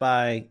 That's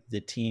by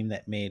the team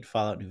that made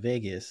Fallout New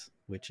Vegas,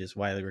 which is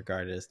widely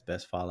regarded as the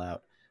best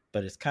Fallout.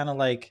 But it's kind of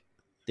like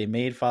they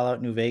made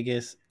Fallout New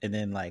Vegas and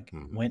then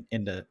went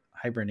into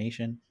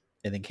hibernation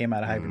and then came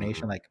out of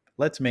hibernation. Like,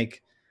 let's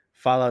make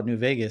Fallout New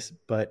Vegas,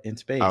 but in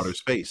space. Outer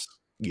space.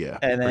 Yeah.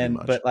 And then,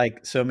 but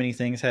like so many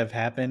things have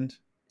happened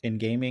in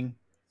gaming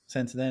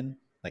since then,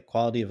 like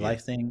quality of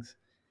life things.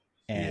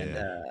 And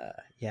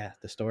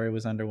the story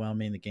was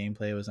underwhelming. The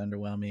gameplay was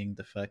underwhelming.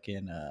 The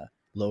fucking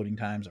loading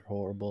times are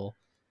horrible.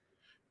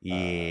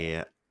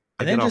 Yeah.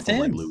 And then it just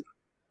ends.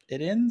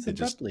 It ends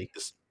abruptly.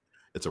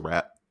 It's a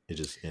wrap. It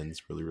just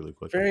ends really, really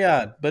quickly. Very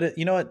odd. But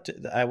you know what?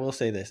 I will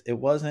say this. It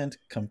wasn't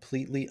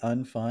completely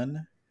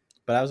unfun,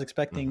 but I was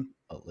expecting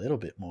a little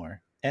bit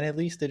more. And at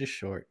least it is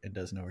short. It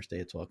doesn't overstay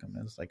its welcome.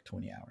 It was like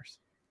 20 hours.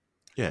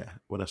 Yeah.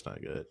 Well, that's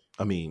not good.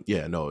 I mean,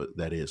 yeah, no,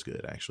 that is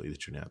good, actually,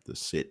 that you don't have to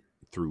sit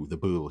through the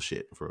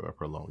bullshit for a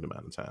prolonged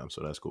amount of time.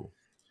 So that's cool.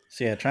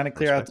 So yeah, trying to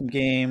clear out some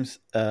games.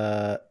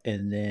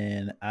 And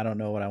then I don't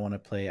know what I want to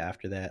play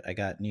after that. I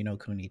got Ni no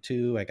Kuni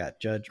 2. I got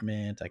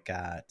Judgment. I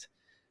got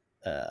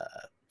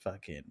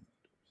fucking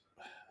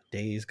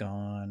Days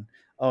Gone.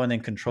 Oh, and then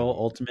Control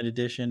Ultimate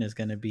Edition is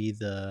going to be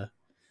the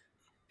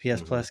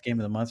PS Plus game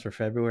of the month for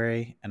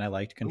February. And I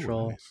liked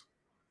Control. Ooh, nice.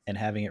 And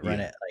having it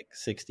run at like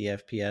 60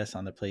 FPS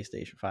on the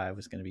PlayStation 5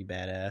 was going to be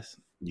badass.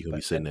 You're going to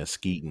be sitting there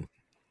skeeting.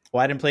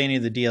 Well, I didn't play any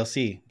of the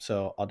DLC,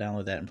 so I'll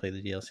download that and play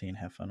the DLC and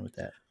have fun with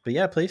that. But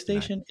yeah,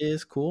 PlayStation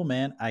is cool,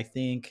 man. I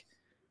think,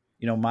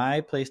 my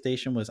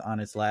PlayStation was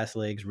on its last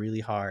legs really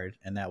hard,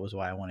 and that was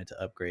why I wanted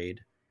to upgrade.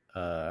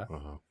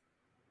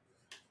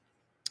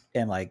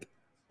 And like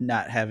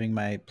not having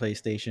my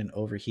PlayStation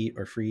overheat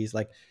or freeze.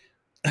 Like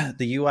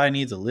the UI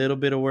needs a little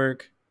bit of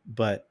work,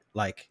 but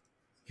like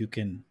you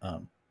can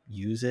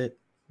use it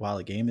while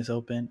the game is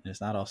open and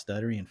it's not all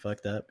stuttery and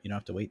fucked up. You don't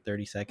have to wait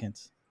 30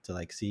 seconds to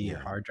like see your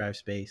hard drive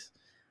space.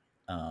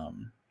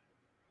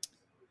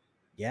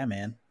 Yeah,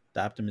 man. The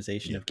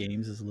optimization of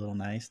games is a little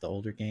nice, the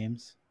older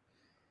games.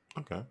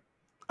 Okay.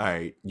 All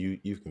right.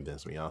 You've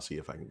convinced me. I'll see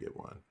if I can get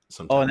one.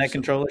 And that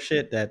controller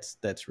shit,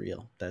 that's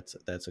real. That's a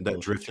that cool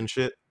drifting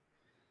feature. Shit.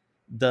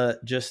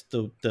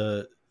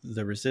 The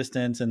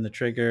resistance and the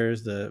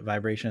triggers, the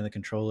vibration of the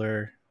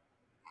controller,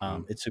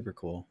 it's super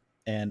cool.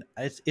 and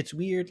it's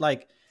weird.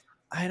 Like,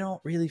 I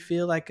don't really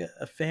feel like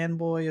a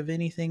fanboy of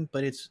anything,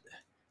 but it's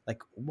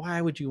like,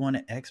 why would you want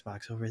an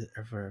Xbox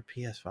over a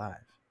PS5?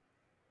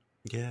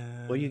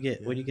 Yeah, What do you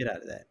get? What do yeah, you get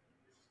out of that?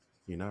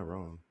 you're not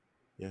wrong.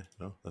 Yeah,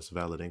 no, that's a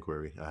valid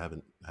inquiry. I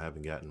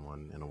haven't gotten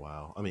one in a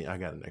while. I mean, I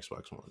got an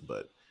Xbox One,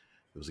 but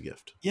it was a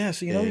gift, Yeah,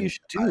 so you know what you and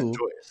should I do?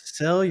 enjoy it.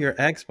 Sell your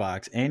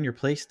Xbox and your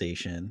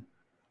PlayStation,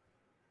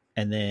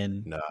 and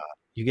then Nah,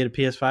 you get a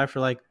PS5 for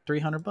like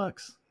 $300, I'm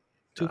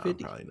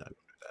 250. probably not gonna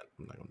do that.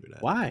 I'm not gonna do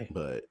that. Why?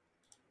 But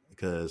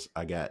because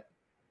I got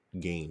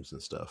games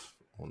and stuff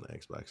on the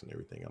Xbox and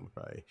everything, I'm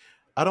probably.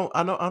 I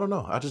don't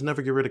know. I just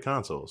never get rid of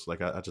consoles.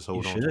 Like I just You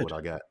hold on to what should.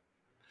 I got.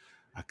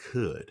 I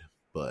could,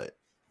 but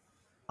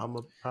I'm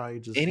gonna probably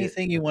just get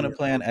Anything the you want to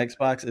play PS4. on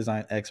Xbox is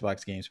on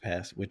Xbox Games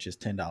Pass, which is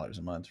 $10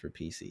 a month for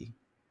PC.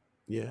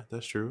 Yeah,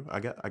 that's true. I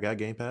got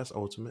Game Pass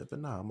Ultimate, but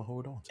nah, I'm gonna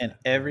hold on to And that.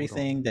 I'm gonna hold on.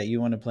 everything that you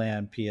want to play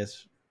on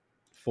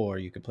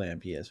PS4, you could play on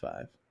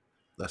PS5.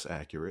 That's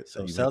accurate.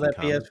 So You sell making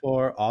that comments?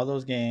 PS4, all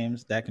those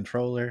games, that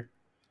controller,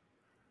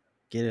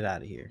 get it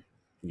out of here.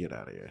 Get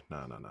out of here.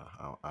 No, no,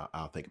 no.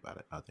 I'll think about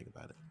it. I'll think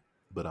about it.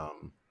 But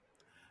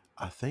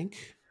I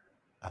think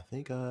I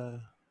think.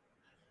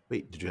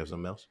 Wait, did you have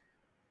something else?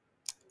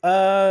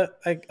 I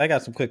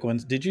got some quick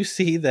ones. Did you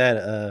see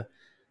that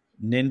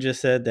Ninja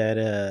said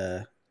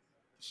that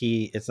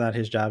it's not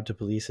his job to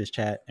police his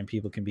chat, and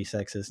people can be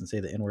sexist and say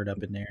the N-word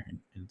up in there, and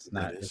it's That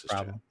not is his his job.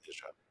 problem. His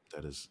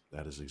job.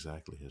 That is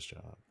exactly his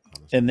job.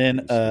 And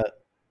Honestly, then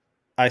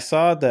I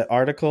saw the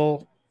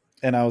article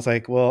and I was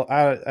like, well,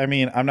 I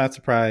mean, I'm not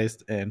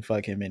surprised, and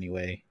fuck him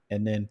anyway.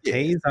 And then yeah,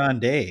 Tay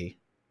Day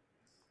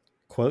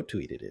quote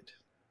tweeted it.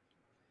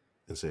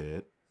 and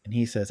said, And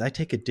he says, I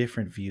take a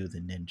different view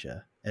than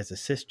Ninja. As a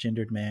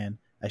cisgendered man,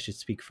 I should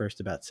speak first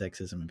about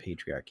sexism and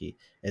patriarchy.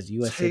 As a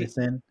U.S. "Take."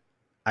 citizen,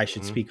 I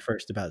should Mhm. speak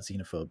first about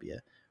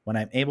xenophobia. When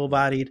I'm able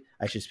bodied,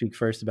 I should speak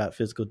first about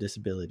physical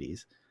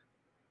disabilities.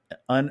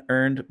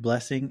 Unearned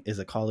blessing is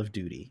a call of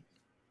duty.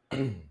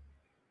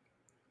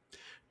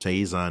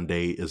 Tayson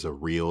Day is a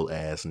real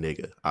ass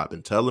nigga. I've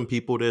been telling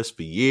people this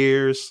for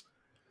years,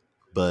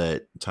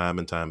 but time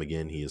and time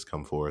again, he has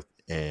come forth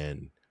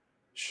and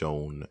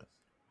shown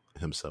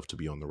himself to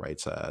be on the right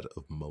side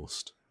of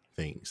most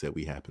things that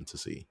we happen to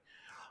see.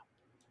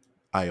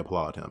 I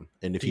applaud him.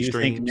 And if Do he you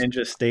think streams,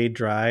 Ninja stayed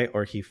dry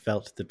or he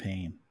felt the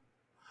pain?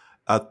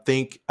 I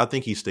think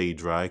he stayed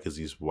dry because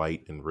he's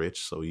white and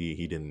rich, so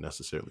he didn't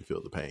necessarily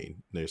feel the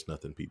pain. There's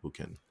nothing people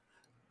can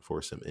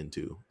force him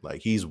into.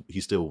 Like he's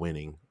still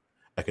winning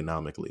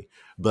economically,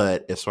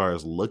 but as far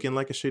as looking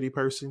like a shitty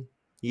person,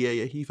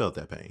 yeah, he felt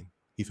that pain.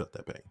 He felt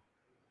that pain.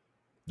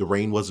 The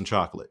rain wasn't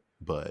chocolate,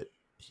 but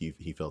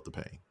he felt the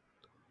pain.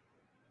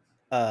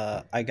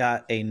 I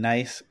got a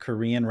nice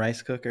Korean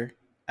rice cooker.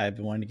 I've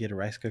been wanting to get a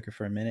rice cooker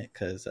for a minute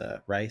because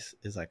rice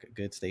is like a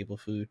good staple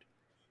food,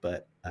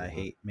 but I Mhm.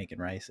 hate making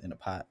rice in a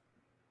pot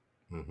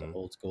the Mm-hmm.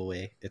 old school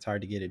way. It's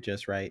hard to get it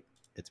just right.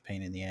 It's a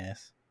pain in the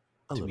ass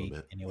A to little me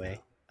bit, yeah. anyway.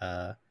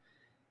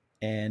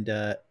 And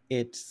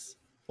it's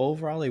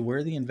overall a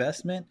worthy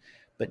investment.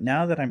 But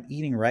now that I'm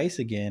eating rice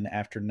again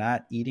after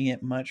not eating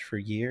it much for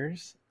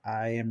years,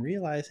 I am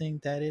realizing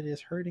that it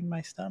is hurting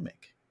my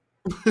stomach.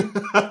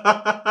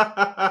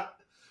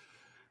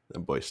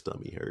 That boy's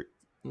stomach hurt.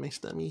 My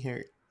stomach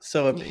hurt.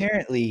 So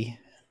apparently,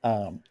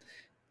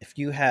 if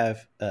you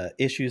have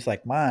issues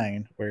like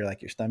mine, where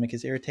like your stomach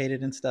is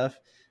irritated and stuff,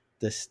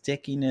 the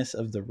stickiness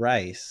of the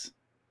rice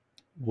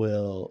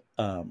will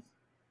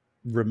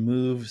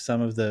remove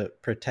some of the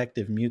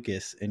protective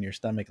mucus in your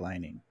stomach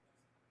lining,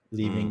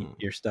 leaving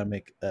your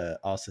stomach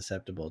all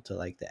susceptible to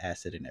like the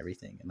acid and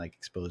everything, and like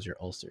expose your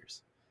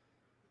ulcers,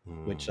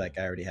 which like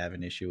I already have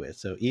an issue with.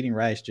 So eating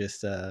rice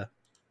just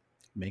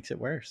makes it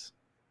worse.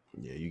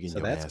 Yeah, you getting So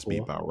your that's ass beat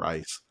cool. by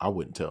rice. I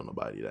wouldn't tell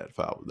nobody that if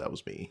that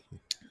was me.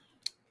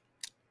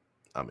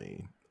 I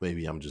mean,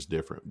 maybe I'm just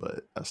different,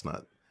 but that's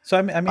not. So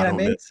I mean, I don't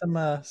made some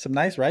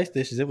nice rice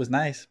dishes. It was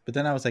nice, but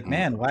then I was like,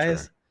 man, I'm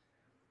sure.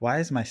 why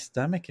is my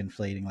stomach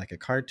inflating like a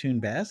cartoon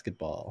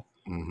basketball?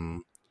 Mm-hmm.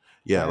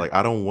 Yeah, Why? like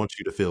I don't want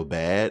you to feel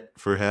bad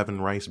for having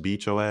rice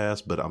beat your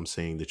ass, but I'm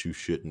saying that you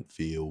shouldn't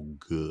feel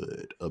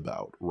good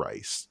about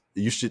rice.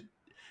 You should.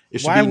 It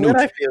should Why be would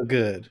neutral. I feel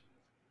good?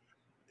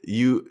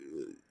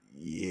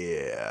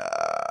 Yeah.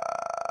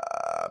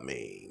 I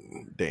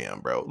mean,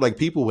 damn, bro. Like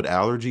people with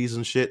allergies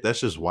and shit,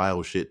 that's just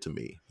wild shit to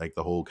me. Like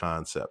the whole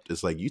concept.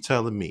 It's like you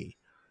telling me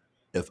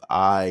if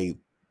I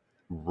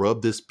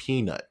rub this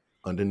peanut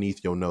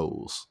underneath your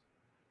nose,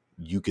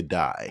 you could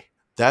die.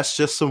 That's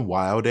just some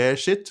wild ass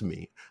shit to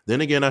me.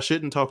 Then again, I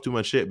shouldn't talk too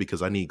much shit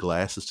because I need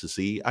glasses to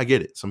see. I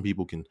get it. Some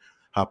people can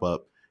hop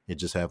up and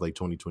just have like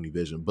 20/20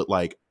 vision, but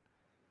like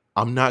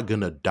I'm not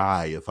gonna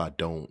die if I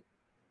don't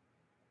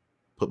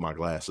put my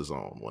glasses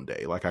on one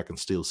day. Like I can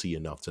still see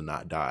enough to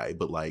not die.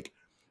 But like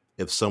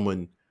if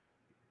someone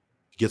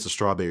gets a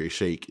strawberry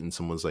shake and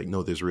someone's like,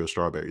 no, there's real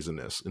strawberries in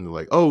this, and they're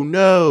like, oh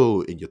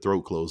no, and your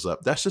throat closes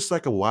up, that's just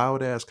like a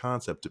wild ass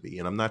concept to me.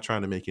 And I'm not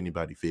trying to make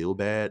anybody feel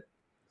bad,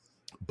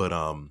 but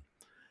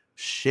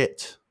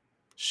shit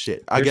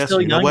shit. I You're guess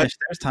still you know what? youngish.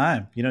 There's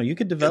time. You know, you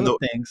could develop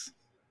things.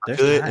 There's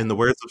Good. time. In the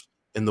words of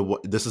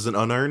this is an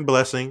unearned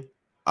blessing.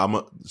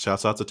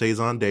 Shouts out to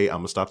Tazon Day. I'm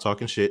gonna stop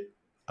talking shit.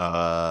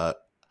 Shouts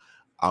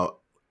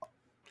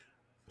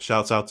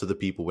out to the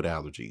people with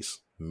allergies.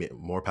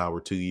 More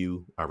power to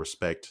you. I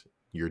respect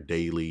your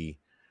daily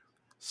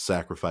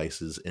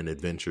sacrifices and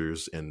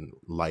adventures and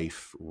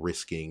life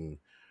risking,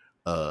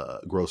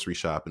 grocery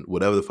shopping,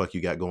 whatever the fuck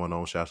you got going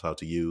on. Shouts out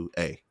to you.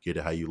 Hey, get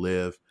it how you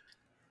live.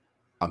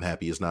 I'm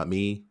happy it's not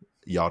me.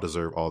 Y'all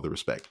deserve all the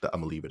respect.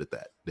 I'm gonna leave it at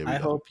that. There we I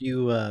go. hope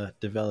you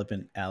develop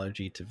an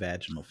allergy to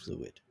vaginal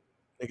fluid.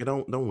 Nigga,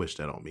 don't wish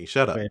that on me.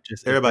 Shut up.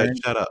 Just, Everybody,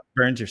 shut up.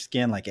 Burns your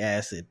skin like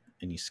acid,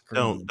 and you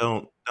scream.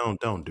 Don't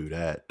do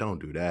that.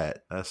 Don't do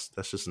that. That's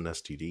just an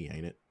STD,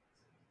 ain't it?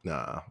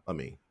 Nah, I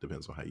mean,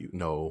 depends on how you.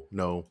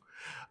 No,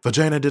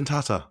 vagina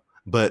dentata.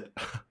 But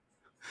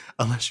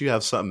unless you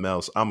have something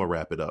else, I'm gonna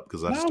wrap it up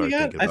because I start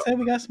thinking. I said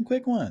we got some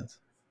quick ones.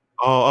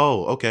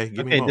 Oh, okay.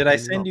 Give me more. Did I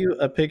send you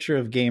a picture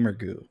of Gamer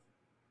Goo?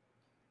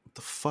 What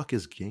the fuck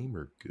is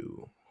Gamer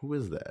Goo? Who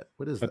is that?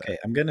 What is that? Okay,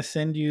 I'm gonna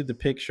send you the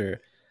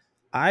picture.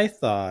 I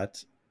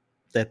thought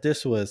that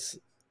this was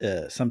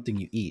something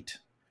you eat.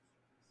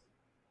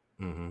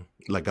 Mm-hmm.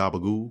 Like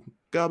gabagoo.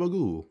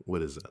 Gabagoo.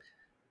 What is that?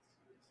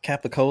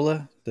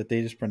 Capicola that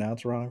they just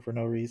pronounce wrong for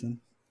no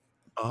reason.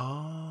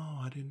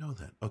 Oh, I didn't know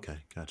that. Okay,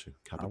 got you.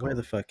 Where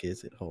the fuck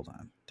is it? Hold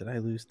on. Did I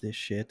lose this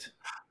shit?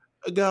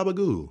 A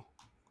gabagoo.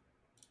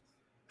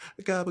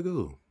 A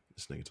gabagoo.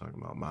 This nigga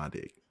talking about my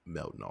dick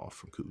melting off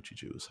from coochie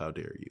juice. How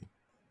dare you?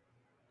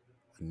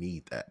 I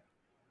need that.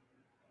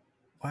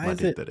 Why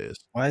is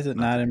it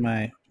not in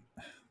my...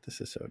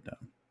 This is so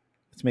dumb.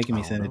 It's making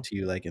me send it to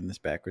you like in this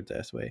backwards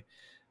ass way.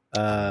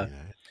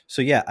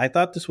 So yeah, I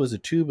thought this was a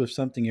tube of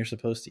something you're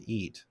supposed to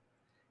eat.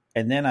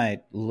 And then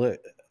I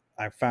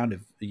found a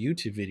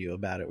YouTube video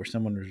about it where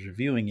someone was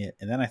reviewing it,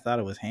 and then I thought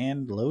it was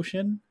hand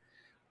lotion.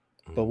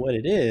 But what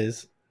it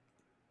is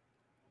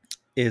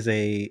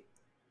a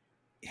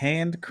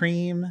hand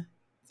cream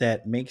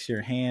that makes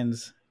your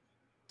hands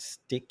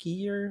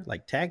stickier,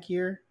 like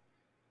tackier,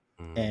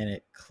 and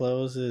it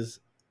clogs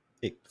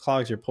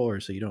your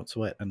pores so you don't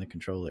sweat on the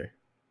controller.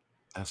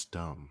 That's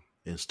dumb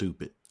and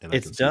stupid. And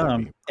it's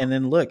dumb. And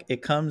then look,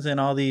 it comes in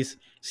all these.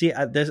 See,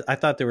 I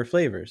thought there were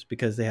flavors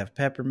because they have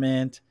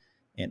peppermint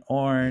and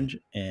orange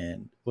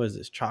and what is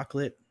this,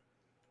 chocolate?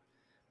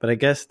 But I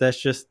guess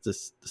that's just the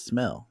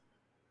smell.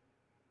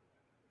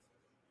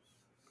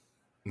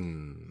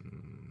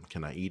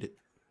 Can I eat it?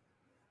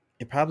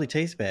 It probably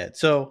tastes bad.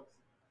 So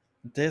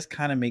this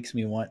kind of makes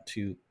me want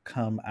to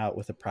come out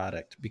with a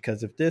product,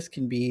 because if this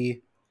can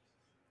be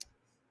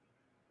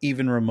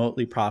even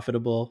remotely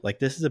profitable, like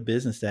this is a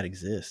business that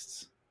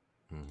exists.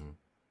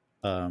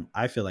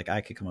 I feel like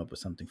I could come up with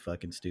something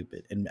fucking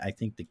stupid. And I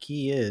think the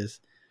key is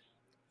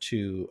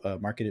to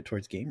market it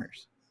towards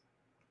gamers.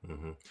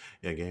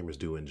 Yeah, gamers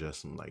do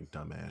ingest some like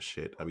dumbass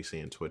shit. I be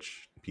seeing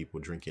Twitch people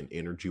drinking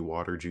energy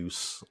water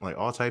juice, like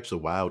all types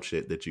of wild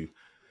shit that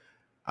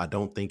I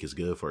don't think is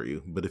good for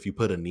you. But if you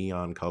put a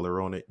neon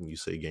color on it and you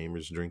say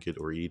gamers drink it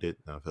or eat it,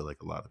 I feel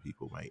like a lot of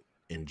people might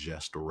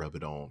ingest or rub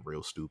it on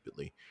real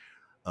stupidly.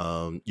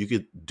 You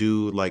could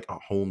do like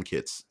home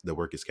kits that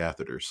work as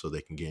catheters so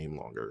they can game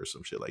longer or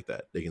some shit like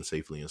that. They can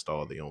safely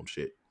install their own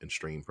shit and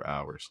stream for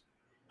hours.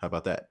 How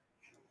about that?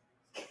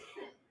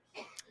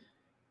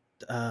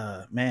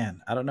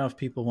 Man, I don't know if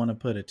people want to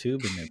put a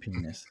tube in their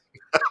penis.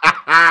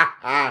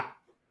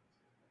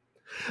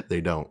 They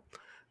don't.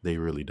 They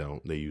really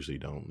don't. They usually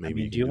don't.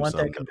 Maybe. Do you want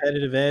that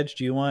competitive edge?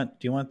 Do you want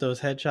those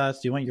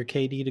headshots? Do you want your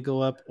KD to go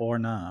up or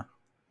nah?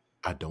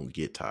 I don't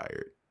get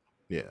tired.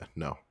 Yeah,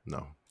 no.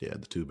 Yeah,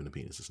 the tube in the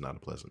penis is not a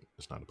pleasant.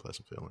 It's not a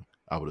pleasant feeling,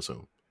 I would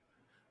assume,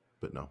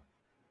 but no.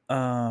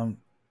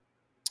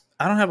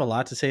 I don't have a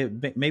lot to say.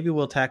 Maybe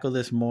we'll tackle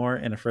this more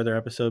in a further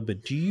episode.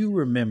 But do you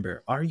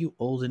remember? Are you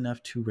old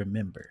enough to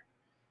remember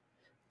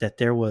that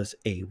there was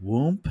a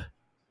Whoomp,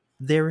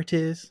 there it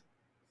is,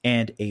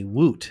 and a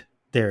Woot,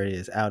 there it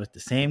is, out at the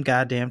same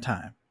goddamn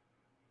time?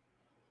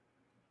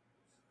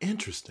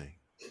 Interesting.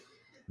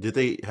 Did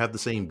they have the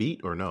same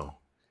beat or no?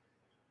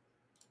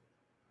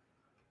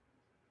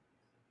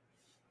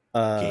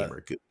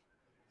 Gamer. Good.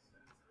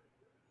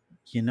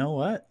 You know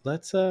what?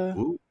 Let's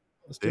do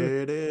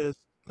there it is.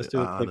 Let's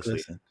do a quick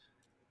listen.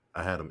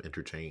 I had them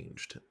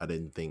interchanged. I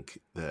didn't think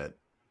that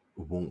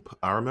Whoomp.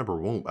 I remember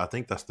Whoomp. I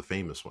think that's the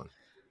famous one.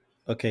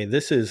 Okay,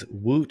 this is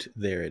Woot,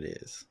 there it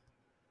is.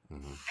 Hey,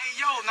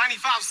 yo,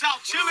 95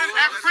 South chilling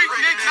at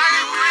Freaknik 93,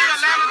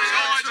 Atlanta,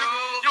 Georgia.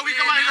 Yo, we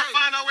come out here to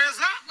find out where's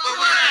that?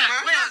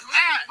 Where's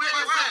that?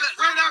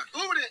 Where that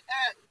booty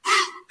at?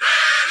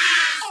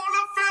 All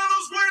the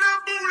fellas, where that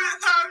booty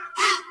at?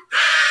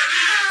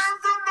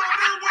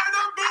 Everybody, where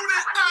that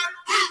booty at?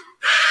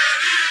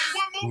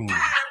 One more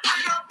time,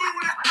 where that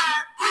booty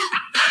at?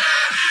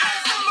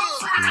 All the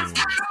friends,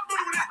 where that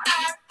booty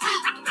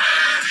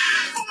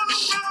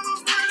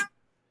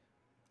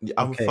at?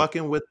 I'm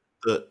fucking with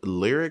the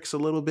lyrics a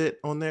little bit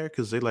on there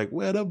because they're like,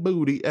 "Where the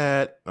booty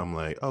at?" I'm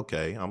like,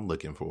 okay, I'm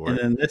looking for And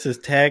it. then this is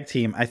Tag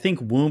Team. I think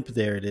Whoomp,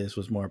 There It Is,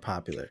 was more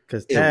popular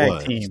because It Tag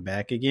was. Team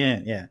back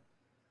again. Yeah.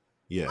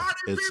 Yeah,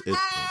 it's and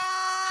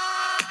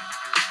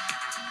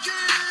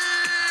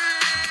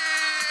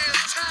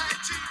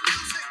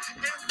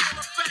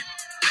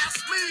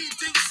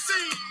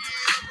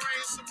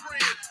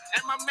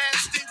my man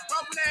Steve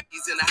Bowman,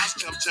 he's in the house,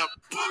 jump.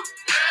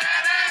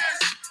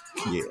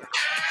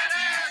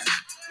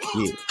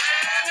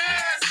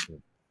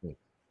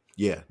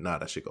 Yeah. Nah,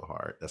 that shit go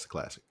hard. That's a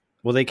classic.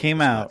 Well, they came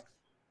out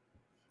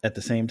at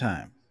the same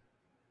time.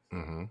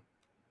 Mm-hmm.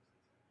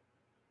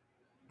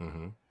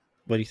 Mm-hmm.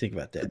 What do you think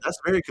about that? That's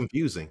very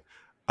confusing.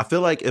 I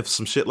feel like if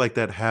some shit like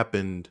that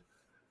happened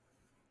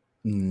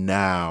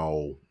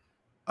now,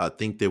 I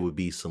think there would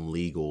be some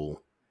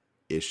legal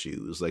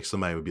issues. Like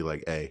somebody would be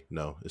like, "Hey,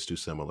 no, it's too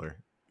similar.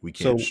 We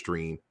can't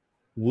stream."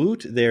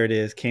 Woot, There It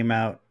Is came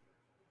out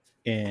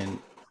in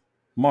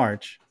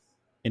March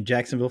in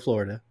Jacksonville,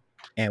 Florida,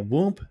 and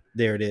Whoomp,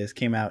 There It Is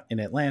came out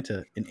in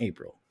Atlanta in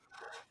April.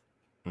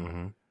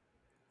 Mm-hmm.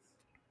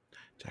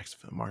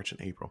 Jacksonville, March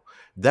and April.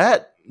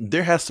 That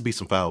there has to be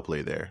some foul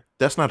play there.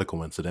 That's not a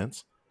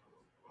coincidence.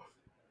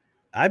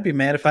 I'd be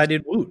mad if I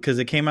did Woot because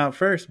it came out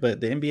first,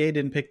 but the NBA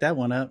didn't pick that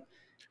one up.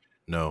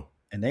 No.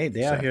 And they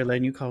exactly. Out here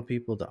letting you call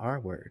people the R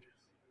word.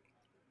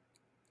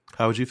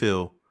 How would you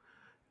feel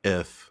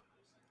if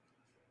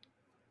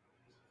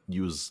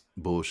you was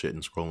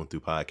bullshitting, scrolling through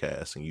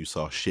podcasts, and you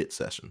saw shit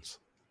sessions?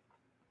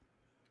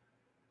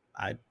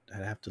 I'd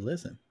have to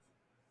listen.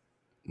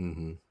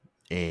 Mm-hmm.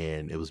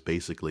 And it was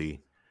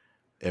basically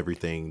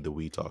everything that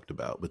we talked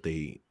about, but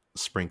they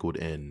sprinkled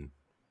in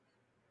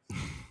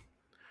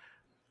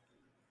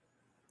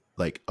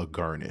like a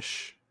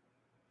garnish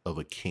of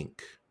a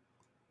kink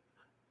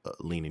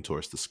leaning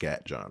towards the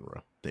scat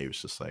genre. They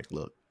was just like,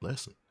 look,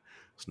 listen,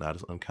 it's not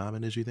as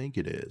uncommon as you think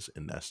it is.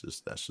 And that's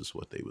just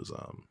what they was,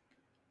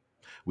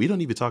 we don't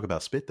even talk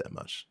about spit that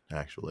much,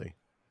 actually.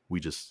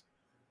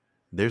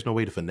 There's no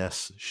way to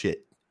finesse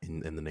shit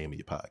in the name of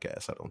your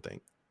podcast, I don't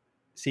think.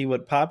 See,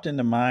 what popped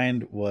into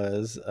mind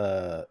was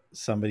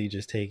somebody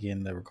just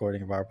taking the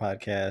recording of our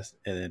podcast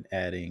and then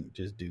adding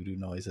just doo-doo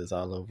noises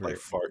all over like it.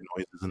 Fart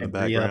noises in the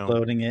background.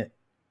 Re-uploading it.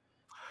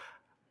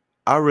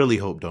 I really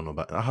hope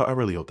I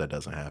really hope that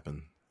doesn't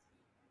happen.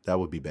 That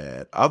would be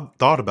bad. I've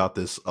thought about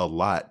this a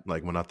lot.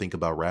 Like when I think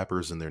about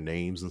rappers and their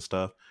names and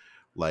stuff,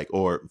 like,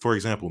 or for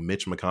example,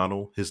 Mitch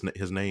McConnell,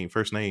 his name,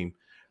 first name,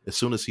 as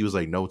soon as he was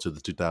like, no to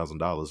the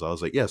 $2,000, I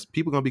was like, yes,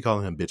 people are going to be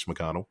calling him Bitch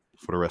McConnell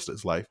for the rest of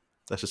his life.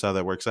 That's just how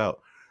that works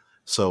out.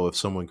 So if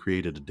someone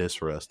created a diss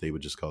for us, they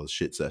would just call us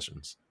shit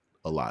sessions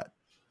a lot.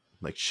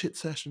 Like shit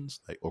sessions,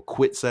 like, or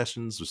quit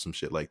sessions or some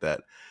shit like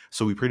that.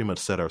 So we pretty much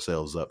set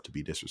ourselves up to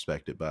be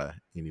disrespected by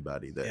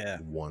anybody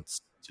that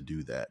wants to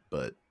do that.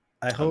 But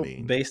I hope,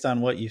 based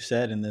on what you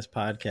said in this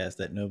podcast,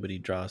 that nobody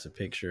draws a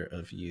picture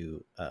of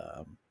you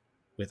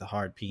with a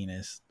hard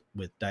penis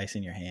with dice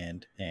in your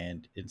hand,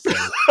 and instead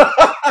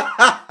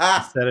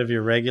of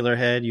your regular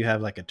head, you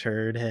have like a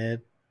turd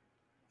head.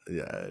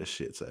 Yeah,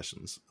 shit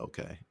sessions.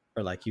 Okay.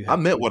 Or like you. I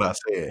meant what I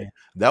said.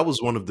 That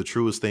was one of the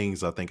truest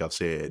things I think I've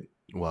said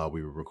while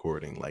we were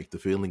recording. Like the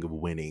feeling of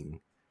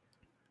winning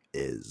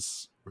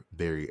is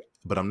very,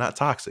 but I'm not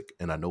toxic,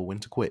 and I know when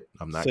to quit.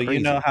 I'm not. So crazy.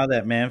 You know how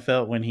that man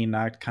felt when he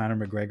knocked Conor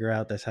McGregor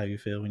out. That's how you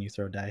feel when you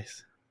throw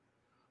dice.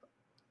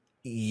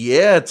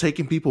 Yeah,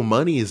 taking people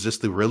money is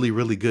just a really,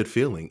 really good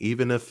feeling.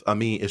 Even if, I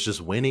mean, it's just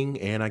winning,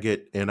 and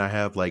I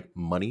have like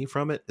money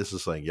from it. It's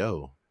just like,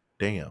 yo,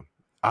 damn.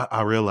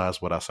 I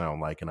realize what I sound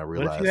like, and I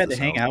realize. What if you had to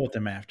hang out with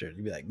them after?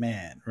 You'd be like,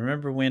 man,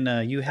 remember when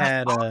you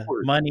had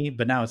money,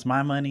 but now it's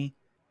my money?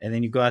 And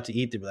then you go out to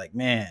eat, they'd be like,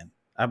 man,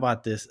 I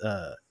bought this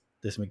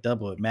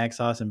McDouble with mac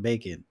sauce and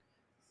bacon,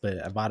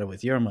 but I bought it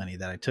with your money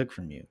that I took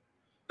from you.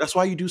 That's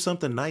why you do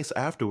something nice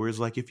afterwards.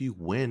 Like if you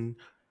win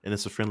and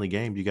it's a friendly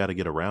game, you got to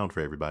get around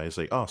for everybody. It's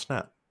like, oh,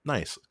 snap.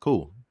 Nice.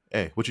 Cool.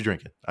 Hey, what you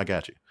drinking? I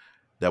got you.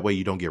 That way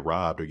you don't get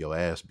robbed or your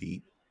ass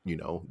beat. You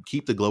know,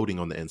 keep the gloating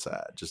on the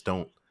inside. Just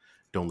don't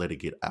let it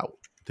get out.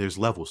 There's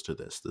levels to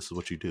this. This is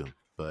what you do.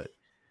 But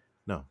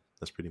no,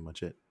 that's pretty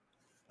much it.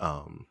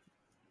 Damn,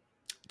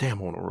 I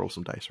want to roll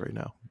some dice right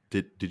now.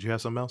 Did you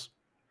have something else?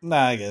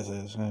 Nah, I guess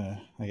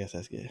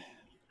that's good.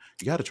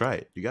 You got to try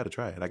it.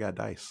 I got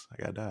dice.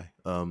 I got die.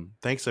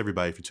 Thanks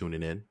everybody for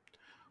tuning in.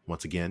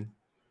 Once again,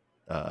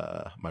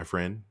 my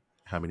friend,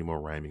 how many more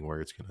rhyming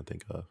words can I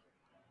think of?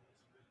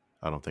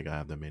 I don't think I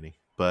have that many.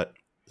 But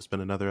it's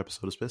been another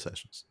episode of Spit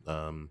Sessions.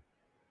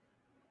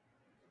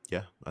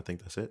 Yeah, I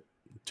think that's it.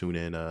 Tune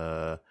in,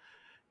 to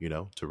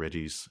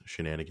Reggie's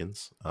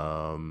shenanigans.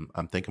 I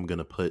think I'm going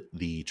to put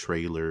the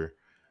trailer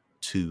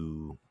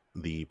to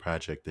the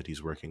project that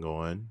he's working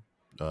on,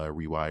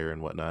 Rewire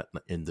and whatnot,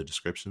 in the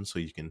description. So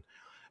you can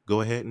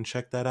go ahead and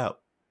check that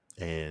out.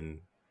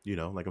 And,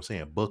 like I'm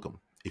saying, book them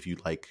if you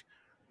like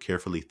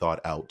carefully thought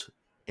out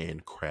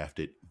and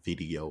crafted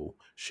video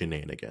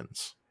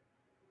shenanigans.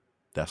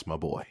 That's my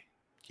boy.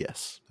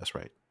 Yes, that's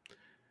right.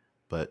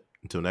 But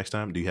until next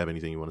time, do you have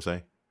anything you want to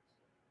say?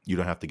 You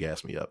don't have to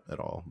gas me up at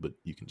all, but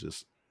you can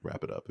just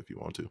wrap it up if you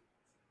want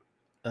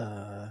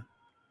to.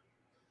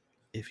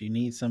 If you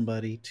need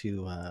somebody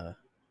to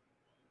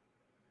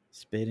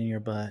spit in your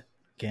butt,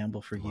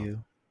 gamble for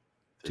you,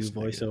 do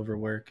voiceover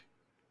work,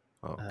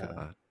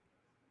 God,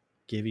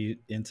 give you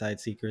inside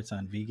secrets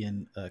on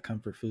vegan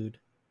comfort food,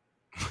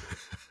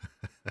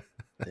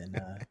 then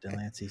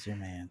Delancey's your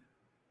man.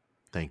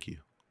 Thank you.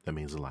 That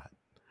means a lot.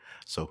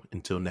 So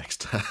until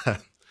next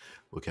time,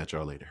 we'll catch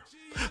y'all later.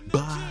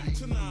 Bye.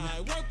 Tonight,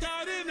 work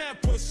out in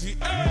that pussy.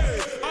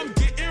 Hey, I'm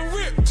getting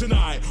ripped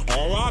tonight.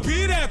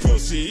 R.I.P. that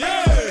pussy. Yeah.